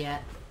not there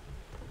yet.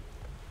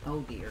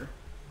 Oh dear.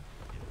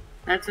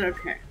 That's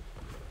okay.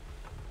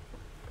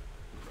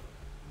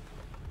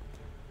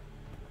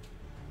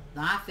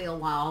 I feel a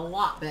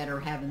lot better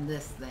having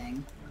this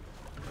thing.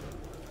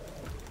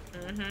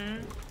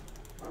 Mm-hmm.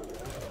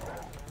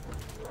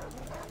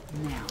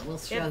 Now we'll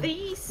show. Yeah,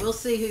 these, we'll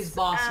see who's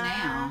boss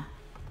now.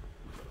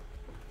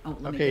 Oh,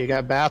 let me Okay, get, you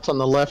got bats on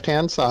the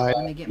left-hand side.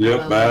 let me get my Yep,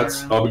 bow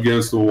bats and arrow. up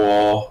against the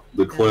wall,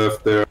 the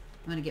cliff there.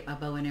 I'm gonna get my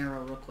bow and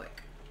arrow real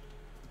quick.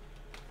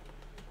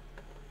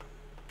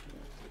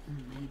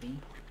 Maybe.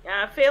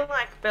 Yeah, I feel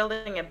like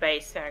building a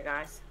base here,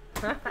 guys.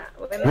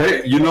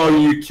 Hey, you know,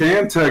 you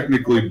can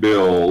technically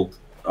build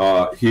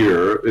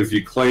here if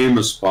you claim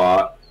a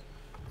spot.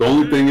 The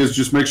only thing is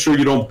just make sure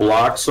you don't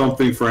block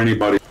something for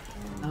anybody.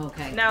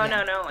 Okay. No,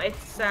 yeah. no.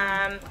 It's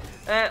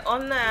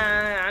on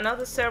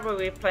another server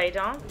we played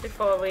on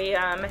before we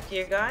met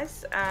you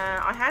guys.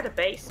 I had a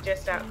base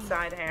just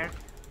outside here.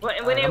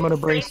 When I'm gonna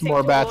bring some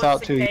more bats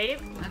out to you.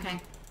 Okay.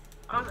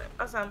 Oh,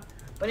 awesome.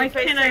 When Why you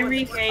face can't I towards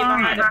the cave, I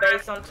had a respawn?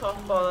 base on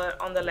top or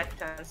on the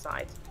left-hand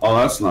side. Oh,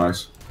 that's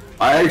nice.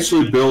 I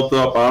actually built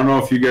up, I don't know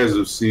if you guys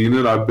have seen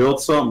it, I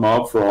built something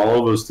up for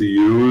all of us to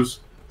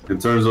use in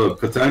terms of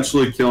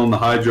potentially killing the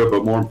Hydra,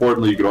 but more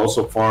importantly, you could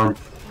also farm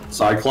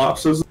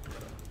Cyclopses.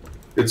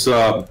 It's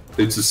a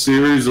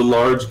series of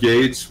large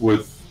gates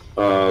with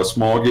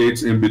small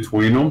gates in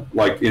between them,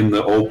 like in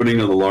the opening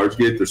of the large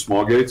gate, there's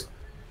small gates.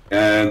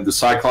 And the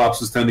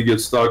Cyclopses tend to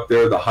get stuck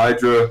there. The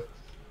Hydra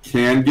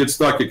can get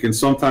stuck. It can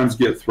sometimes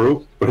get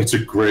through, but it's a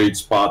great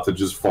spot to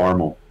just farm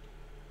them.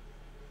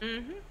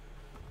 Mm-hmm.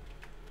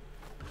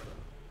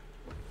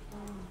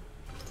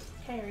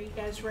 Okay, are you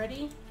guys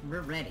ready?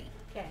 We're ready.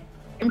 Okay.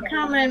 I'm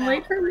coming.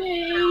 Wait for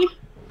me.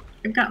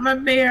 I got my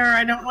bear.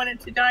 I don't want it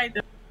to die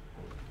though.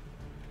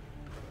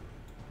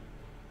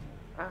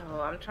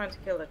 Oh, I'm trying to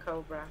kill the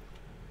cobra.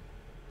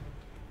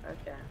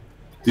 Okay.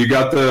 Do you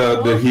got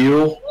the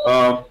heal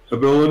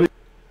ability?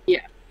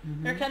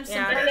 Here comes some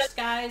Yeah. burst,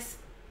 guys.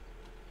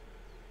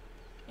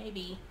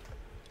 Maybe.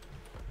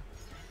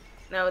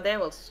 No, they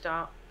will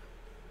stop.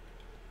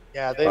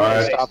 Yeah, they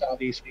Alright. may stop on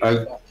these.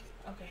 Okay.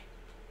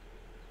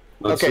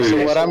 Let's Okay, see.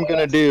 so what I'm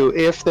gonna do,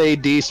 if they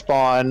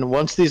despawn,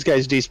 once these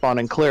guys despawn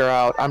and clear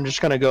out, I'm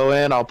just gonna go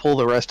in, I'll pull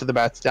the rest of the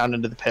bats down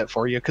into the pit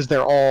for you, because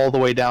they're all the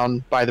way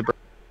down by the bridge.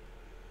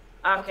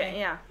 Okay,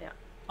 yeah.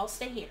 I'll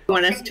stay here. You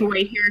want us to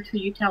wait here till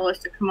you tell us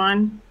to come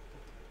on?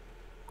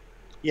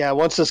 Yeah,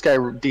 once this guy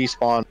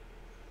despawns.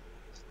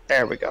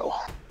 There we go.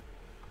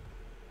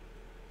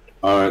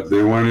 Alright,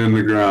 they went in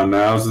the ground.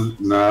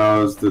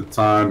 Now's the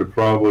time to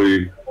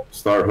probably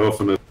start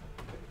hoofing it.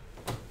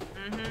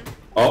 Mm-hmm.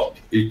 Oh,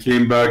 he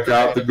came back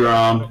out the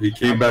ground. He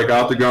came back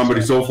out the ground, but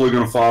he's hopefully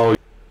gonna follow you.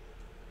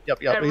 Yep,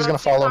 he's Rose, gonna you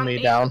follow can't- me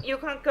you- down. You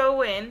can't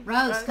go in.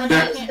 Rose, come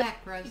Yeah.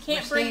 back, Rose. You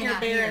can't We're bring staying your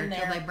out bear here in till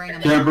there. they bring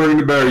them Can't out. bring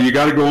the bear. You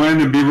gotta go in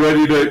and be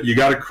ready to, you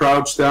gotta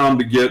crouch down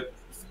to get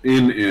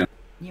in.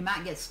 You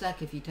might get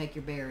stuck if you take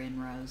your bear in,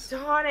 Rose.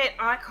 Darn it,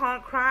 I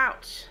can't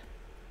crouch.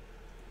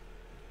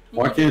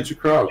 Why can't you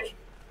crouch?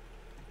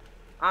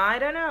 I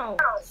don't know.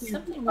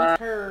 Something with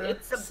her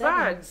It's a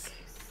settings. bug.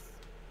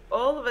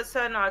 All of a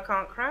sudden I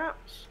can't crouch.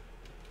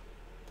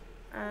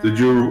 Did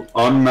you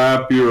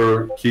unmap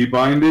your key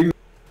binding?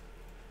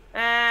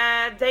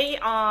 They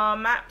are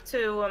mapped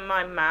to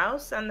my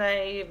mouse and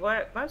they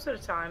work most of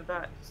the time,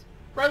 but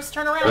Rose,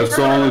 turn around. That's the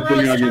turn only around, thing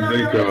Rose, I turn can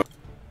think around. of.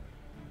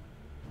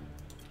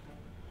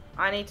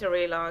 I need to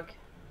relog.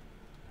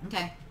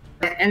 Okay.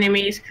 The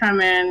enemies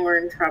come in. We're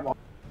in trouble.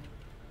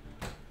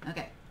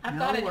 Okay. I've No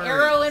got an worries.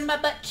 arrow in my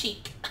butt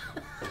cheek.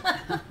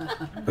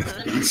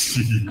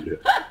 Yeah.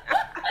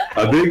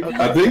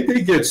 I think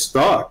they get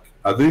stuck.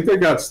 I think they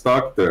got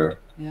stuck there.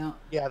 Yeah.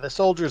 Yeah, the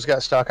soldiers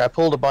got stuck. I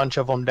pulled a bunch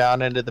of them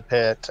down into the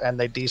pit, and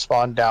they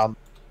despawned down.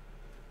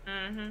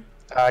 Mm-hmm.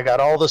 I got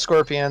all the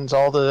scorpions,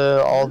 all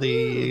the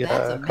Ooh,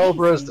 that's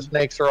cobras, the amazing.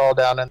 snakes are all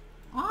down, and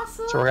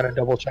Awesome. so we're gonna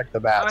double check the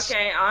bats.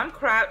 Okay, I'm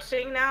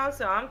crouching now,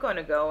 so I'm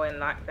gonna go in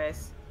like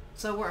this.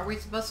 So are we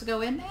supposed to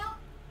go in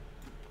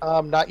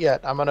now? Not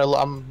yet. I'm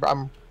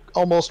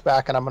almost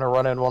back, and I'm gonna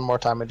run in one more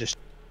time and just.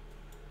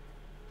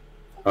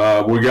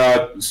 We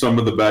got some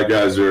of the bad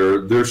guys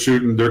there. They're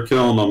shooting. They're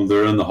killing them.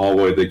 They're in the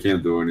hallway. They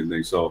can't do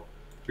anything. So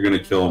you're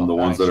gonna kill them. The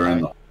ones that are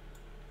in the.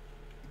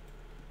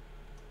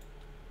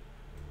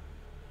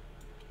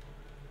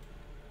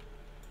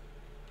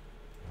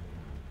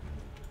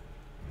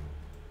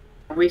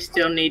 We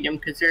still need them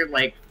because they're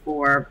like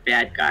 4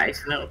 bad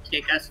guys, and it'll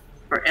take us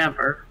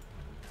forever.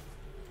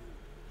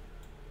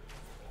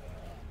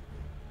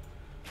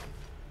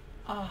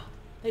 Oh,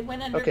 they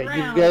went Okay,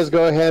 underground. you guys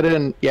go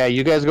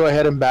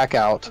ahead and back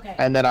out, Okay.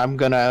 and then I'm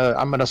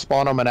gonna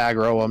spawn them and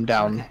aggro them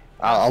down. Okay.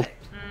 I'll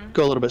Perfect.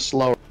 go a little bit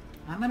slower.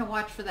 I'm gonna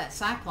watch for that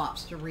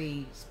Cyclops to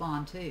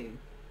respawn too.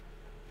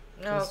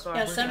 Oh, God.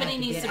 Yeah, somebody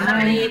needs to get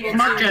out. be able to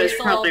Marco's whistle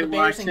all probably the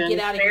bears and watching.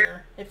 get out of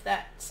here if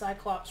that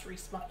Cyclops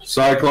respawns.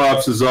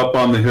 Cyclops is up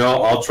on the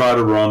hill. I'll try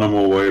to run him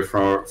away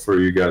for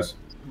you guys.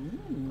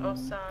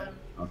 Awesome.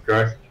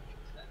 Okay.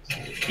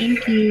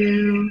 Thank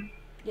you.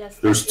 Yes.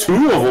 There's yes.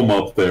 2 of them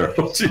up there.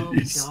 Oh, Oh,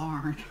 jeez.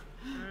 darn.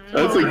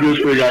 That's a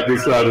good thing I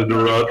decided to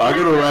run. I'm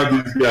gonna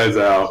run these guys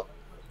out.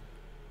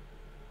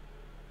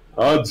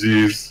 Oh,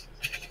 jeez.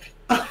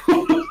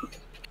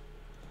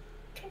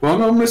 Well, I'm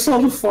gonna miss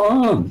all the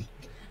fun.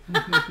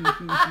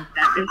 That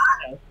is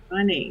so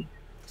funny.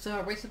 So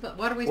are we supposed?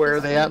 What are we? Where are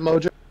supposed they to at, do?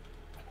 Mojo?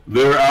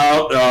 They're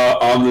out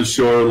on the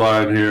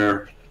shoreline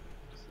here,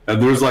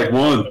 and there's like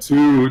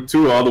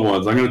two other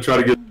ones. I'm gonna try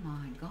to get. Oh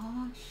my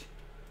gosh.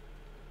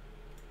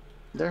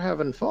 They're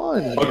having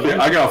fun. Okay,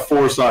 I got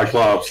 4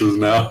 Cyclopses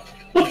now.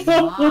 My.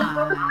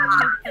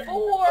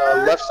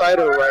 4. Left side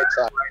or right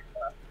side?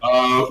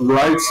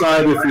 Right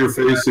side if you're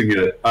facing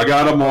it. I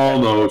got them all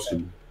in the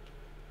ocean.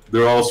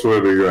 They're all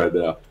swimming right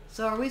now.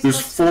 So are we?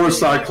 There's supposed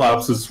to 4 do-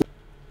 Cyclopses.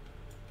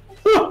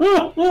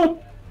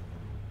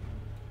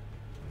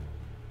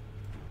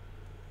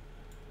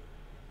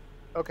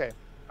 Okay,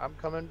 I'm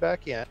coming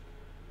back in.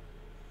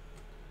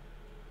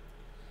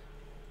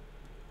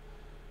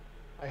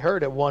 I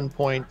heard at one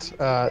point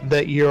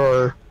that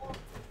your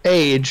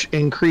age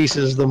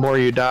increases the more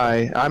you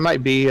die. I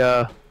might be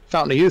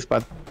Fountain of Youth,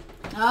 but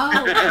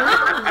Oh,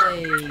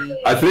 really?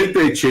 I think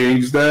they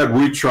changed that.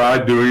 We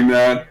tried doing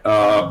that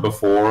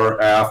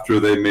before, after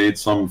they made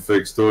some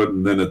fix to it,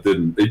 and then it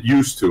didn't. It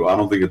used to. I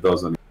don't think it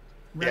does anymore.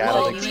 Yeah, I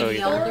don't Well, think so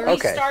before either. we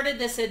Okay. started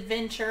this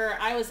adventure,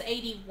 I was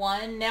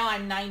 81. Now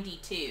I'm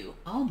 92.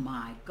 Oh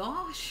my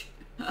gosh.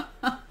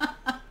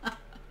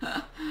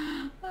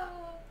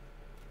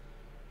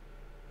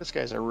 this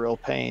guy's a real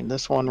pain.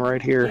 This one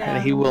right here, Yeah.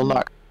 and he will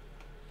not.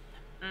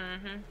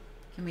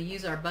 Can we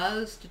use our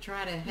bows to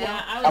try to help?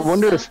 Yeah, I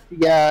wonder if,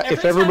 if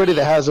Every everybody time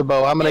that has a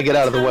bow, I'm gonna every get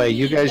out of the time way.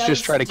 You he guys just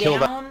goes try to kill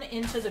that. down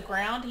into the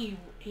ground, he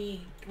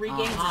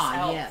regains his Ah,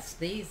 health. yes,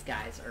 these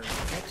guys are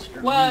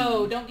extra.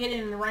 Whoa! mean. Don't get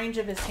in the range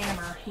of his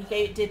hammer.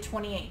 Did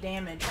 28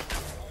 damage.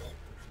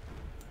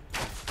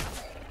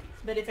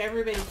 But if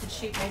everybody could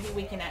shoot, maybe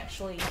we can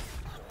actually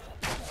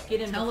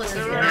get him. Tell us if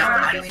before we're he-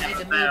 not. Do we need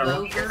to move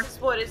over? This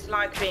is what it's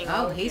like being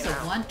Oh, old, he's you a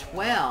know.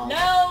 112.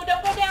 No!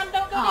 Don't go down!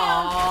 Don't go down!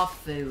 Aw,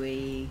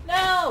 phooey.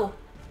 No!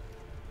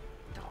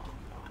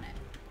 Doggone it.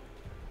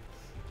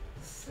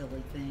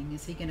 Silly thing.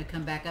 Is he going to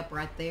come back up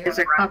right there? There's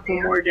a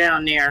couple more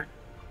down there.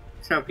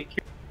 So be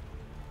careful.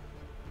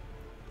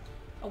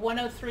 A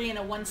 103 and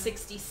a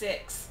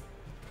 166.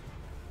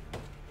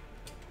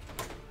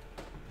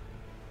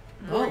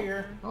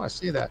 Warrior. Oh, I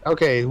see that.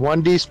 Okay,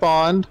 one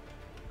despawned.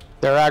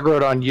 They're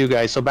aggroed on you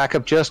guys, so back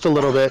up just a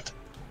little bit.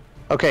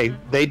 Okay,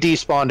 they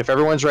despawned. If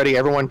everyone's ready,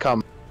 everyone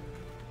come.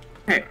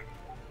 Okay.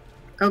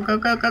 Go, go,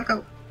 go, go,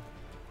 go.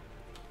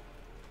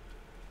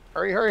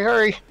 Hurry, hurry,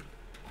 hurry.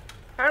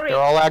 Hurry. They're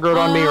all aggroed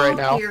on me right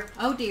now. Dear.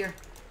 Oh, dear.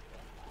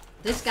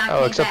 This guy Oh,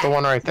 came except back. the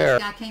one right there.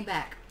 This guy came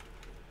back.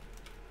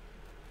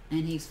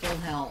 And he's full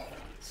health.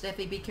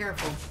 Steffi, be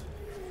careful.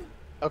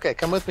 Okay,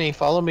 come with me.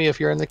 Follow me if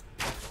you're in the...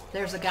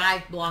 There's a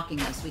guy blocking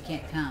us. We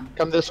can't come.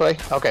 Come this way.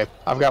 Okay,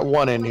 I've got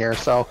one in here,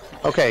 so...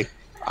 Okay,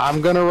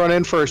 I'm gonna run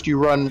in first. You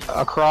run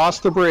across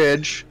the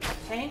bridge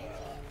Okay.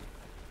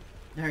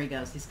 There he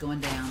goes. He's going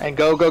down. and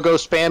go, go, go.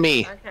 Spam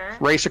E. Okay.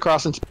 Race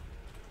across and...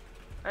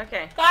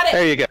 Okay. Got it!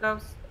 There you go.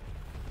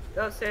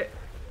 Go sit.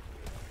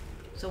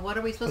 So what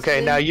are we supposed to Okay,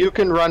 do? now you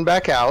can run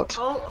back out.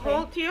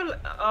 Hold you.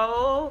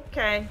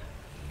 Okay.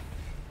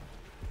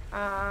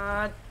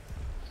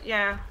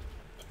 Yeah.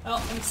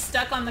 Oh, I'm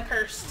stuck on the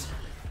cursed.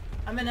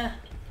 I'm gonna...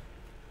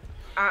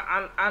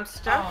 I'm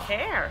stuck Oh.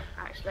 here,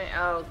 actually.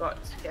 Oh, got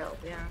killed,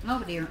 yeah.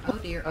 Oh, dear. Oh,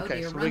 dear. Oh, Okay,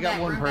 dear. so Run we got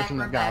back, one run person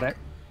back, that run got back. it.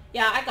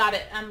 Yeah, I got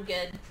it. I'm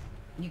good.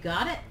 You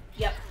got it?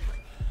 Yep.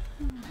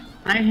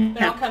 I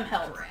But I'll have come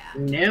help. Crap.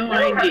 no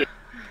idea.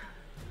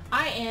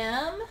 I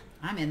am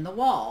I'm in the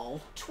wall.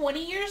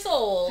 20 years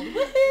old.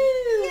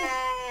 Woohoo!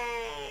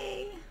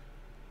 Yay!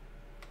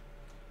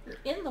 You're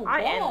in the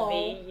I wall.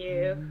 envy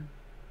you.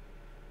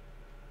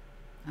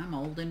 I'm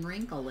old and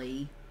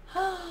wrinkly.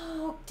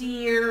 Oh,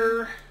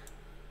 dear.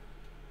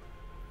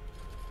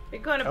 We're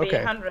gonna be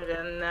Okay.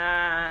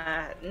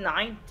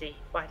 190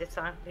 by the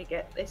time we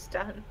get this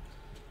done.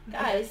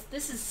 Guys,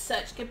 this is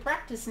such good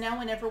practice. Now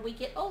whenever we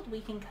get old,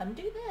 we can come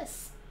do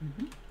this.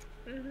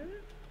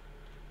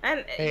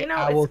 And Hey, you know,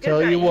 I it's will good tell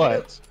that you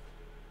what.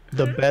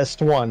 The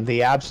best one,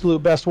 the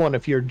absolute best one,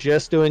 if you're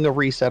just doing a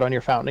reset on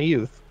your Fountain of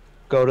Youth,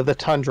 go to the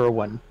Tundra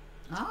one.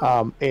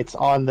 Oh. It's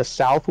on the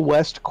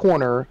southwest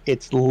corner.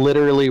 It's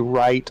literally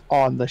right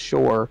on the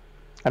shore.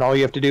 And all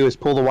you have to do is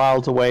pull the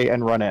wilds away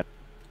and run in.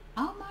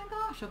 Oh my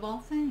gosh, of all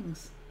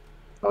things.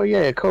 Oh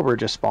yeah, a cobra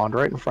just spawned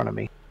right in front of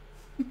me.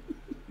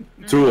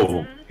 2 of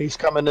them. He's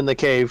coming in the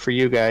cave for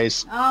you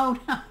guys. Oh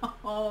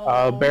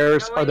no.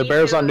 Bears, Oh, are the you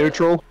bears do on it.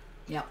 neutral?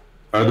 Yep.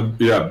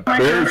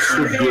 Bears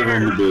should give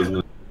them the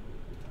business.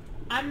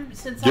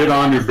 Get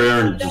on your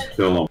bear and just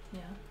kill them. Yeah.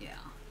 Yeah.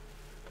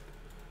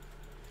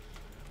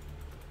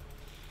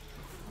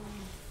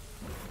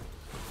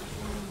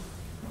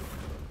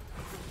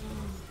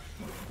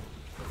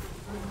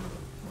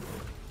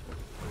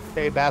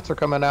 Okay, bats are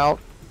coming out.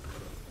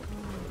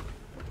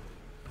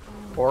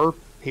 Or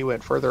he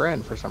went further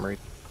in for some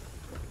reason.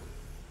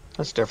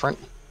 That's different.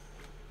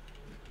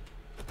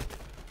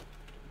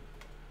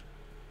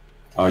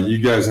 You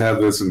guys have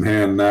this in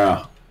hand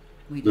now.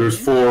 There's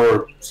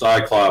 4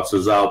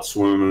 cyclopses out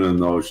swimming in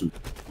the ocean.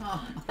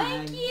 Oh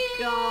my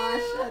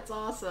gosh, that's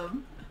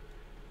awesome.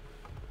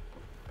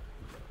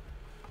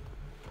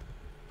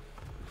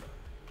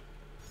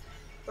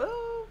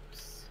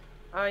 Oops.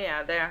 Oh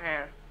yeah, they're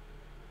here.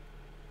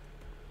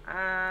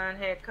 And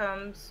here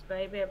comes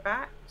maybe a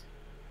bat.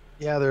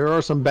 Yeah, there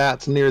are some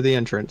bats near the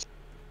entrance.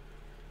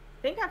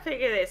 I think I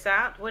figured this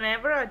out.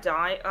 Whenever I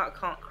die, I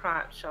can't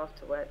crouch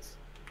afterwards.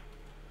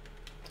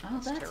 Oh,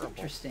 that's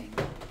interesting.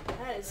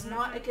 That is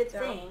not a good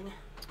thing.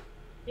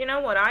 You know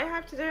what I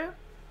have to do?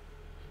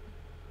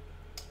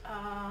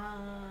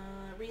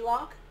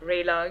 Relog?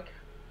 Relog.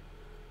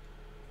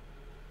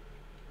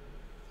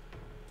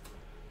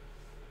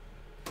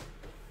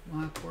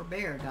 Well, poor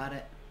bear got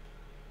it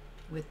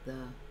with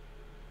that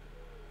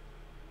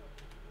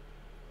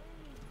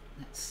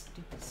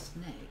stupid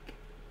snake.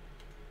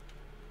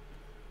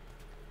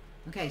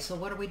 Okay, so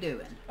what are we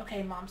doing?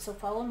 Okay, Mom, so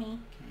follow me.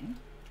 Okay.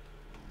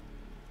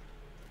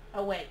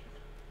 Oh, wait.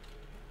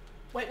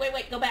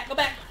 Wait, go back.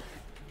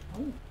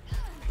 Oh.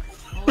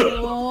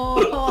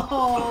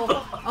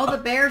 Oh, the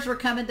bears were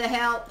coming to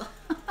help.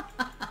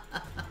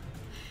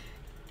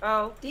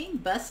 Oh. Ding,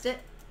 bust it.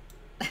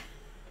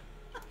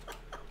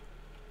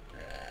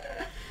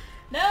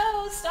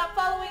 No, stop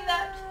following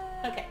that.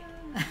 Okay.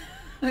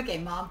 Okay,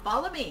 Mom,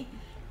 follow me.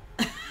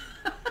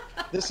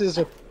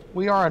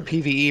 We are on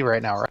PvE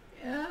right now, right?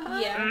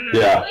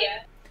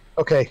 Yeah.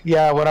 Okay,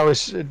 yeah, when I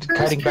was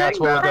kiting bats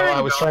a while ago, I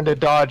was trying to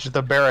dodge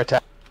the bear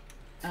attack.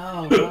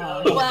 Oh,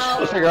 gosh.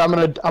 Well, I figure I'm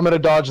gonna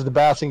dodge the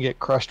bats and get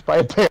crushed by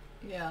a bear.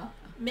 Yeah.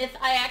 Myth,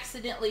 I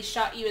accidentally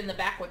shot you in the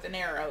back with an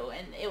arrow,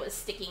 and it was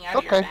sticking out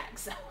of your back,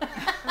 so...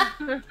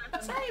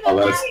 Sorry about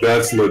that.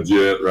 That's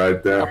legit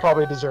right there. I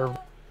probably deserve.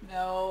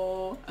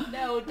 No,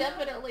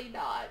 definitely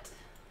not.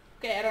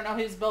 Okay, I don't know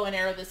whose bow and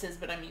arrow this is,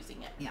 but I'm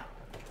using it. Yeah.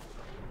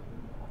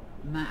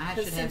 I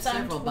should have since I'm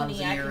several bows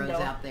 20, and I can arrows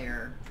go. out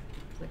there.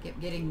 I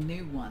kept getting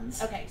new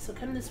ones. Okay, so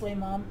come this way,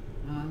 Mom.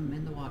 I'm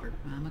in the water.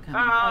 I'm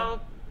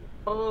coming.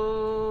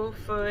 Oh,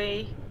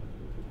 fooey.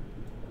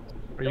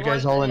 Are you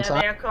guys all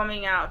inside? They're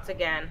coming out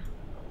again.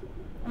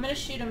 I'm gonna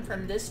shoot him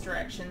from this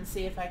direction,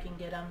 see if I can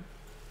get him.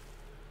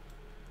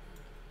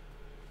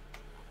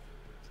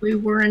 We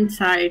were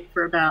inside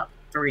for about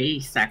 3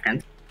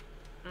 seconds.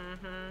 I'm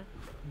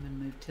gonna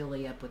move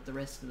Tilly up with the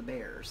rest of the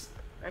bears.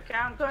 Okay,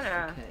 I'm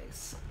gonna. Okay.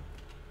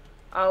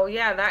 Oh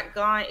yeah, that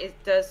guy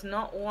does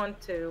not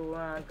want to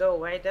go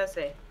away, does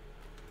he?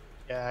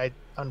 Yeah,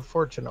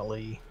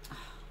 unfortunately.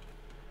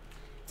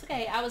 It's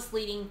okay, I was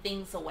leading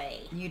things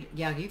away.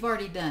 You've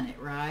already done it,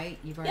 right?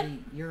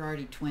 You're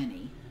already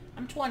 20.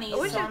 I'm 20,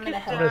 wish so I I'm gonna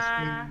could,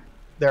 help.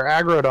 They're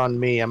aggroed on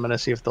me. I'm gonna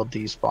see if they'll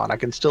despawn. I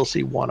can still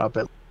see one up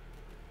at.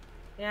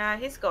 Yeah,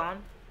 he's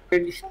gone.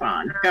 Where you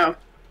spawn? Go.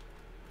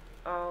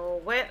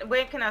 Oh,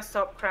 when can I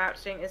stop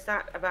crouching? Is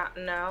that about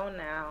no?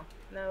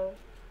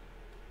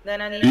 Then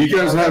I need. Do you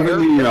guys have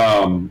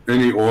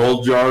any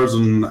oil jars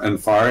and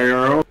fire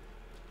arrows?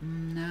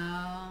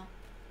 No.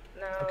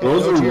 Okay,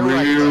 Those go are to your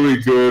right. really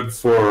good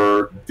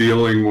for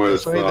dealing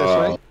with. This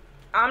way.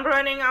 I'm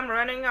running.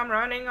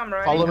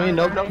 Follow me.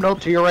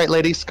 Nope. To your right,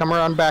 ladies. Come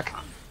around back.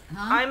 Huh?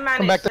 I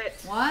managed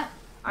it. What?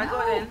 I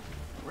got in.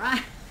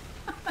 Right.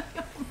 Oh my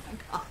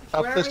gosh.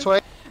 Up this way.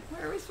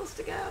 Where are we supposed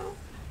to go?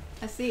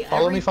 I see.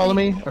 Follow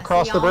me. I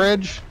Across see the all-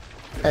 bridge,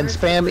 and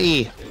spam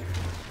E.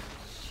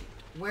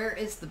 Where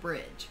is the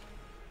bridge?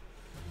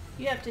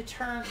 You have to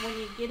turn, when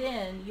you get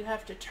in, you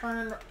have to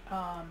turn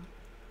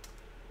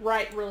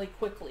right really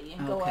quickly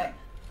and go up.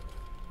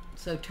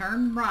 So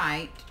turn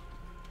right,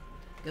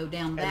 go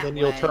down that way. And then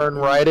you'll turn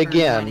right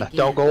again.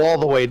 Don't go all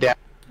the way down.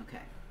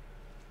 Okay.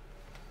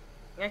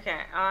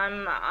 Okay,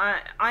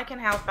 I can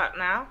help out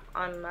now.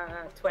 I'm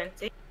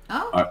 20.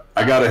 Oh.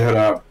 I gotta head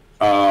out.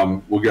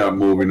 We got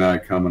movie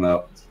night coming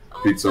up.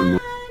 Pizza.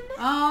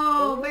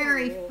 Oh,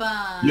 very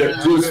fun.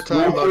 Yeah, just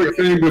one quick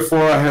thing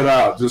before I head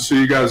out, just so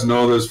you guys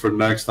know this for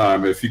next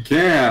time. If you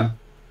can,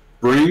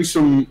 bring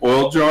some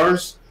oil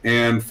jars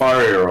and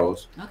fire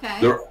arrows. Okay.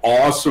 They're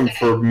awesome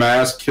for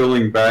mass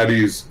killing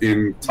baddies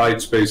in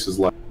tight spaces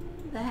like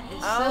that.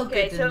 Is so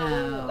Okay, good to so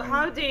know.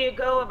 how do you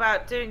go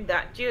about doing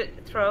that? Do you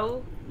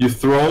throw? You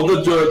throw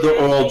the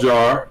oil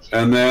jar,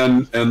 and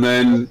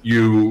then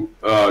you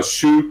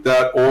shoot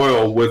that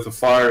oil with a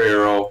fire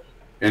arrow,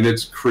 and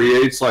it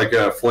creates like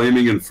a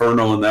flaming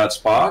inferno in that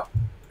spot,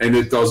 and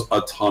it does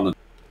a ton of.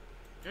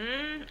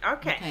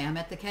 Okay. Okay, I'm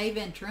at the cave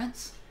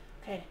entrance.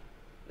 Okay.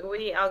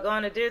 We are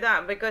going to do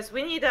that because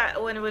we need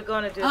that when we're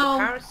going to do the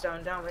power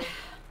stone, don't we?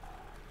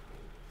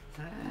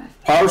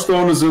 Power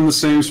stone is in the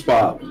same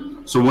spot.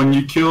 So when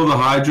you kill the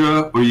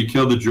Hydra or you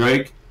kill the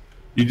Drake,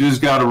 you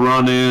just got to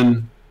run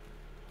in.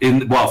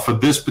 Well, for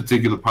this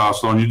particular power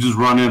stone, you just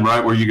run in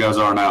right where you guys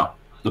are now.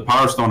 The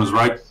power stone is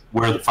right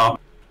where the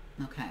fountain.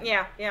 Okay.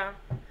 Yeah.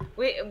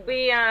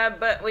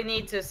 But we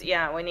need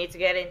to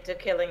get into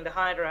killing the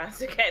Hydra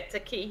to get the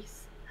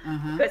keys.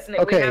 Because we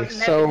Okay, have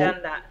never so-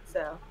 done that.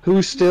 So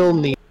Who still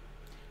needs?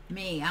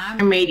 Me,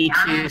 I'm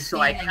 82, so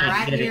I standing can't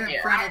right get here it in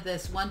yet. front of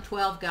this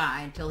 112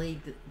 guy until he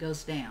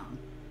goes down.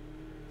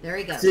 There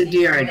he goes.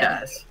 Zadira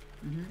does.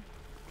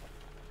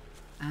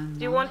 do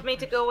you want me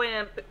to go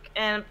in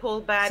and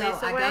pull baddies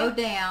So away? I go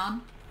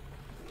down.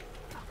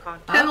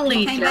 Can't- Oh,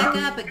 he came back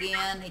down. up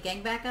again. He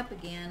came back up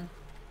again.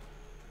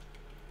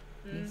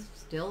 He's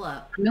still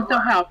up. He'll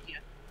help you.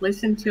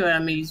 Listen to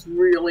him. He's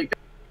really good.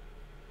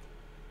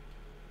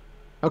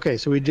 Okay,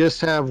 so we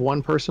just have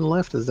one person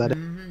left. Is that it?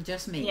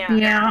 Just me. Yeah.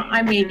 Yeah,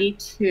 I'm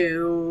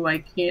 82. I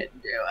can't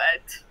do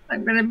it.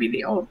 I'm gonna be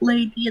the old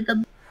lady at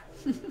the.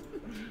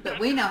 But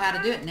we know how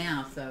to do it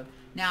now.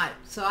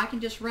 So I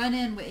can just run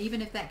in.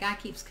 Even if that guy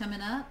keeps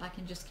coming up, I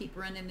can just keep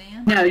running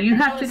in. No, you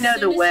have to As know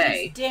soon the as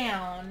way. he's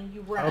down,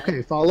 you run.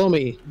 Okay, follow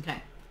me.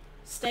 Okay.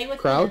 Stay with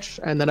Crouch,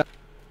 and then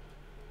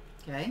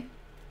Okay.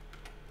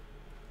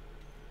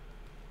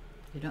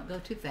 You don't go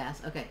too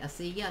fast. Okay, I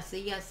see ya, I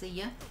see ya, I see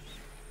ya.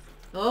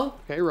 Oh,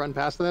 okay, run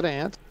past that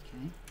ant.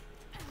 okay.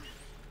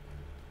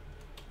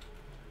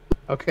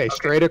 Okay,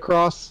 straight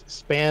across.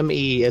 Spam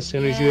E as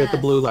soon as you hit the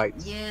blue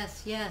lights.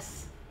 Yes,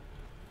 yes.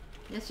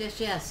 Yes, yes,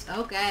 yes.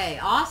 Okay,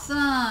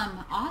 awesome,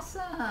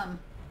 awesome.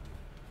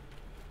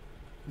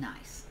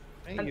 Nice.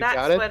 Okay, And you that's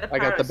got it. where the I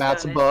got the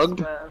bats Parastone is bugged.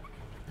 as well.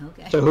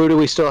 Okay. So who do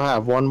we still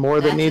have? One more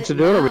that That's needs to it?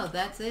 do it? Or No,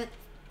 that's it.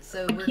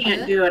 So I we're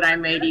can't good? do it.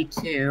 I'm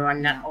 82.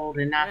 I'm not old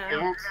enough Yeah.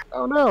 yet.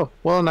 Oh no.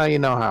 Well, now you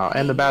know how.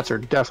 And the bats are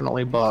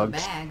definitely There's a bugged.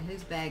 bag.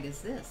 Whose bag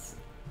is this?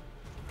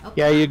 Oh,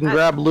 Yeah, you can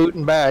grab loot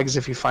and bags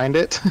if you find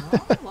it.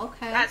 Oh,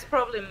 okay. That's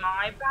probably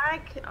my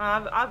bag.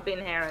 I've been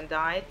here and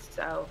died,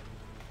 so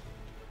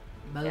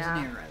Bows yeah.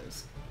 and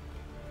arrows.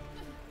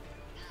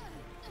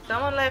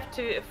 someone left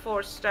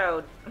 4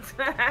 stone.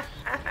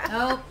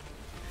 Oh.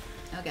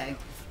 Okay.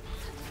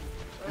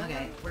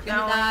 Okay, we're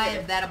gonna No, die, I'm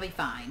and that'll be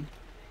fine.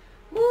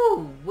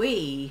 Woo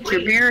wee.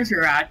 Your bears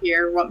are out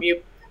here. Want me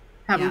to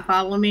have Yeah. them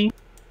follow me?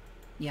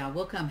 Yeah,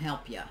 we'll come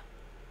help you.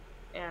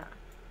 Yeah,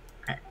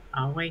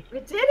 I'll wait. we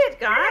did it,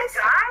 guys.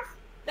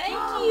 Thank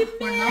Oh, you,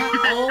 we're man.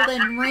 not old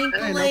and wrinkly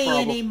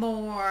problem.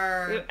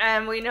 anymore.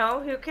 And we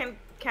know who can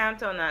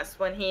count on us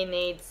when he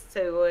needs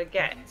to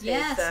get his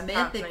Yes, Smith,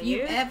 partner if you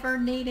used. ever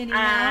need any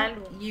And-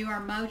 help, you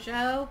are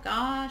Mojo.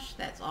 Gosh,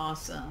 that's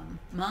awesome.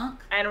 Monk?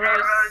 And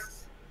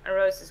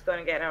Rose is going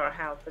to get our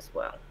help as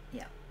well.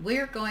 Yeah.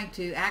 We're going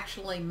to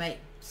actually make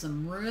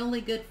some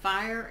really good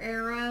fire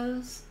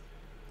arrows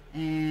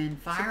and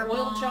fire Some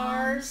oil bombs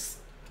jars.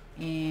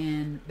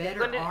 and better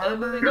We're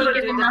armor. going to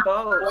Get do the enough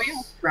bows.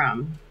 oil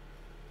from.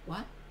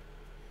 What?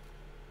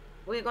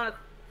 We're going to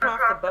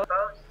craft the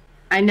bows.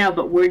 I know,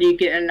 but where do you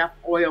get enough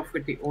oil for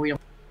the oil?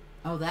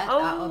 Oh, that.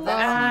 Oh, Oh,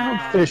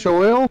 that's Fish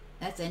oil?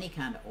 That's any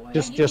kind of oil.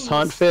 Just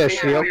hunt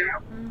fish. Yep.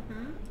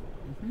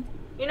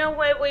 You know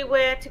where we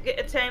were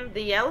to tame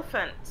the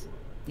elephant?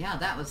 Yeah,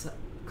 that was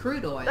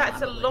crude oil.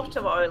 That's I a lot believe.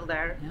 of oil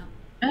there. Yeah.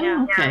 Oh,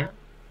 Yeah. okay.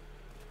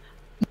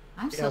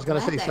 I'm Yeah, so I was gonna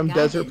glad say that some guy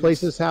desert didn't-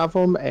 places have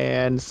them,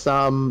 and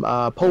some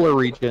polar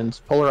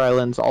regions, polar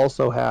islands,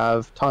 also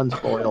have tons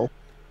of oil.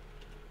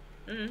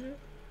 Mm-hmm.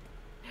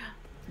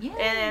 Yeah,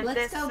 And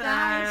let's this, go,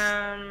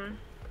 guys.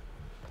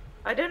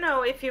 I don't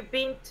know if you've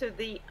been to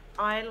the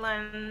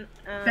island.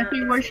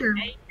 Becky, where's your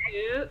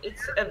A2.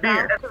 It's a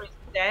bear? Valkyrie's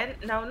Den.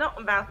 No, not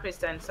Valkyrie's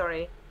Den.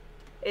 Sorry,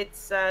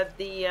 it's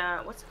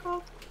the what's it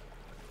called?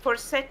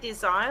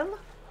 Forseti's Isle.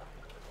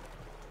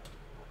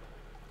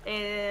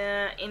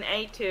 In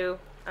A2.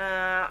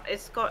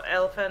 It's got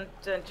elephant,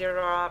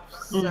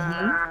 giraffes,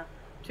 Mhm.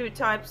 2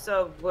 types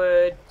of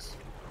wood.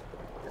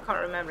 I can't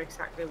remember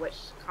exactly which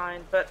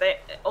kind, but they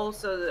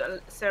also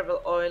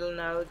several oil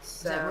nodes.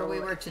 Is that where we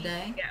were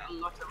today? Yeah, a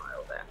lot of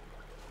oil there.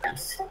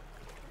 Yes.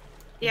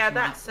 Yeah, It's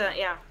that's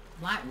yeah.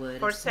 Lightwood.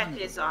 is Forseti's one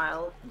of the-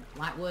 Isle.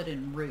 Lightwood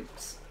and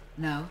roots.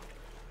 No,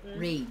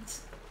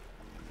 reeds.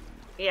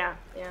 Yeah,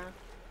 yeah.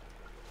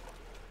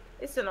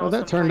 It's an Well, awesome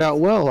that turned place. out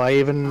well. I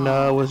even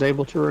was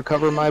able to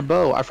recover my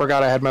bow. I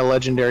forgot I had my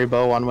legendary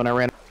bow on when I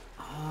ran.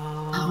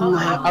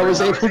 Oh, I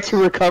was able to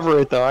recover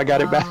it though. I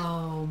got it back.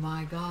 Oh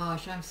my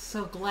gosh, I'm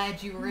so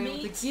glad you were able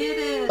Me to get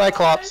it.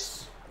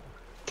 Cyclops.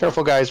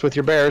 Careful, guys, with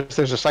your bears.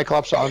 There's a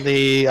cyclops on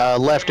the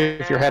left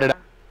if you're headed.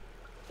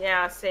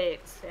 Yeah, I see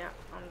it. Yeah,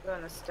 I'm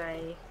gonna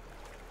stay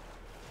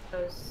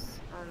close.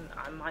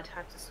 I might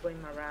have to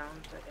swim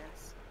around, I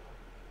guess.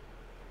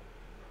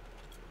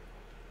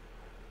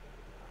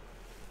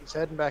 He's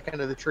heading back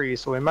into the tree,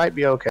 so we might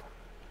be okay.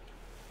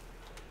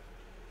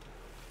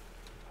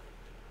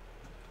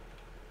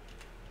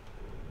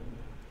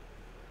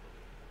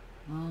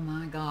 Oh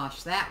my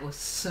gosh, that was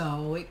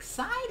so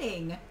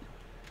exciting.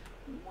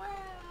 Wow.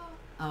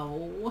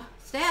 Oh,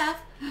 Steph.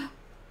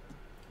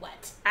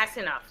 What? That's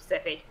enough,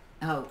 Steffi.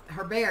 Oh,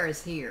 her bear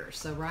is here.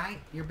 So, right?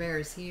 Your bear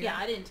is here? Yeah,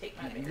 I didn't take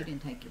my Yeah, bear. you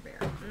didn't take your bear.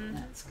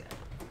 That's good.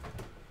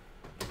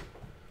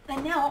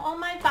 And now all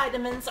my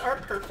vitamins are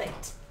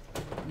perfect.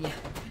 Yeah,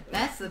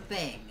 that's the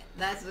thing.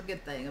 That's the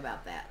good thing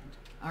about that.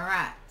 All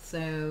right,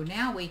 so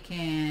now we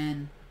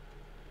can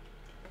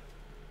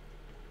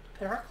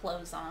put our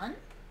clothes on.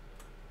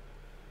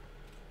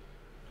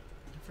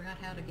 I forgot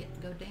how to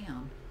go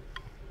down.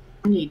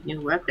 I need new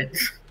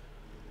weapons.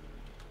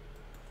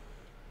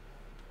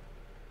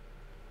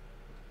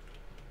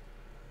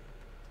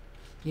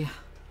 Yeah.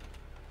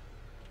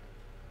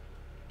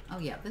 Oh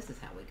yeah, this is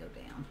how we go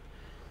down.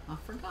 I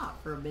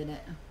forgot for a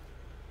minute.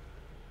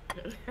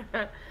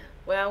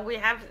 Well, we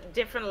have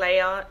different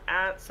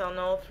layouts on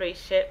all 3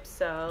 ships,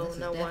 so This is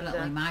no definitely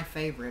wonder. my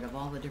favorite of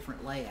all the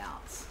different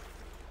layouts.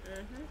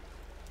 Mhm.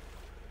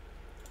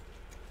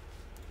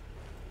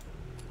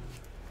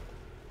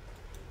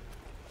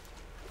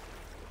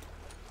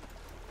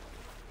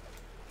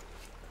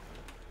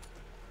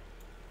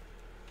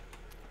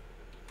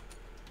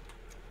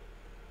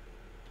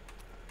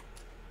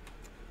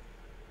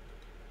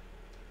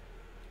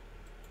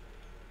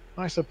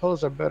 I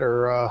suppose I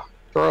better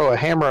throw a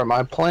hammer at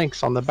my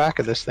planks on the back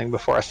of this thing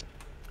before I.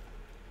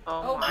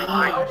 Oh my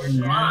my gosh. gosh.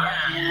 Yeah.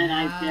 Man,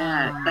 I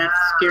bet. That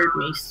scared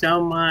me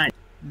so much.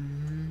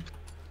 Mm-hmm.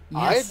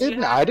 I Yes.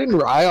 didn't.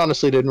 I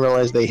honestly didn't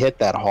realize they hit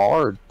that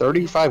hard.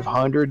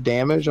 3,500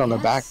 damage on the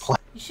back Yes. plank.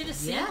 You should have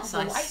seen Yes,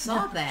 all the I white saw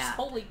numbers. that.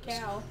 Holy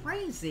cow.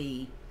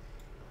 Crazy.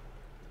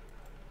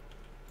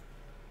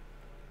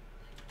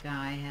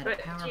 Guy had a But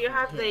powerful do you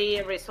have hit.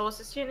 the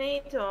resources you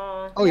need,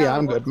 or? Oh yeah,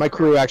 I'm good. My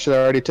crew actually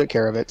already took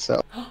care of it.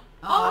 So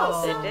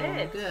Oh, They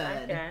did.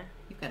 good. Okay.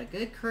 You've got a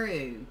good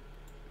crew.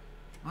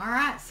 All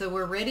right, so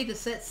we're ready to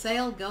set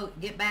sail,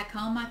 get back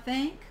home, I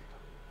think.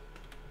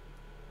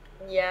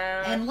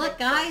 Yeah. I And look,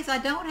 think so. guys, I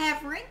don't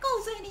have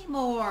wrinkles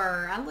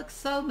anymore. I look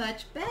so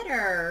much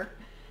better.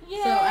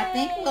 Yay. So I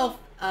think we'll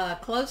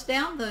close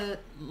down the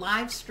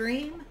live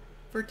stream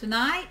for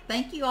tonight.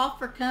 Thank you all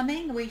for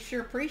coming. We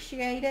sure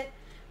appreciate it.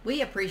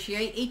 We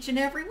appreciate each and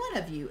every one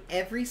of you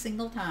every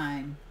single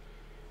time.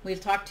 We'll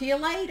talk to you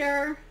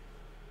later.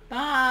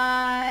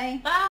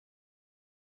 Bye. Bye.